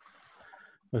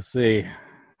 Let's see.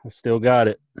 I still got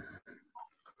it.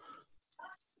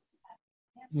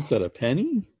 What's that, a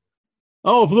penny?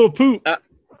 Oh, a little poop.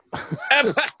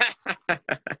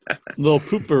 Little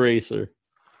poop eraser.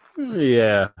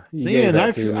 Yeah. you gave Man,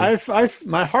 that to me.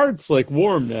 my heart's like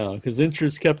warm now because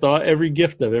Interest kept every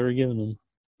gift I've ever given him.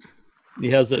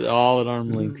 He has it all at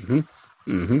arm length.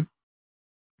 Mm-hmm.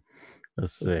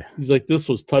 Let's see. He's like, this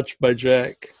was touched by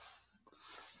Jack.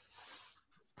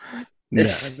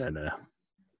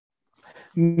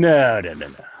 No.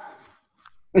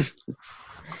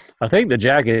 I think the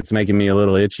jacket's making me a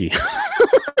little itchy.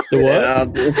 The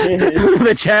what?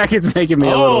 The jacket's making me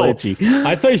a little itchy.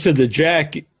 I thought you said the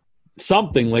Jack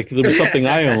something, like there was something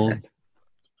I owned.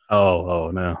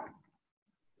 Oh, no.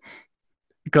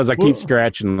 Because I keep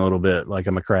scratching a little bit like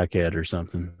I'm a crackhead or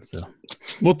something. So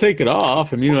We'll take it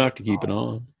off. I mean, you don't have to keep it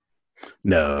on.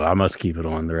 no, I must keep it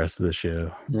on the rest of the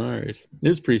show. All right.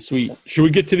 It's pretty sweet. Should we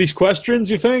get to these questions,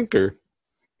 you think? Or anything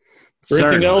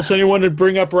Certainly. else anyone would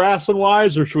bring up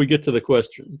wrestling-wise, or should we get to the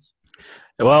questions?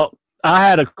 Well, I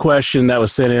had a question that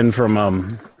was sent in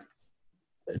from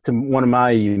to one of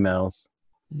my emails,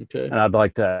 Okay. and I'd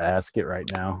like to ask it right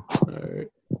now. All right.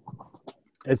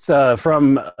 It's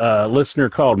from a listener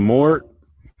called Mort,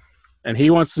 and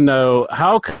he wants to know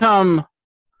how come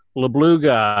LeBlue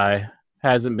Guy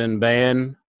hasn't been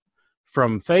banned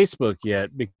from Facebook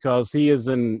yet, because he is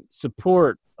in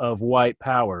support of White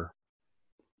Power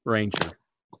Ranger.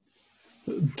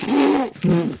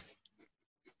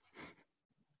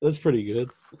 That's pretty good.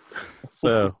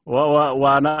 So, well,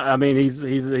 why not? I mean, he's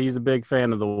a big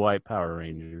fan of the White Power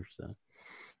Rangers. So.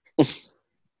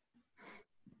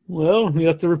 Well, you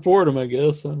have to report him, I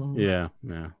guess. I don't know.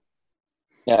 Yeah.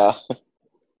 Yeah.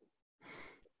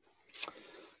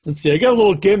 Let's see. I got a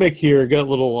little gimmick here. I got a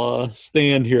little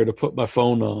stand here to put my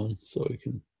phone on so we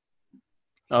can.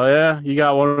 Oh yeah, you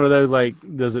got one of those. Like,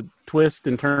 does it twist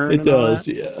and turn? It and all does,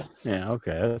 that? yeah. Yeah.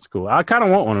 Okay, that's cool. I kind of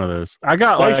want one of those. I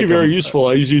got It's actually like very useful.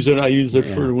 I use it.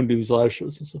 Yeah. For when we do these live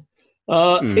shows and stuff.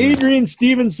 Mm. Adrian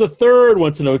Stevens III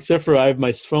wants to know. Except for I have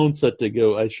my phone set to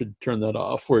go. I should turn that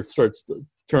off where it starts to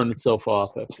turn itself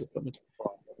off after coming.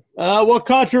 What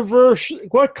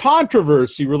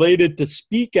controversy related to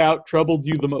Speak Out troubled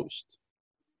you the most?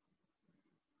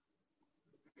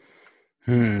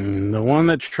 The one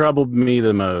that troubled me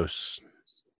the most.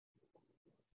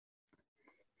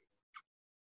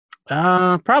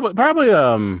 Probably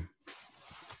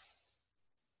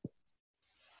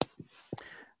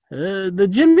the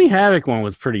Jimmy Havoc one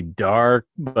was pretty dark,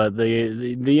 but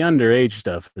the underage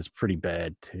stuff is pretty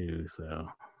bad too. So,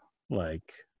 like,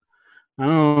 I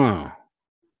don't know.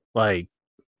 Like,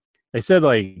 they said,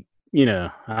 like, I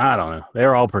don't know.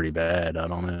 They're all pretty bad. I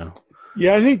don't know.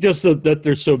 Yeah, I think just that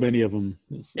there's so many of them.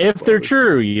 If they're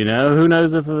true, who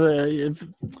knows if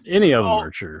any of them are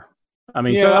true. I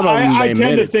mean, some of them I they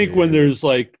tend to admit think it when there's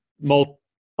like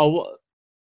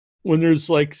when there's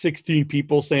like 16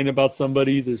 people saying about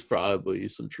somebody, there's probably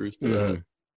some truth to that.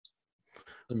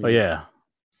 I mean, Oh yeah.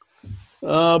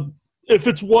 If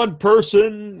it's one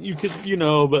person, you could,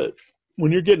 but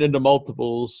when you're getting into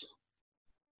multiples,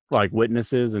 Like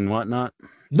witnesses and whatnot.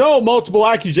 no, multiple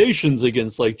accusations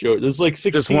against like Joe. There's like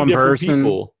 16 one different person?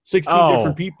 people. 16 Oh.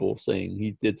 different people saying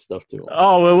he did stuff to him.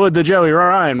 Oh, well, with the Joey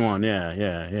Ryan one,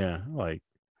 yeah. Like,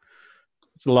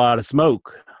 It's a lot of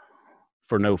smoke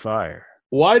for no fire.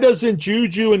 Why doesn't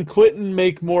Juju and Clinton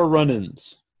make more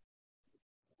run-ins?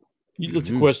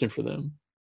 That's a question for them.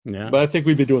 Yeah. But I think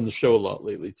we've been doing the show a lot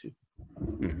lately, too.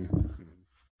 Mhm.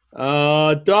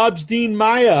 Dobbs Dean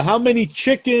Maya, how many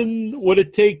chicken would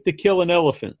it take to kill an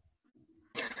elephant?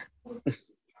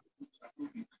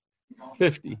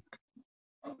 50.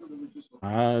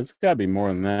 It's got to be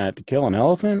more than that. To kill an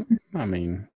elephant? I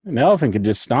mean, an elephant could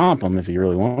just stomp them if he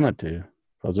really wanted to,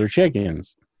 because they're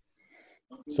chickens.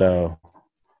 So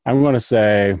I'm going to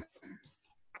say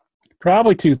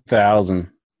probably 2,000.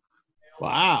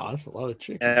 Wow, that's a lot of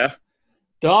chicken. Yeah.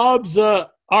 Dobbs,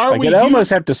 are Like we you'd almost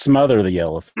have to smother the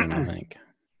elephant, I think.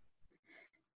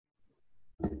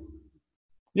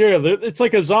 Yeah, it's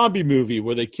like a zombie movie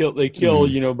where they kill,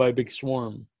 by a big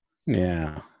swarm.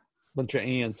 Yeah. Bunch of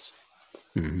ants.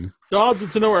 Mm-hmm. Dobbs,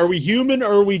 it's to know, are we human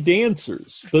or are we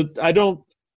dancers? But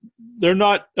they're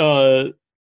not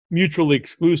mutually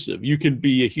exclusive. You can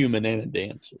be a human and a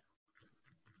dancer.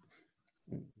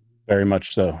 Very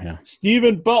much so, yeah.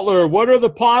 Stephen Butler, what are the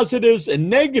positives and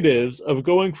negatives of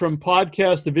going from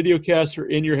podcast to videocaster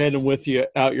in your head and with you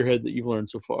out your head that you've learned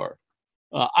so far?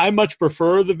 I much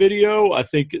prefer the video. I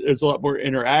think there's a lot more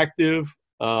interactive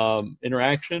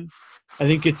interaction. I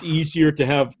think it's easier to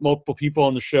have multiple people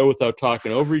on the show without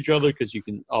talking over each other because you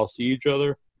can all see each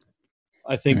other.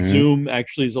 I think Zoom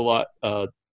actually is a lot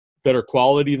better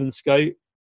quality than Skype.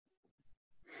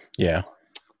 Yeah.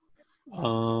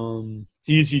 It's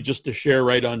easy just to share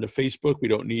right onto Facebook. We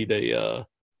don't need and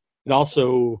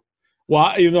also,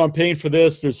 even though I'm paying for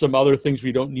this, there's some other things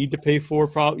we don't need to pay for.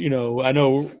 Probably, I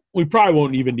know we probably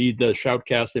won't even need the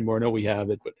Shoutcast anymore. I know we have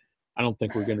it, but I don't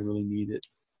think we're going to really need it.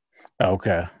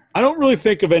 Okay. I don't really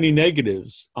think of any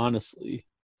negatives, honestly.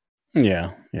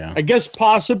 Yeah. I guess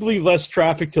possibly less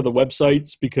traffic to the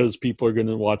websites because people are going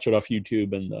to watch it off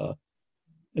YouTube and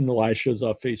the live shows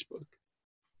off Facebook.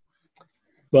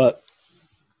 But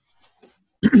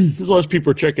as long as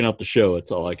people are checking out the show,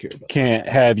 that's all I care about. Can't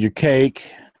have your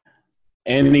cake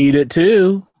and eat it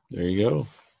too. There you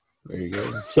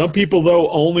go. Some people, though,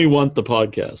 only want the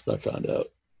podcast, I found out.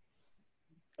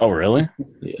 Oh, really?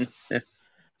 Yeah.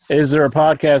 Is there a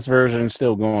podcast version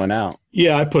still going out?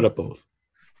 Yeah, I put up both.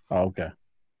 Oh, okay.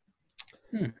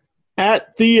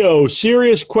 At Theo,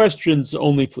 serious questions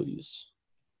only, please.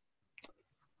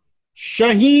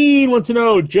 Shaheen wants to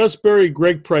know, just bury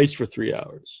Greg Price for 3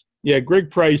 hours. Yeah, Greg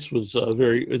Price was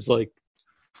like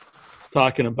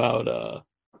talking about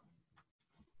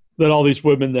that all these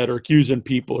women that are accusing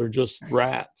people are just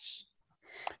rats.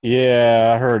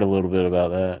 Yeah, I heard a little bit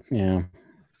about that. Yeah.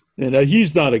 And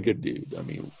he's not a good dude. I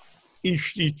mean, he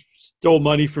stole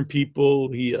money from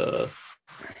people. He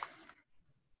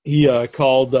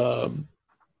called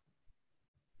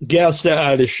guests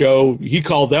at his show. He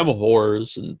called them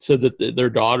whores and said that their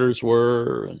daughters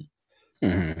were.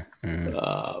 And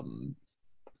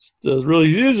really,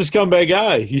 he is a scumbag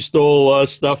guy. He stole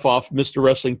stuff off Mr.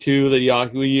 Wrestling 2 that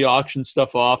he auctioned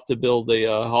stuff off to build a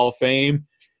Hall of Fame.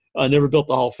 Never built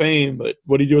the Hall of Fame, but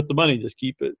what do you do with the money? Just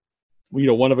keep it.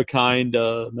 One of a kind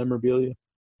memorabilia.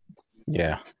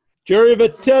 Yeah. Jerry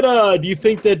Vitetta, do you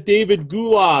think that David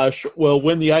Goulash will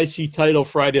win the IC title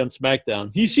Friday on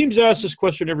SmackDown? He seems to ask this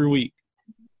question every week.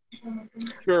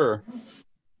 Sure.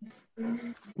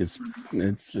 It's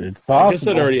possible. I guess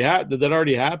that already did that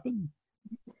already happen?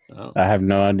 Oh. I have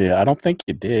no idea. I don't think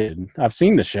it did. I've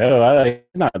seen the show. He's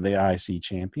not the IC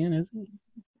champion, is he?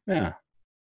 Yeah.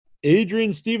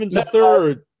 Adrian Stevens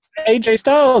III. AJ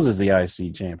Styles is the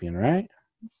IC champion, right?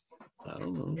 I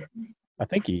don't know. I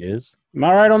think he is. Am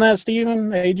I right on that, Steven?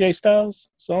 AJ Styles,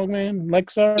 Songman,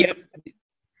 Lexar?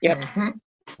 Yep.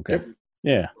 Okay.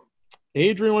 Yeah.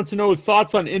 Adrian wants to know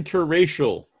thoughts on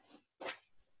interracial.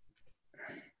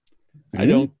 I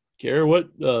don't care what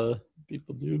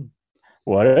people do.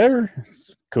 Whatever.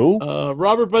 It's cool.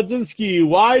 Robert Budzinski,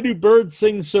 why do birds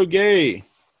sing so gay?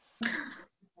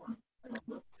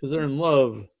 Because they're in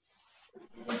love.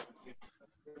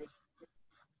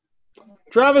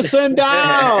 Travis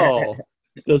Sandow.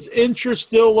 Does Incher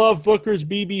still love Booker's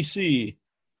BBC?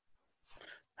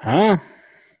 Huh?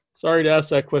 Sorry to ask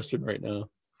that question right now.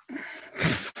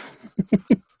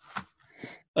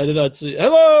 I did not see.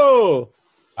 Hello.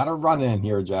 I don't run in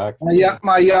here, Jack.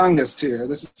 My youngest here.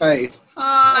 This is Faith.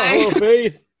 Hi. Hello,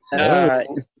 Faith. Alright.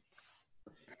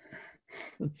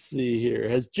 Let's see here.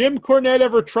 Has Jim Cornette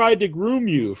ever tried to groom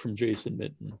you? From Jason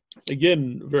Mitten.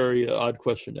 Again, very odd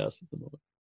question to ask at the moment.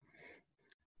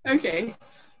 Okay.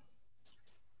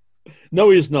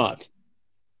 No, he is not.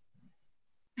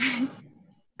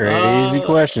 Crazy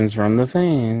questions from the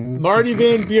fans. Marty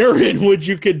Van Buren, would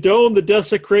you condone the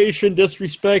desecration,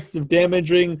 disrespect, of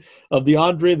damaging of the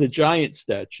Andre the Giant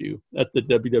statue at the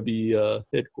WWE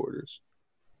headquarters?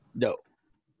 No.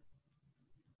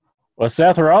 Well,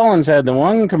 Seth Rollins had the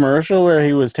one commercial where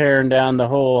he was tearing down the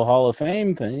whole Hall of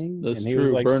Fame thing. That's and he true.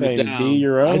 was like Burn it saying, down. be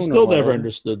your own. I still or never whatever.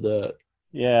 understood that.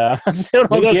 Yeah, I still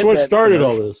don't Maybe that's get what that started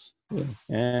all commercial. this.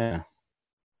 Yeah.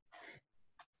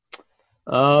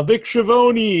 Vic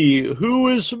Schiavone, who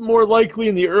is more likely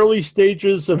in the early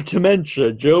stages of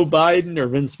dementia, Joe Biden or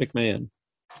Vince McMahon?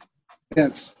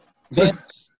 Vince.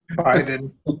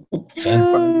 Biden.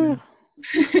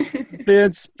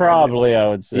 Vince, probably, I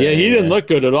would say. Yeah, he didn't look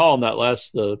good at all in that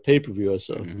last pay-per-view I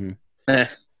saw. Mhm.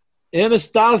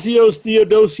 Anastasios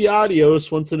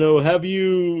Theodosiadios wants to know, have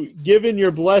you given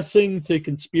your blessing to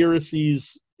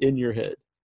conspiracies in your head?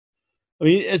 I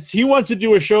mean, he wants to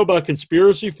do a show about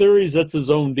conspiracy theories. That's his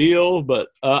own deal, but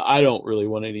I don't really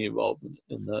want any involvement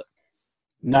in that.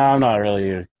 No, I'm not really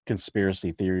a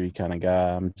conspiracy theory kind of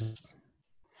guy.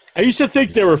 I used to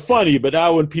think they were funny, but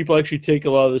now when people actually take a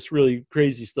lot of this really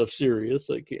crazy stuff serious,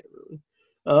 I can't really.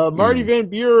 Marty Van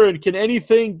Buren, can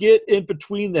anything get in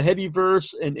between the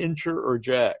Headyverse and Incher or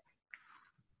Jack?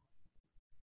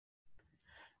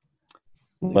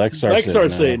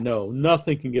 Lexar saying no.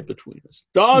 Nothing can get between us.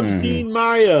 Dobbs Dean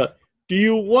Maya,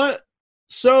 what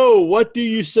do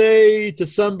you say to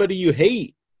somebody you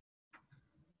hate?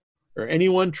 Or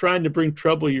anyone trying to bring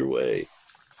trouble your way?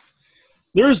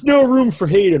 There is no room for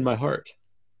hate in my heart.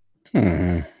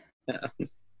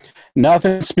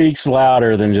 Nothing speaks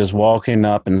louder than just walking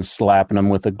up and slapping them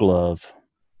with a glove.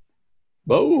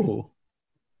 Oh.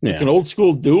 Yeah. Like an old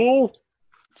school duel?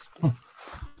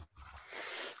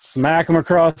 Smack them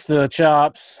across the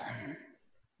chops.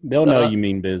 They'll know you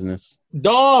mean business.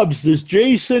 Dobbs, does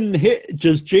Jason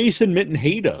Mitten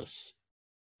hate us?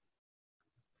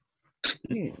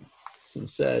 Some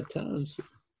sad times.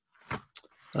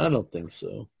 I don't think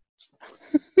so.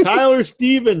 Tyler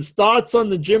Stevens, thoughts on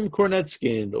the Jim Cornette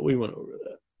scandal? We went over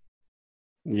that.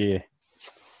 Yeah.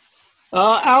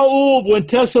 Al Ulb, when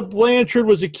Tessa Blanchard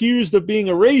was accused of being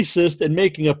a racist and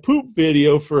making a poop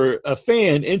video for a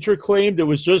fan, Inter claimed it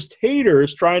was just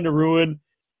haters trying to ruin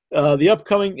the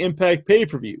upcoming Impact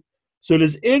pay-per-view. So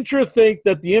does Inter think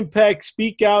that the Impact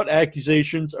Speak Out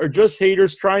accusations are just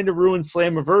haters trying to ruin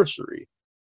Slammiversary?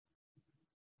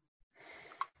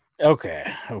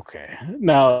 Okay.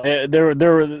 Now,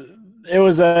 it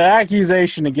was an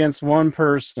accusation against one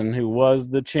person who was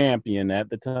the champion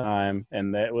at the time,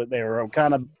 and they were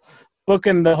kind of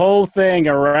booking the whole thing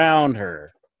around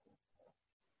her.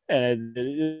 And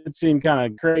it seemed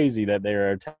kind of crazy that they were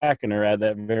attacking her at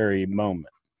that very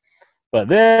moment. But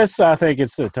this, I think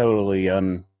it's a totally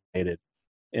unrelated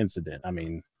incident. I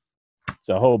mean, it's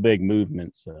a whole big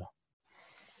movement, so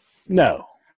no,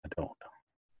 I don't.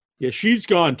 Yeah, she's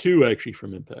gone too, actually,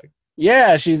 from Impact.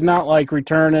 Yeah, she's not like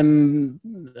returning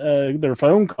their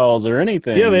phone calls or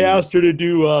anything. Yeah, they asked her to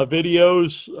do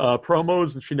videos,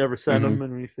 promos, and she never sent them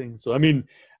and anything. So, I mean,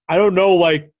 I don't know,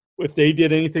 like, if they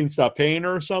did anything to stop paying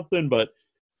her or something, but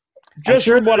just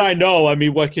from what I know, I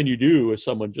mean, what can you do if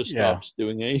someone just stops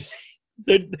doing anything?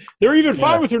 They're even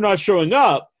fine with her not showing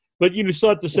up, but you still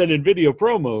have to send in video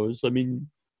promos. I mean,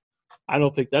 I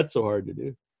don't think that's so hard to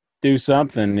do. Do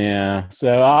something, yeah.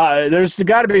 So there's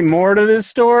got to be more to this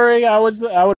story. I would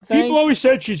think. People always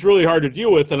said she's really hard to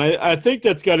deal with, and I think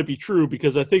that's got to be true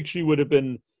because I think she would have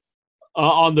been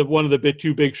on one of the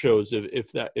two big shows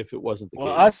if it wasn't the case.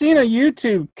 I seen a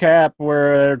YouTube cap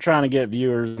where they're trying to get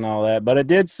viewers and all that, but it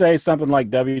did say something like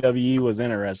WWE was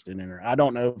interested in her. I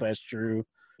don't know if that's true.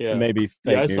 Yeah, maybe.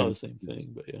 Yeah, I saw the same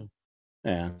thing, but yeah.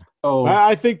 Yeah. Oh,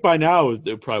 I think by now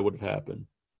it probably would have happened.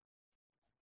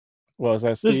 Well, is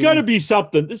that There's got to be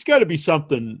something. There's got to be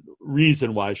something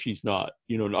reason why she's not,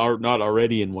 not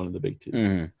already in one of the big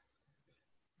two.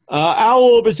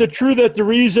 Al, is it true that the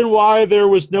reason why there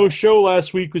was no show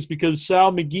last week was because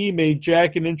Sal McGee made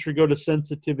Jack and Inter go to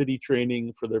sensitivity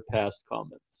training for their past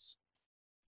comments?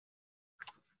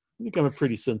 I think I'm a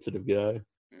pretty sensitive guy.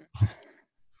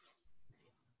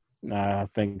 I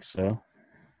think so.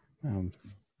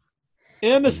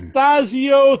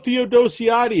 Anastasio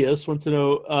Theodosiadius wants to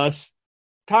know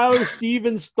Tyler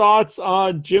Stevens' thoughts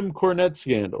on Jim Cornette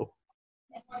scandal.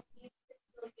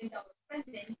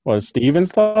 What is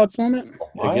Stevens' thoughts on it?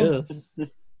 I guess.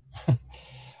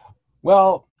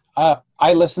 Well,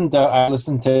 I listened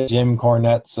to Jim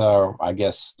Cornette's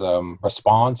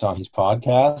response on his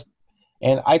podcast,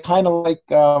 and I kind of like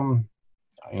I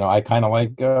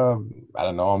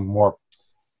don't know, I'm more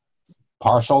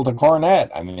partial to Cornette.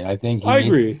 I mean, I think I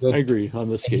agree on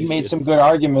this case. He made some good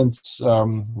arguments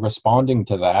responding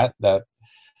to that. That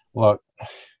look,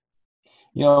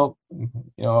 Cornette's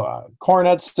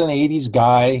an '80s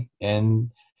guy,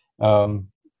 and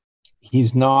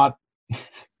he's not.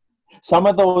 Some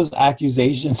of those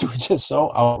accusations were just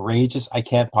so outrageous. I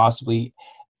can't possibly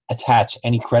attach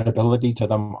any credibility to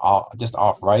them just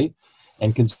outright.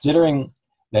 And considering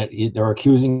that they're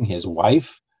accusing his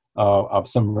wife of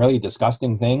some really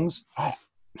disgusting things,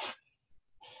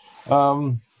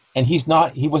 and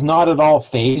he was not at all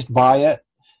fazed by it.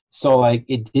 So like,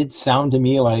 it did sound to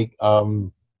me like I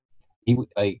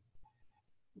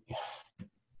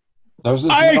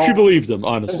actually believed him,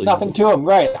 honestly. There's nothing to him,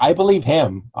 right? I believe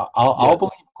him. I'll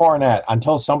believe Cornette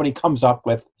until somebody comes up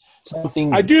with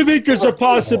something. I do think there's a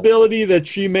possibility that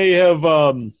she may have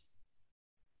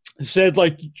said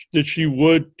like that she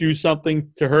would do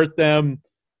something to hurt them,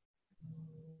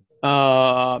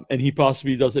 and he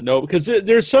possibly doesn't know, because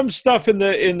there's some stuff in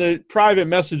the private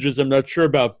messages I'm not sure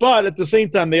about. But at the same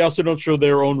time, they also don't show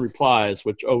their own replies,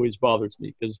 which always bothers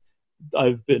me because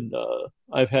I've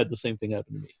had the same thing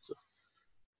happen to me. So.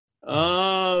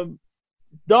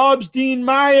 Dobbs Dean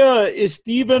Maya, is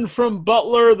Steven from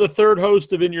Butler the third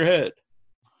host of In Your Head?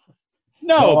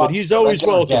 No, but he's always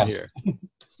welcome here.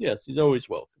 Yes, he's always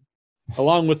welcome.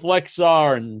 Along with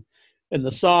Lexar and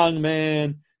the Song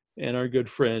Man and our good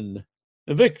friend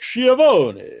Vic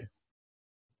Schiavone.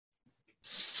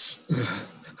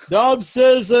 Dobbs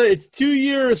says, it's 2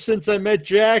 years since I met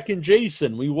Jack and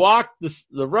Jason. We walked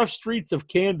the rough streets of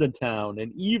Camden Town,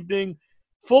 an evening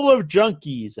full of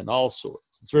junkies and all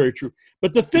sorts. It's very true.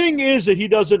 But the thing is that he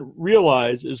doesn't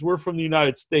realize is we're from the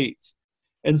United States.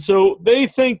 And so they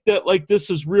think that, like, this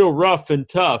is real rough and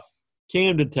tough,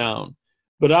 Camden Town.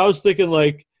 But I was thinking,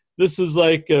 like, this is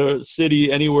like a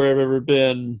city anywhere I've ever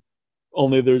been,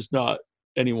 only there's not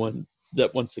anyone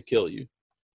that wants to kill you.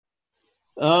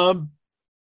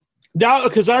 Now,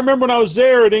 because I remember when I was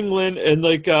there in England, and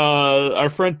like our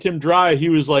friend Tim Dry, he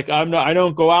was like, I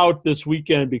don't go out this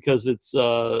weekend because it's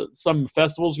some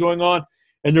festivals going on,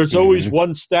 and there's always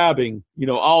one stabbing.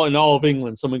 All in all of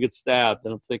England, someone gets stabbed,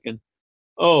 and I'm thinking,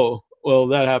 oh, well,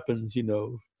 that happens,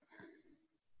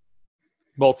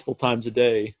 multiple times a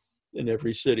day in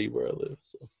every city where I live.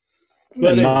 So.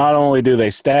 But not only do they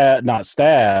not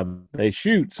stab, they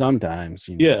shoot sometimes.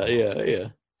 Yeah.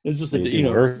 It's just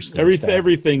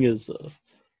everything is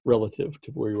relative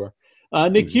to where you are.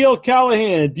 Nikhil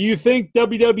Callahan, do you think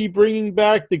WWE bringing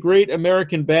back the Great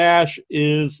American Bash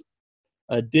is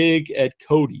a dig at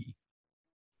Cody?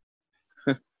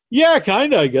 Yeah,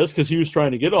 kind of, I guess, because he was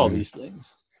trying to get all these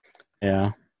things.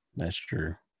 Yeah, that's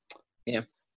true. Yeah.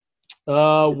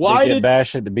 Why did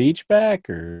Bash at the Beach back,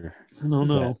 or I don't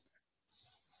know.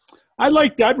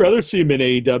 I'd rather see him in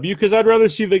AEW because I'd rather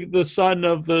see the son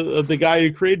of the guy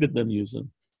who created them use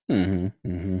him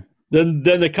than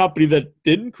the company that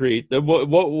didn't create them.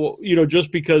 What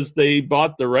just because they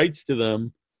bought the rights to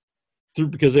them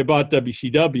because they bought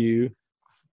WCW,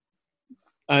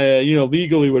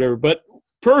 legally, whatever. But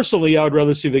personally, I would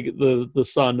rather see the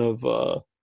son of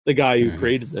the guy who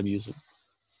created them use them.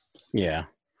 Yeah,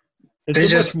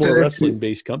 it's much more wrestling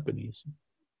based companies.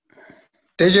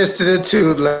 They just did it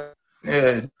to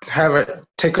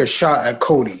take a shot at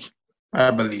Cody, I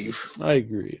believe. I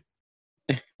agree.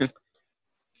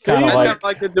 Kind of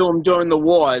like to do them during the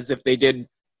wars if they did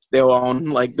their own,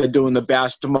 like they're doing the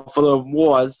Bash for the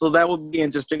wars. So that would be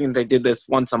interesting if they did this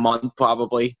once a month,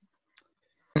 probably.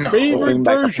 Favorite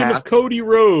version of Cody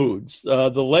Rhodes? The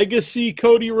Legacy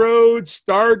Cody Rhodes,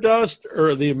 Stardust,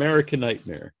 or the American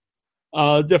Nightmare?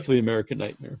 Definitely American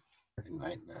Nightmare.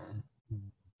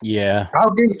 Yeah.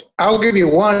 I'll give you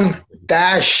one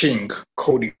dashing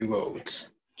Cody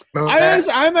Rhodes.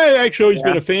 I've actually always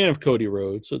been a fan of Cody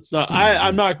Rhodes, so it's not.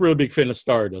 I'm not really a big fan of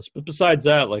Stardust, but besides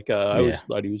that, I always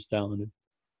thought he was talented.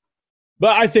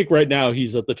 But I think right now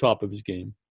he's at the top of his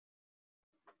game.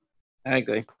 I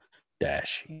agree.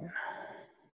 Dashing.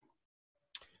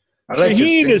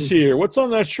 Shaheen is here. What's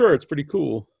on that shirt? It's pretty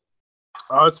cool.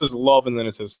 Oh, it says love, and then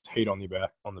it says hate on the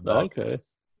back. Okay.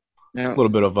 Yeah. A little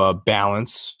bit of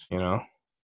balance,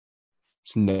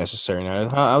 It's necessary now.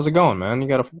 How's it going, man? You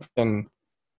got a fucking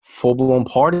full-blown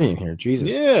party in here. Jesus.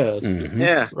 Yeah.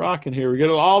 Yeah. Rocking here. We got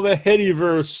all the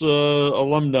Headyverse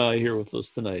alumni here with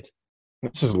us tonight.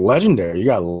 This is legendary. You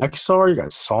got Lexar, you got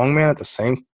Songman at the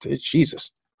same time.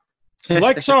 Jesus.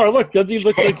 Lexar, look, doesn't he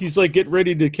look like he's getting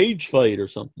ready to cage fight or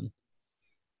something?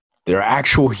 They're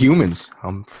actual humans.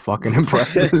 I'm fucking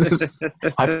impressed.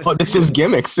 I thought this was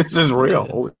gimmicks. This is real.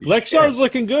 Holy Lexar's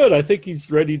looking good. I think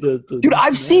he's ready to dude,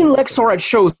 I've seen Lexar at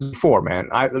shows before, man.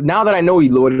 Now that I know what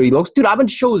he looks, dude, I've been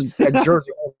shows at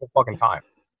Jersey all the fucking time.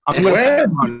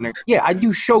 Yeah, I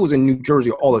do shows in New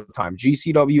Jersey all the time.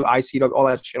 GCW, ICW, all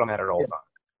that shit. I'm at it all the time.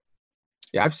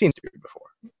 Yeah, I've seen dude before.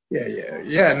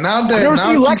 Yeah. Now that I've never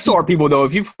seen Lexar people though.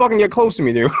 If you fucking get close to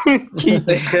me, dude,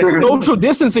 social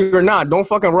distancing or not, don't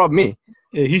fucking rub me.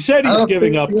 Yeah, he said he's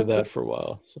giving up to that for a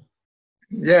while. So.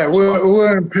 Yeah,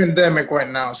 we're in a pandemic right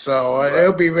now, so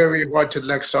it'll be very hard to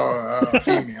Lexar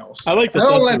females. I like the. I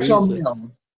don't Lexar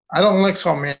males. I don't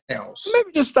Lexar males.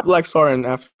 Maybe just stop Lexar and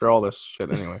after all this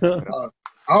shit anyway.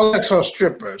 I'll Lexar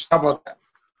strippers. How about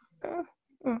that?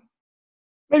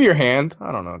 Maybe your hand.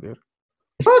 I don't know, dude.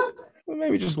 What?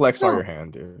 Maybe just Lexar your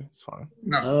hand, dude. It's fine.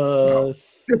 No.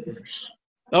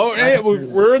 Oh, hey,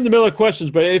 we're in the middle of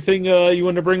questions, but anything you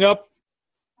want to bring up?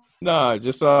 No,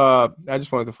 just I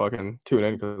just wanted to fucking tune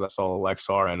in because I saw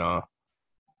Lexar and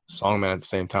Songman at the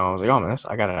same time. I was like, oh man,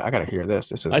 I gotta hear this.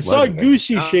 This is. I saw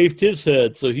Goosey shaved his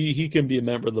head, so he can be a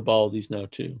member of the Baldies now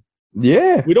too.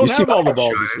 Yeah, we don't have all the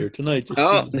Baldies here tonight.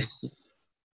 Just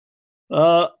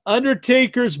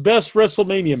Undertaker's best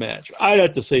WrestleMania match. I'd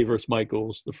have to say versus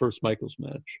Michaels, the first Michaels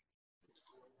match.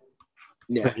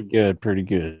 Yeah, pretty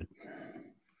good.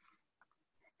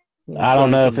 I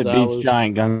don't know if it beats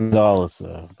Giant Gonzalez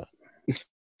though. But.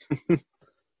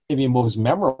 Maybe most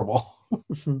memorable.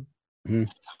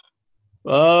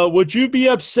 Would you be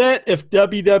upset if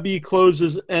WWE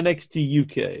closes NXT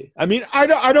UK? I mean,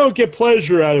 I don't get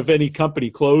pleasure out of any company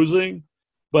closing,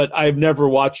 but I've never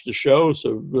watched the show,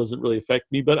 so it doesn't really affect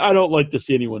me. But I don't like to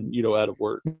see anyone, out of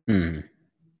work. It's kind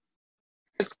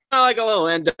of like a little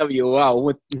NWO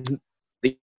with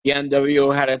the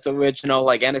NWO had its original,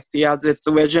 like NXT has its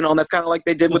original, and that's kind of like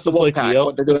they did with the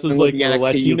Wolfpack. This is like the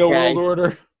Latino World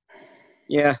Order.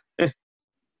 Yeah.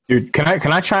 Dude, can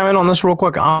I chime in on this real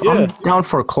quick? I'm down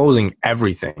for closing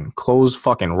everything. Close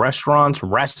fucking restaurants,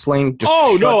 wrestling. Just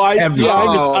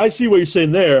I see what you're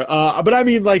saying there. But I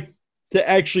mean, like, to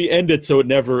actually end it so it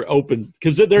never opens,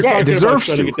 because they're talking about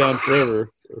shutting it down forever.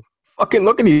 So. Fucking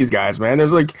look at these guys, man.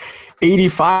 There's like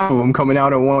 85 of them coming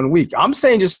out in 1 week. I'm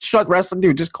saying just shut wrestling,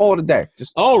 dude. Just call it a day.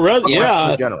 Just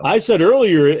I said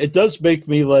earlier, it does make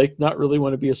me like not really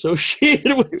want to be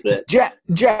associated with it.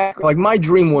 Jack, like my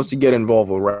dream was to get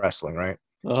involved with wrestling, right?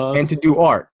 And to do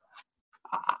art.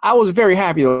 I was very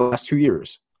happy the last 2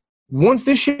 years. Once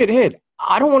this shit hit,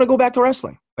 I don't want to go back to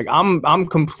wrestling. Like I'm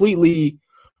completely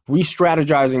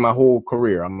re-strategizing my whole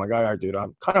career. I'm like, all right, dude,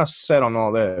 I'm kind of set on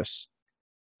all this.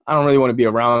 I don't really want to be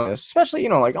around this, especially,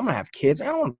 like I'm going to have kids. I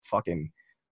don't want to fucking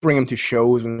bring them to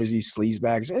shows when there's these sleaze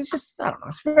bags. It's just, I don't know.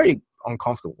 It's very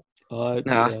uncomfortable.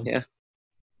 Yeah.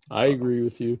 I agree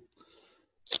with you.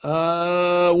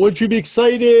 Would you be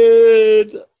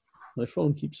excited? My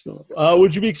phone keeps going.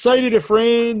 Would you be excited if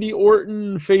Randy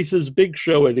Orton faces Big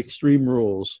Show at Extreme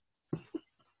Rules?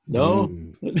 No?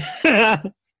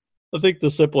 I think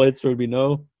the simple answer would be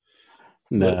no.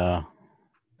 No.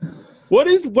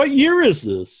 What year is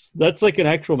this? That's like an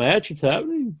actual match. It's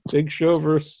happening. Big Show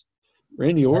versus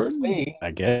Randy Orton.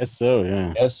 I guess so.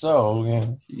 Yeah. Guess so. Yeah.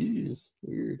 Jeez,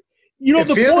 weird.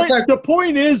 The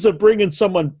point is of bringing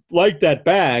someone like that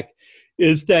back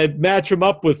is to match them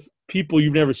up with people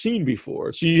you've never seen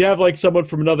before. So you have like someone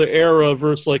from another era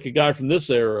versus like a guy from this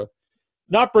era.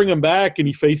 Not bring him back and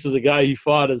he faces a guy he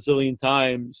fought a zillion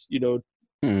times.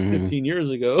 15 years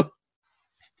ago.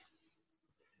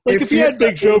 Like if you had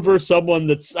Big Show versus someone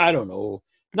that's, I don't know,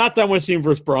 not that I want to see him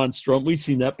versus Braun Strowman. We've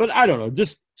seen that, but I don't know,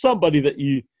 just somebody that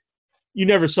you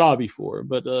never saw before.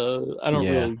 But I don't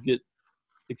really get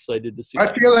excited to see.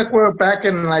 I feel like we're back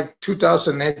in like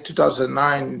 2008,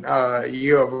 2009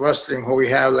 year of wrestling where we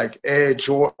have like Edge,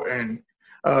 Orton,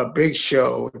 Big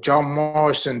Show, John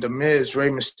Morrison, The Miz, Rey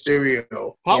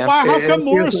Mysterio. How come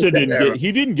Morrison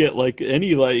didn't get like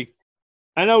any like?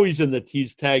 I know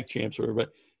he's tag champs or whatever,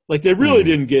 but. Like they really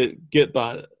didn't get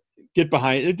behind.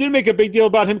 It didn't make a big deal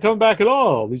about him coming back at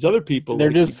all. These other people,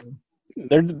 they're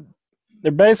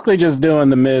basically just doing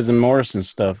the Miz and Morrison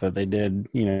stuff that they did,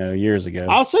 years ago.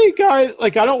 I'll say, guy,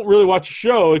 like I don't really watch a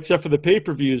show except for the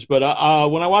pay-per-views, but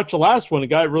when I watched the last one, a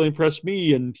guy really impressed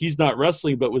me, and he's not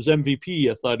wrestling, but was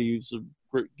MVP. I thought he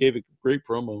gave a great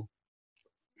promo.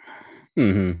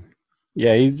 Mm-hmm.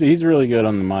 Yeah, he's really good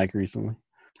on the mic recently.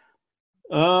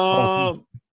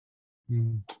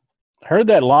 Heard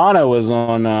that Lana was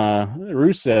on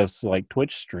Rusev's like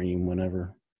Twitch stream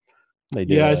whenever they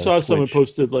did. Yeah, I saw someone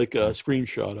posted like a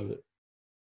screenshot of it.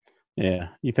 Yeah.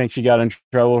 You think she got in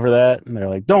trouble for that? And they're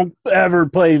like, don't ever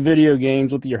play video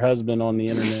games with your husband on the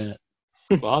internet.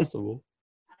 Possible.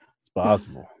 It's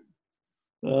possible.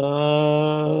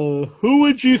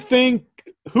 Who do you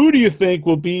think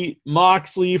will beat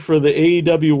Moxley for the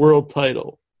AEW World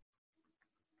Title?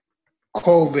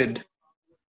 COVID.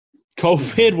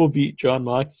 COVID will beat John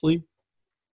Moxley.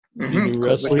 New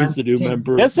wrestlers, the new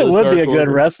member. Guess it of the would be a Dark good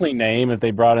Order. wrestling name if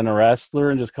they brought in a wrestler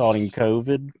and just called him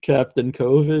COVID. Captain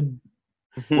COVID.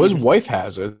 Well, his wife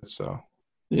has it, so.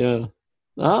 Yeah.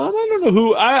 I don't know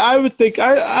who. I would think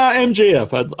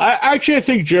MJF. I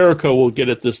think Jericho will get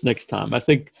it this next time. I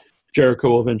think Jericho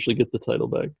will eventually get the title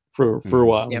back for a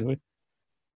while. Yep. Anyway.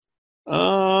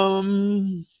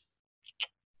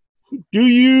 Do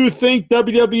you think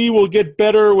WWE will get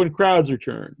better when crowds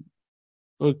return?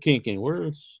 Well, it can't get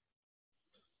worse.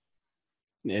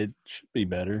 It should be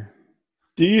better.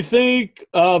 Do you think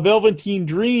Velveteen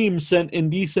Dream sent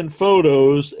indecent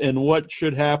photos, and what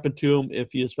should happen to him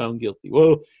if he is found guilty?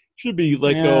 Well, it should be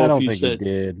let Yeah, go I if don't he think said. he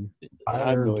did. I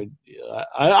have no idea.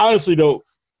 I honestly don't.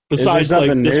 Is there Besides, like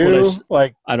something this new? one,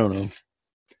 Like, I don't know.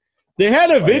 They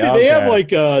had a video. They have like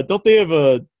don't they have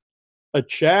a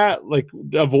chat, like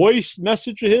a voice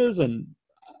message of his, and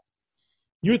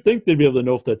you would think they'd be able to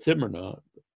know if that's him or not.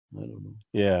 I don't know.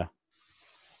 yeah.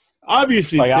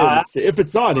 Obviously, Like, it's him. If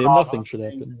it's not him, nothing should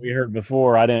happen. We heard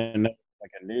before. I didn't know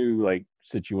like a new like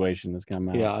situation that's come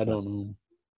out. Yeah, I don't know.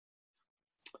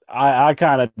 I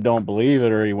kind of don't believe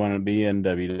it, or he wouldn't be in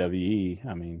WWE.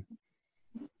 I mean,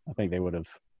 I think they would have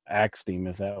axed him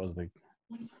if that was the.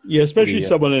 Yeah, especially Yeah.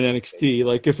 someone in NXT.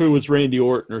 Like if it was Randy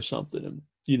Orton or something, and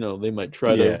they might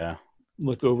try to Yeah.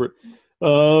 look over it.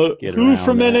 Get Who around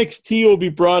from that. NXT will be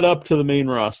brought up to the main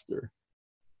roster?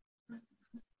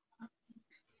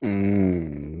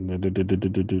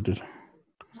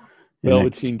 Velveteen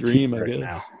NXT Dream, I right guess.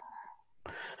 now.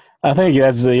 I think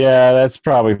that's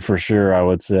probably for sure. I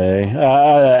would say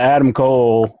Adam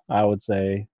Cole. I would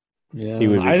say Yeah, he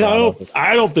would. Be I brought don't. up.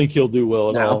 I don't think he'll do well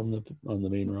at No. all on the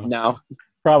main roster. No.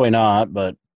 Probably not,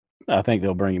 but I think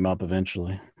they'll bring him up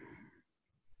eventually.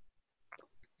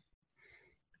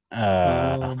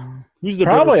 Who's the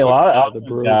Probably a better lot football, of the other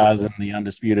Bro- guys in the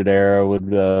Undisputed Era would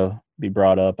be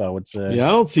brought up. I would say. Yeah,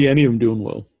 I don't see any of them doing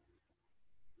well.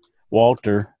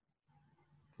 Walter.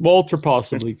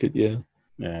 Possibly could. Yeah,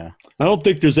 Yeah, I don't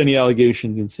think there's any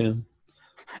allegations against him.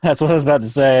 that's what I was about to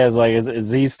say.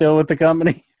 Is he still with the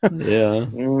company? Yeah,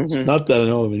 Mhm. not that I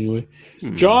know of anyway.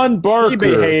 John He Barker.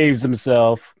 behaves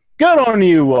himself. Good on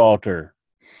you, Walter.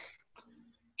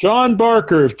 John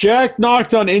Barker. If Jack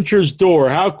knocked on Incher's door,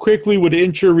 how quickly would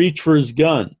Incher reach for his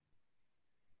gun?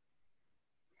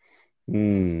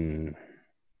 No,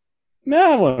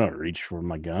 I wouldn't reach for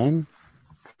my gun.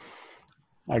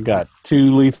 I got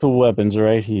 2 lethal weapons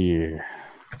right here.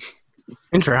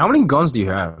 Inter, how many guns do you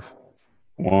have?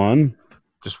 1.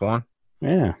 Just one?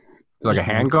 Yeah. Like a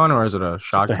handgun or is it a Just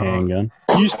shotgun? a handgun.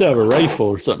 You used to have a rifle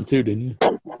or something too, didn't you?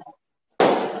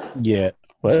 Yeah.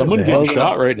 What Someone the getting hell?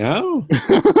 shot right now?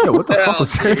 Yeah, what the fuck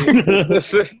was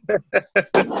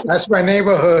that? That's my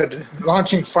neighborhood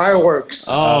launching fireworks.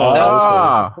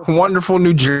 Ah, wonderful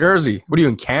New Jersey. What are you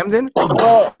in Camden?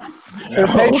 They're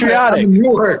patriotic. I'm in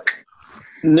Newark.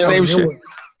 Same shit.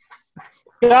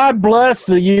 God bless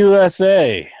the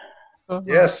USA. Yes,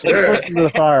 Let's sir. listen to the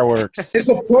fireworks. It's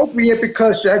appropriate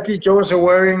because Jackie Jones are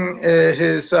wearing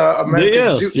his American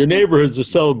Yes, suit. your neighborhoods are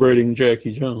celebrating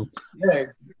Jackie Jones. Yeah,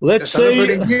 Let's they're say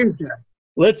celebrating you, Jack.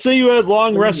 Let's say you had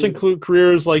long wrestling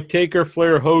careers like Taker,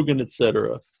 Flair, Hogan,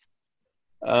 etc.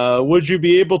 Would you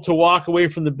be able to walk away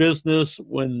from the business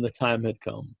when the time had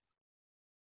come?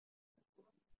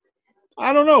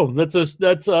 I don't know. That's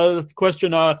a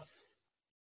question.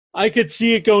 I could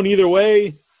see it going either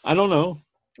way. I don't know.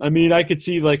 I mean, I could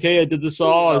see like, hey, I did this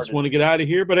all. I just want to get out of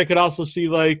here. But I could also see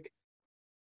like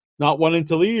not wanting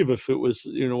to leave if it was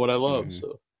what I love.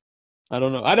 So I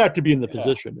don't know. I'd have to be in the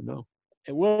position to know.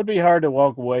 It would be hard to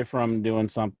walk away from doing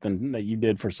something that you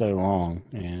did for so long.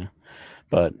 Yeah.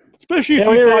 But especially if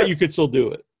you thought you could still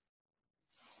do it.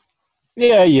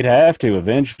 Yeah, you'd have to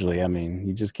eventually. I mean,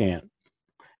 you just can't.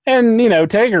 And,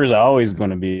 Taker's always going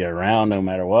to be around no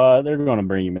matter what. They're going to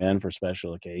bring him in for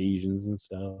special occasions and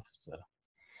stuff. So,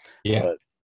 Yeah.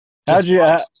 How'd you?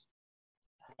 I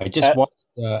just watched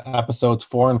episodes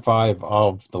 4 and 5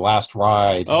 of The Last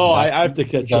Ride. Oh, I have to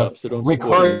catch up. So don't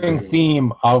recurring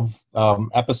theme of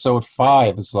episode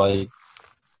 5 is like,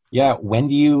 yeah, when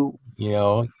do you,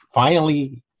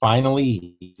 finally,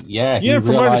 yeah. Yeah,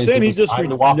 from what I understand, he just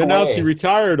announced announced he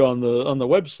retired on the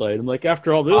website. I'm like,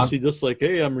 after all this, he just like,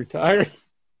 hey, I'm retired.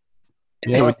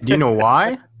 Yeah, do you know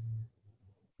why?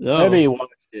 No. Maybe he wanted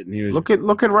And he was, Look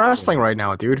at wrestling right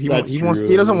now, dude. He That's doesn't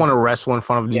true. want to wrestle in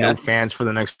front of Yeah. no fans for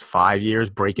the next 5 years,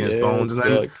 breaking his Yeah, bones, and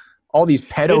then suck. all these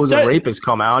pedos It and does- rapists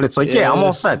come out. It's like, yeah, I'm Yeah.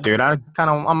 all set, dude.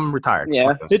 I'm retired.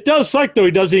 Yeah. Fuck this. It does suck though.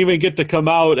 He doesn't even get to come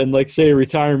out and like say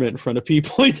retirement in front of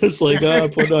people. He just like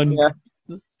put on. Yeah.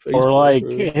 Facebook or like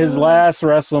his last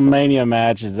WrestleMania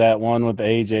match is that one with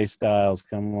AJ Styles.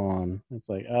 Come on, it's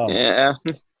like Yeah.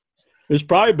 It's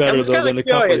probably I better was though kind than a of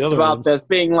couple of the curious other about ones. this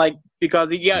being like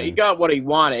because he got what he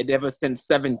wanted ever since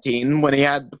 17 when he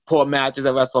had the poor matches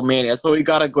at WrestleMania. So he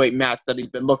got a great match that he's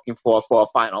been looking for a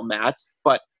final match.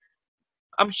 But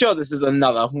I'm sure this is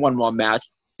one more match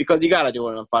because you got to do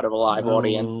it in front of a live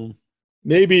audience.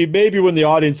 Maybe when the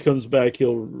audience comes back,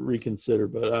 he'll reconsider.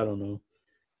 But I don't know.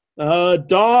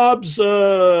 Dobbs,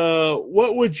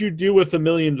 what would you do with $1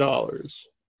 million?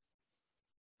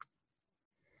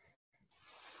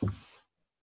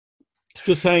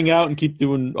 Just hang out and keep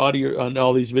doing audio on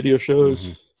all these video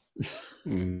shows.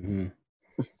 Mm-hmm.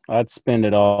 I'd spend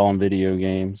it all on video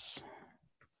games.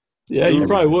 Yeah, you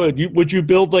probably would. Would you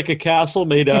build like a castle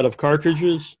made out of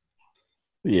cartridges?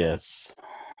 Yes,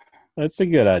 that's a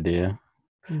good idea.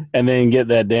 And then get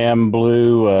that damn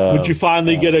blue. Would you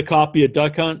finally get a copy of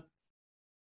Duck Hunt?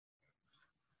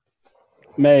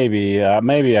 Maybe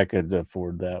I could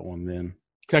afford that one then.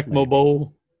 Tecmo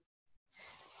Bowl.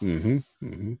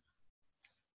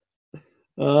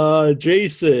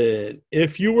 Jason,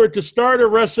 if you were to start a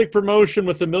wrestling promotion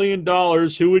with $1 million,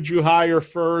 who would you hire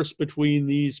first between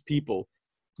these people?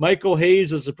 Michael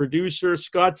Hayes as a producer,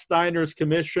 Scott Steiner as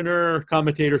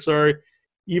commentator,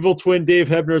 Evil Twin Dave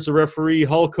Hebner as a referee,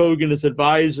 Hulk Hogan as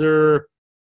advisor,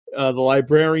 the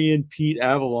librarian Pete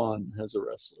Avalon as a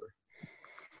wrestler.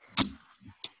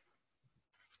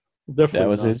 Definitely That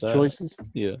was not his that. choices?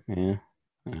 Yeah.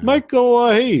 Michael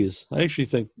Hayes. I actually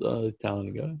think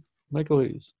talented guy. Michael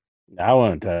Hayes. I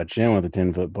want to touch him with a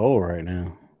 10-foot pole right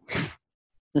now.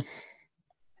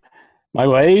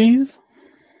 Michael Hayes?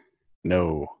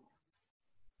 No.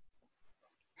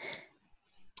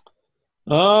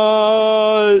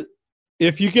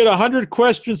 If you get 100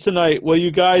 questions tonight, will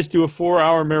you guys do a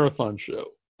 4-hour marathon show?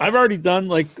 I've already done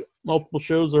like multiple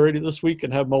shows already this week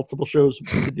and have multiple shows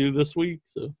to do this week.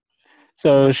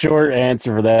 So short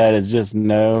answer for that is just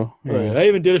no. Right. I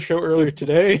even did a show earlier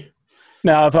today.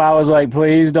 Now, if I was like,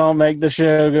 please don't make the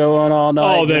show go on all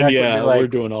night. Oh, then Jack would yeah, be like, we're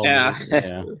doing all night.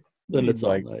 Yeah. Then it's all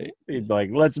like, night. He's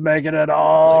like, let's make it an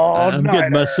all I'm nighter.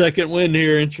 getting my second win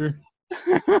here, Incher.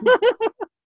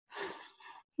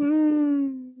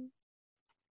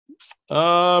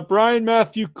 Brian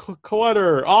Matthew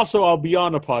Clutter. Also, I'll be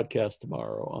on a podcast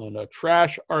tomorrow on a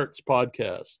Trash Arts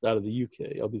podcast out of the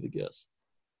UK. I'll be the guest.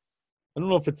 I don't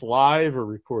know if it's live or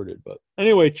recorded, but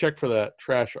anyway, check for that.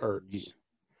 Trash Arts.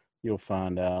 You'll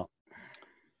find out.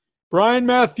 Brian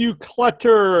Matthew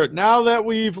Clutter. Now that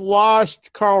we've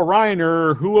lost Carl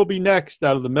Reiner, who will be next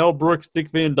out of the Mel Brooks, Dick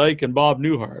Van Dyke, and Bob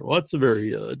Newhart? Well, that's a very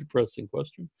depressing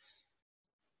question.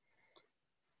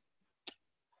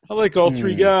 I like all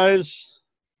three guys.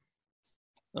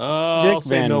 Dick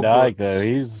Van Dyke, though,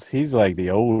 he's like the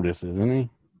oldest, isn't he?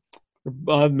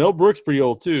 Mel Brooks pretty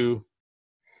old too.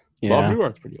 Yeah. Bob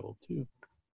Newhart's pretty old too.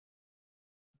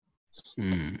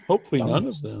 Hopefully none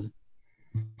of them.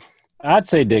 I'd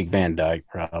say Dick Van Dyke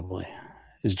probably.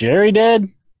 Is Jerry dead?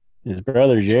 His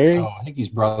brother Jerry? Oh, I think his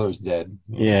brother's dead.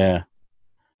 Yeah.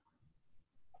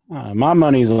 My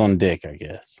money's on Dick, I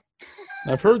guess.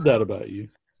 I've heard that about you.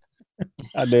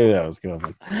 I knew that was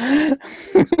coming.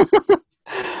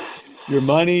 Your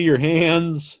money, your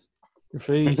hands, your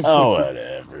face. Oh,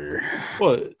 whatever.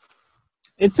 What?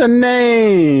 It's a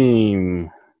name.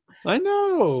 I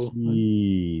know.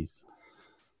 Jeez.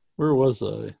 Where was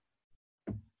I?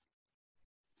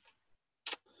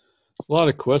 There's a lot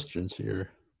of questions here.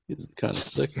 It's kind of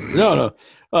sick. No.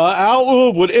 Al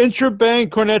Oob, would Incher bang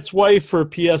Cornette's wife for a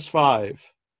PS5?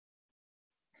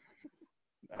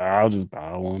 I'll just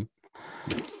buy one.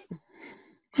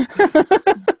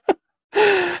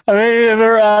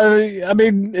 I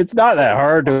mean, it's not that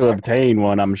hard to obtain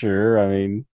one, I'm sure. I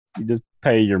mean, you just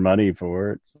pay your money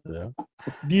for it. So.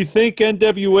 Do you think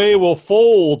NWA will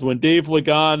fold when Dave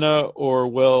Lagana, or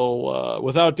will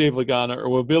without Dave Lagana, or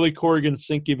will Billy Corgan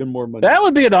sink even more money? That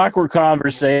would be an awkward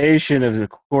conversation if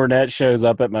Cornette shows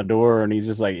up at my door and he's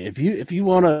just like, "If you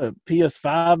want a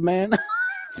PS5, man."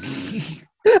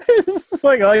 It's just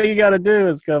like all you got to do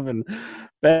is come and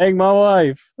bang my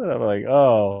wife. And I'm like,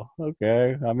 oh,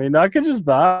 okay. I mean, I could just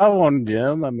buy one,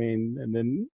 Jim. I mean, and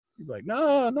then he's like,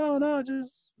 no,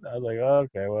 just. I was like, oh,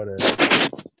 okay, whatever.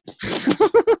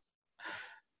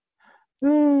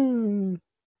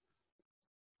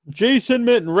 Jason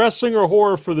Mitten, wrestling or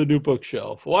horror for the new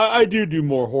bookshelf? Well, I do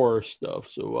more horror stuff,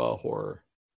 so horror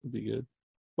would be good.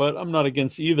 But I'm not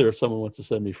against either if someone wants to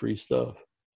send me free stuff.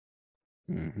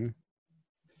 Mm-hmm.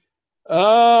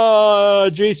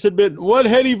 Jason Mitten, what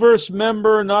Headyverse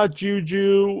member, not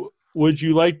Juju, would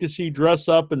you like to see dress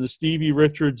up in the Stevie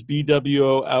Richards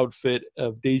BWO outfit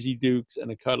of Daisy Dukes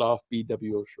and a cut-off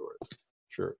BWO shorts?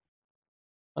 Sure.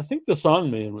 I think the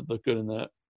Songman would look good in that.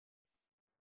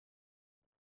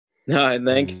 No, I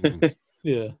think.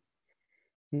 Yeah.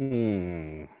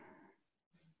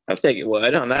 I'll take it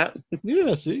would on that.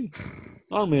 Yeah, see?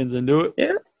 Songman's into it.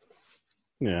 Yeah.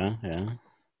 Yeah.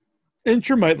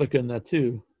 Incher might look in that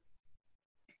too.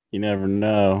 You never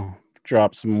know.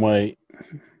 Drop some weight.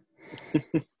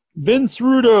 Vince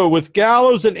Rudo, with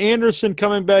Gallows and Anderson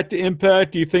coming back to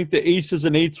Impact, do you think the Aces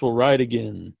and Eights will ride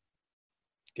again?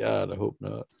 God, I hope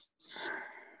not.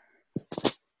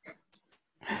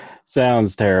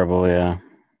 Sounds terrible, yeah.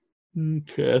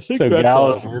 Okay, I think so that's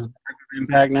Gallows all. is back with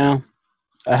Impact now?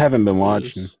 I haven't been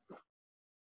watching.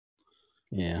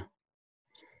 Yeah.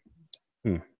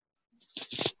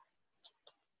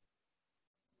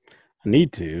 I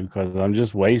need to because I'm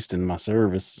just wasting my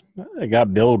service. I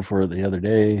got billed for it the other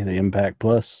day, the Impact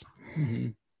Plus. Mm-hmm.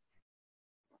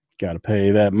 Got to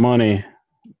pay that money.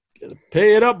 Gotta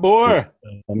pay it up, boy.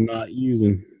 I'm not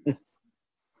using.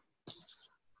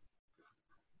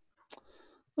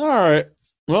 All right.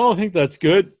 Well, I think that's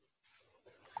good.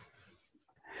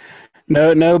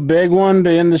 No big one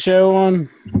to end the show on?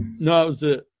 No, that was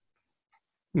it.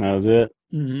 That was it?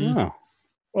 Mm-hmm. Oh.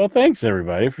 Well, thanks,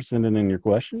 everybody, for sending in your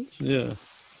questions. Yeah.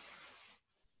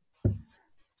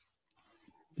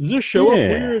 Does this show up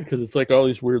weird? Because it's like all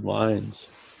these weird lines.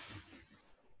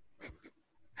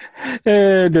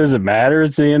 It doesn't matter.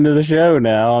 It's the end of the show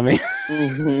now. I mean,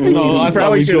 no, I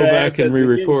thought we'd go back and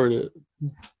re-record it.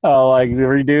 Oh, like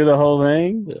redo the whole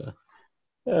thing?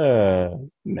 Yeah.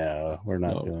 No, we're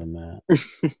not doing that.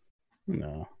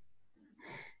 No.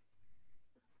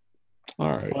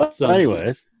 All right. Well,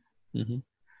 anyways,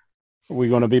 are we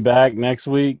going to be back next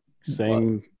week?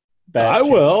 Same batch? I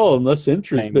will, unless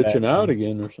Incher's Same bitching batch. out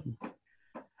again or something.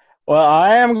 Well,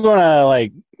 I am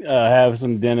going to have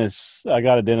some dentist. I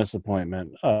got a dentist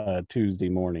appointment Tuesday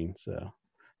morning, so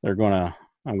I'm going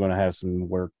to have some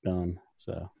work done.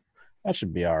 So that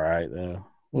should be all right, though.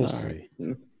 We'll see.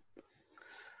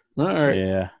 All right.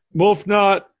 Yeah. Well, if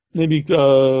not, maybe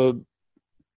Clinton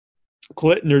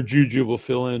or Juju will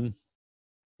fill in.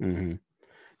 Mm-hmm.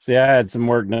 See, I had some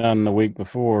work done the week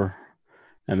before,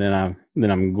 and then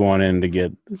I'm going in to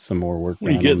get some more work done.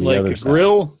 What, are you getting on the like other a side.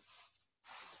 grill?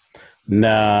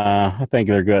 Nah, I think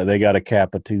they're good. They got a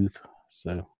cap a tooth,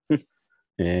 so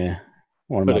yeah.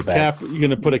 One of Put my a cap. You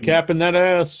gonna put a cap in that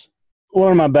ass?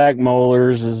 One of my back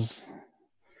molars is,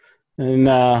 and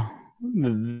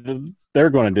they're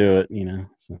going to do it.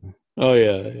 So. Oh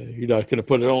yeah, you're not gonna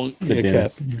put it on The a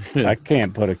cap. dentist. I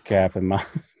can't put a cap in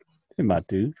my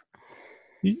tooth,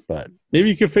 but Maybe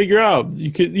you can figure out.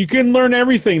 You can learn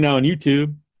everything now on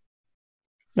YouTube.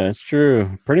 that's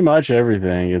true. Pretty much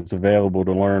everything is available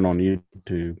to learn on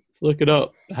YouTube. Let's look it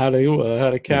up. How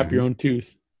to cap your own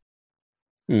tooth.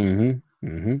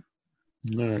 Mm-hmm.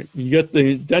 All right. You got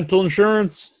the dental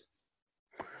insurance?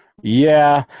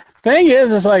 Yeah. Thing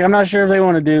is, it's like I'm not sure if they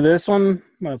want to do this one.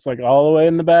 That's like all the way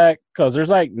in the back because there's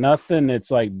like nothing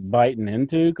it's like biting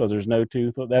into because there's no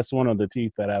tooth. That's one of the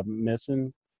teeth that I'm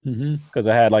missing because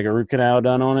I had like a root canal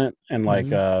done on it and like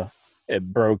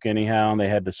it broke anyhow and they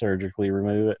had to surgically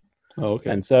remove it. Oh, okay.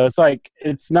 And so it's like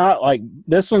it's not like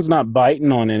this one's not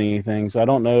biting on anything. So I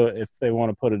don't know if they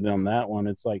want to put it on that one.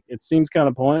 It's like it seems kind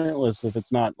of pointless if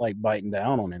it's not like biting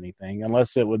down on anything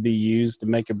unless it would be used to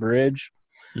make a bridge.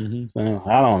 So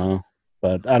I don't know,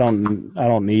 but I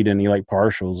don't need any like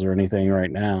partials or anything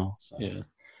right now. So yeah,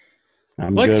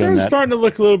 I'm like good on that. starting to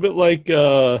look a little bit like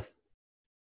Full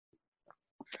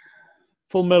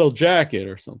Metal Jacket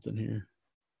or something here.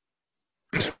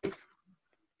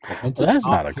 That's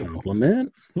not a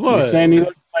compliment. What? You're saying you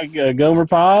look like Gomer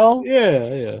Pyle? Yeah,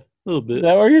 a little bit. Is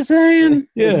that what you're saying?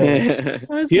 Yeah,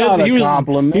 That's not a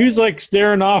compliment. He was like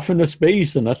staring off into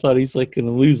space, and I thought he's like going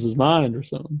to lose his mind or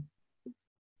something.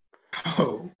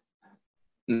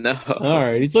 No. All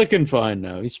right, he's looking fine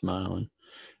now. He's smiling.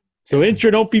 So,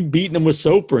 Incher, don't be beating him with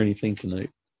soap or anything tonight.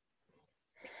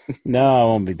 No, I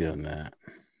won't be doing that.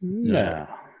 No.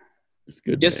 It's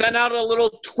good. Just send out a little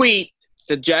tweet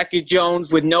to Jackie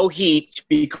Jones with no heat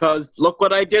because look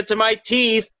what I did to my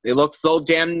teeth. They look so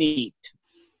damn neat.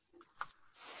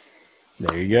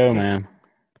 There you go, man.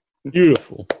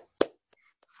 Beautiful.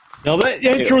 Now, that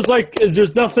intro was like,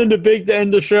 there's nothing too big to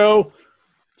end the show.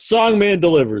 Songman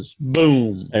delivers.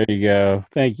 Boom. There you go.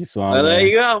 Thank you, Songman. Well, there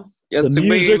you go. Just The agree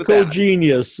with musical that.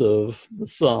 genius of the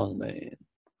Songman.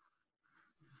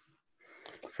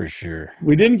 For sure.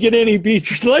 We didn't get any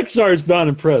Beatrice. Lexar's not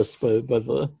impressed by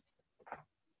the.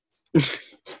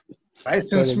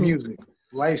 Licensed music.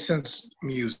 Licensed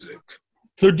music.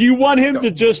 So do you want him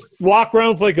to just walk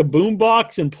around with like a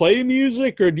boombox and play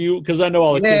music, or do you? Because I know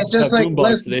all the Yeah, kids just have like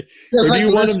boombox today. Just Or like do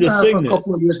you want him to Lesnar sing a this?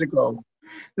 couple of years ago.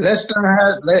 Lesnar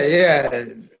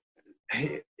has,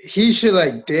 he should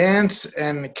like dance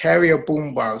and carry a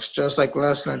boombox just like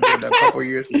Lesnar did a couple of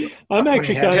years ago. I'm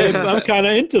actually When he had- I'm kind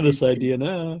of into this idea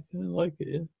now. I like it.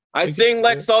 Yeah. I sing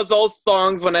Lexar's old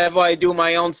songs whenever I do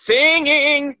my own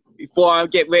singing before I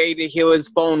get ready to hear his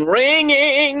phone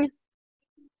ringing.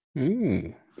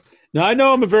 Now I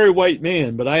know I'm a very white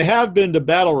man, but I have been to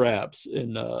battle raps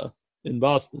in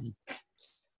Boston.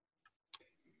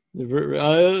 Dude,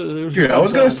 I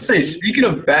was gonna say, speaking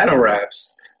of battle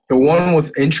raps, the one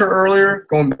with Intra earlier,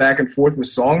 going back and forth with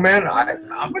Songman,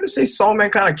 I'm gonna say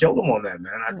Songman kind of killed him on that,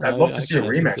 man. I'd love to see a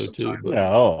rematch sometime.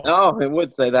 Oh. Oh, I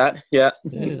would say that. Yeah.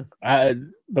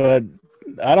 But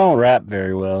I don't rap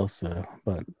very well, so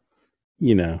but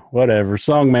you know, whatever.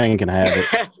 Songman can have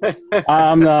it.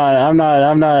 I'm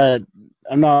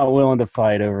not willing to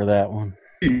fight over that one.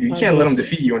 You can't let him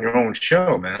defeat you on your own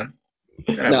show, man.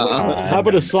 How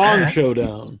about a song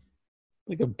showdown?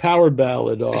 Like a power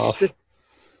ballad off.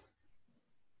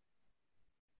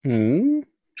 Enjoy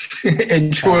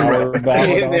Power rap.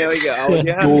 ballad off. There we go.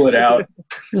 Yeah. Duel it out.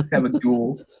 Have a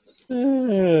duel.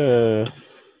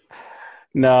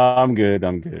 No, I'm good.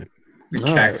 The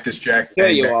Cactus Jack. There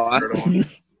you are.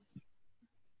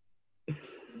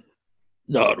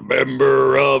 Not a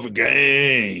member of a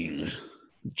gang,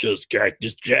 just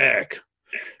Cactus Jack,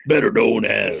 better known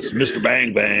as Mr.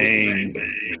 Bang Bang.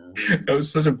 That was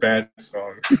such a bad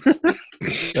song.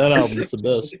 That album's the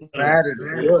best. Bad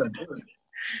is good.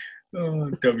 Oh,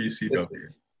 WCW.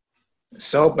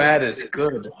 So bad it's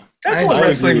good. That's I when agree.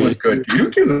 wrestling was good, dude. Who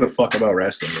gives a fuck about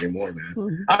wrestling anymore,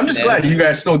 man? I'm just glad you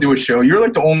guys still do a show. You're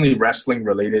like the only wrestling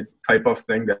related type of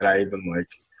thing that I even like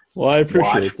Well, I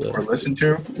appreciate watch that. or listen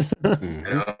to. You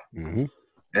know? And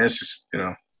it's just, you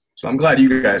know. So I'm glad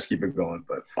you guys keep it going,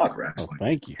 but fuck wrestling.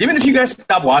 Thank you. Even if you guys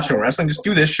stop watching wrestling, just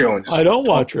do this show and just I don't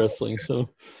watch wrestling, so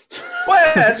Well,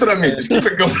 yeah, that's what I mean. Just keep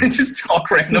it going and just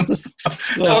talk random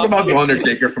stuff. Talk about The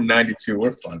Undertaker from 92.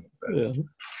 We're fun with that. yeah.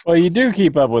 Well, you do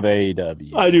keep up with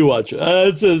AEW. I do watch it.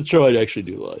 It's a show I actually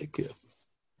do like.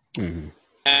 Yeah.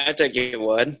 I think you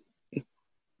would.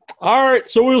 All right,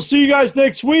 so we'll see you guys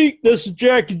next week. This is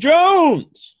Jackie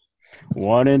Jones.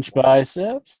 1 inch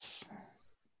biceps.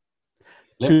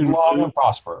 Live long and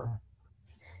prosper.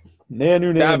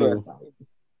 Nanu.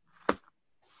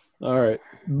 All right.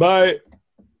 Bye.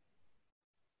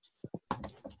 All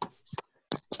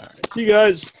right. See you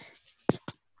guys.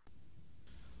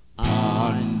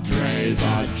 Andre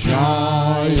the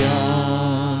Giant.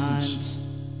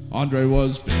 Andre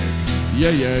was big. Yeah,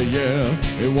 yeah, yeah.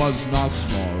 It was not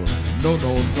small. No,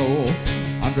 no, no.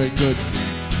 Andre could drink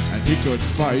and he could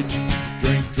fight.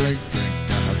 Drink, drink, drink.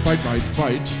 And a fight, fight,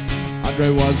 fight. Andre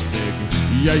was big.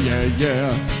 Yeah, yeah,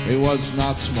 yeah. It was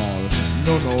not small.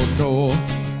 No, no, no.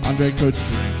 Andre could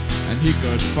drink and he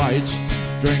could fight.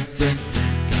 Drink, drink, drink.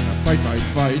 And a fight, fight,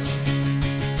 fight.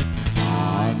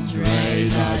 Andre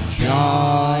the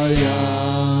Giant.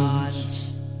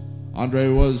 Andre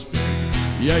was big.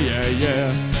 Yeah, yeah,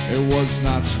 yeah. It was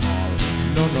not small.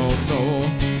 No, no, no.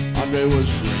 Andre was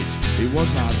great. He was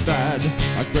not bad.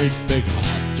 A great big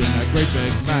heart and a great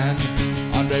big man.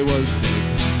 Andre was big.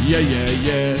 Yeah, yeah,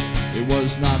 yeah. It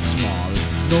was not small.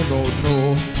 No, no,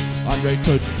 no. Andre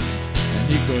could drink and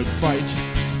he could fight.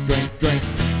 Drink, drink,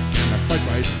 drink. And a fight,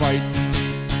 fight, fight.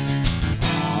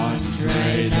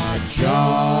 Andre the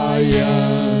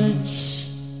Giant.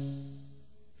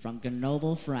 From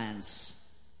Grenoble, France.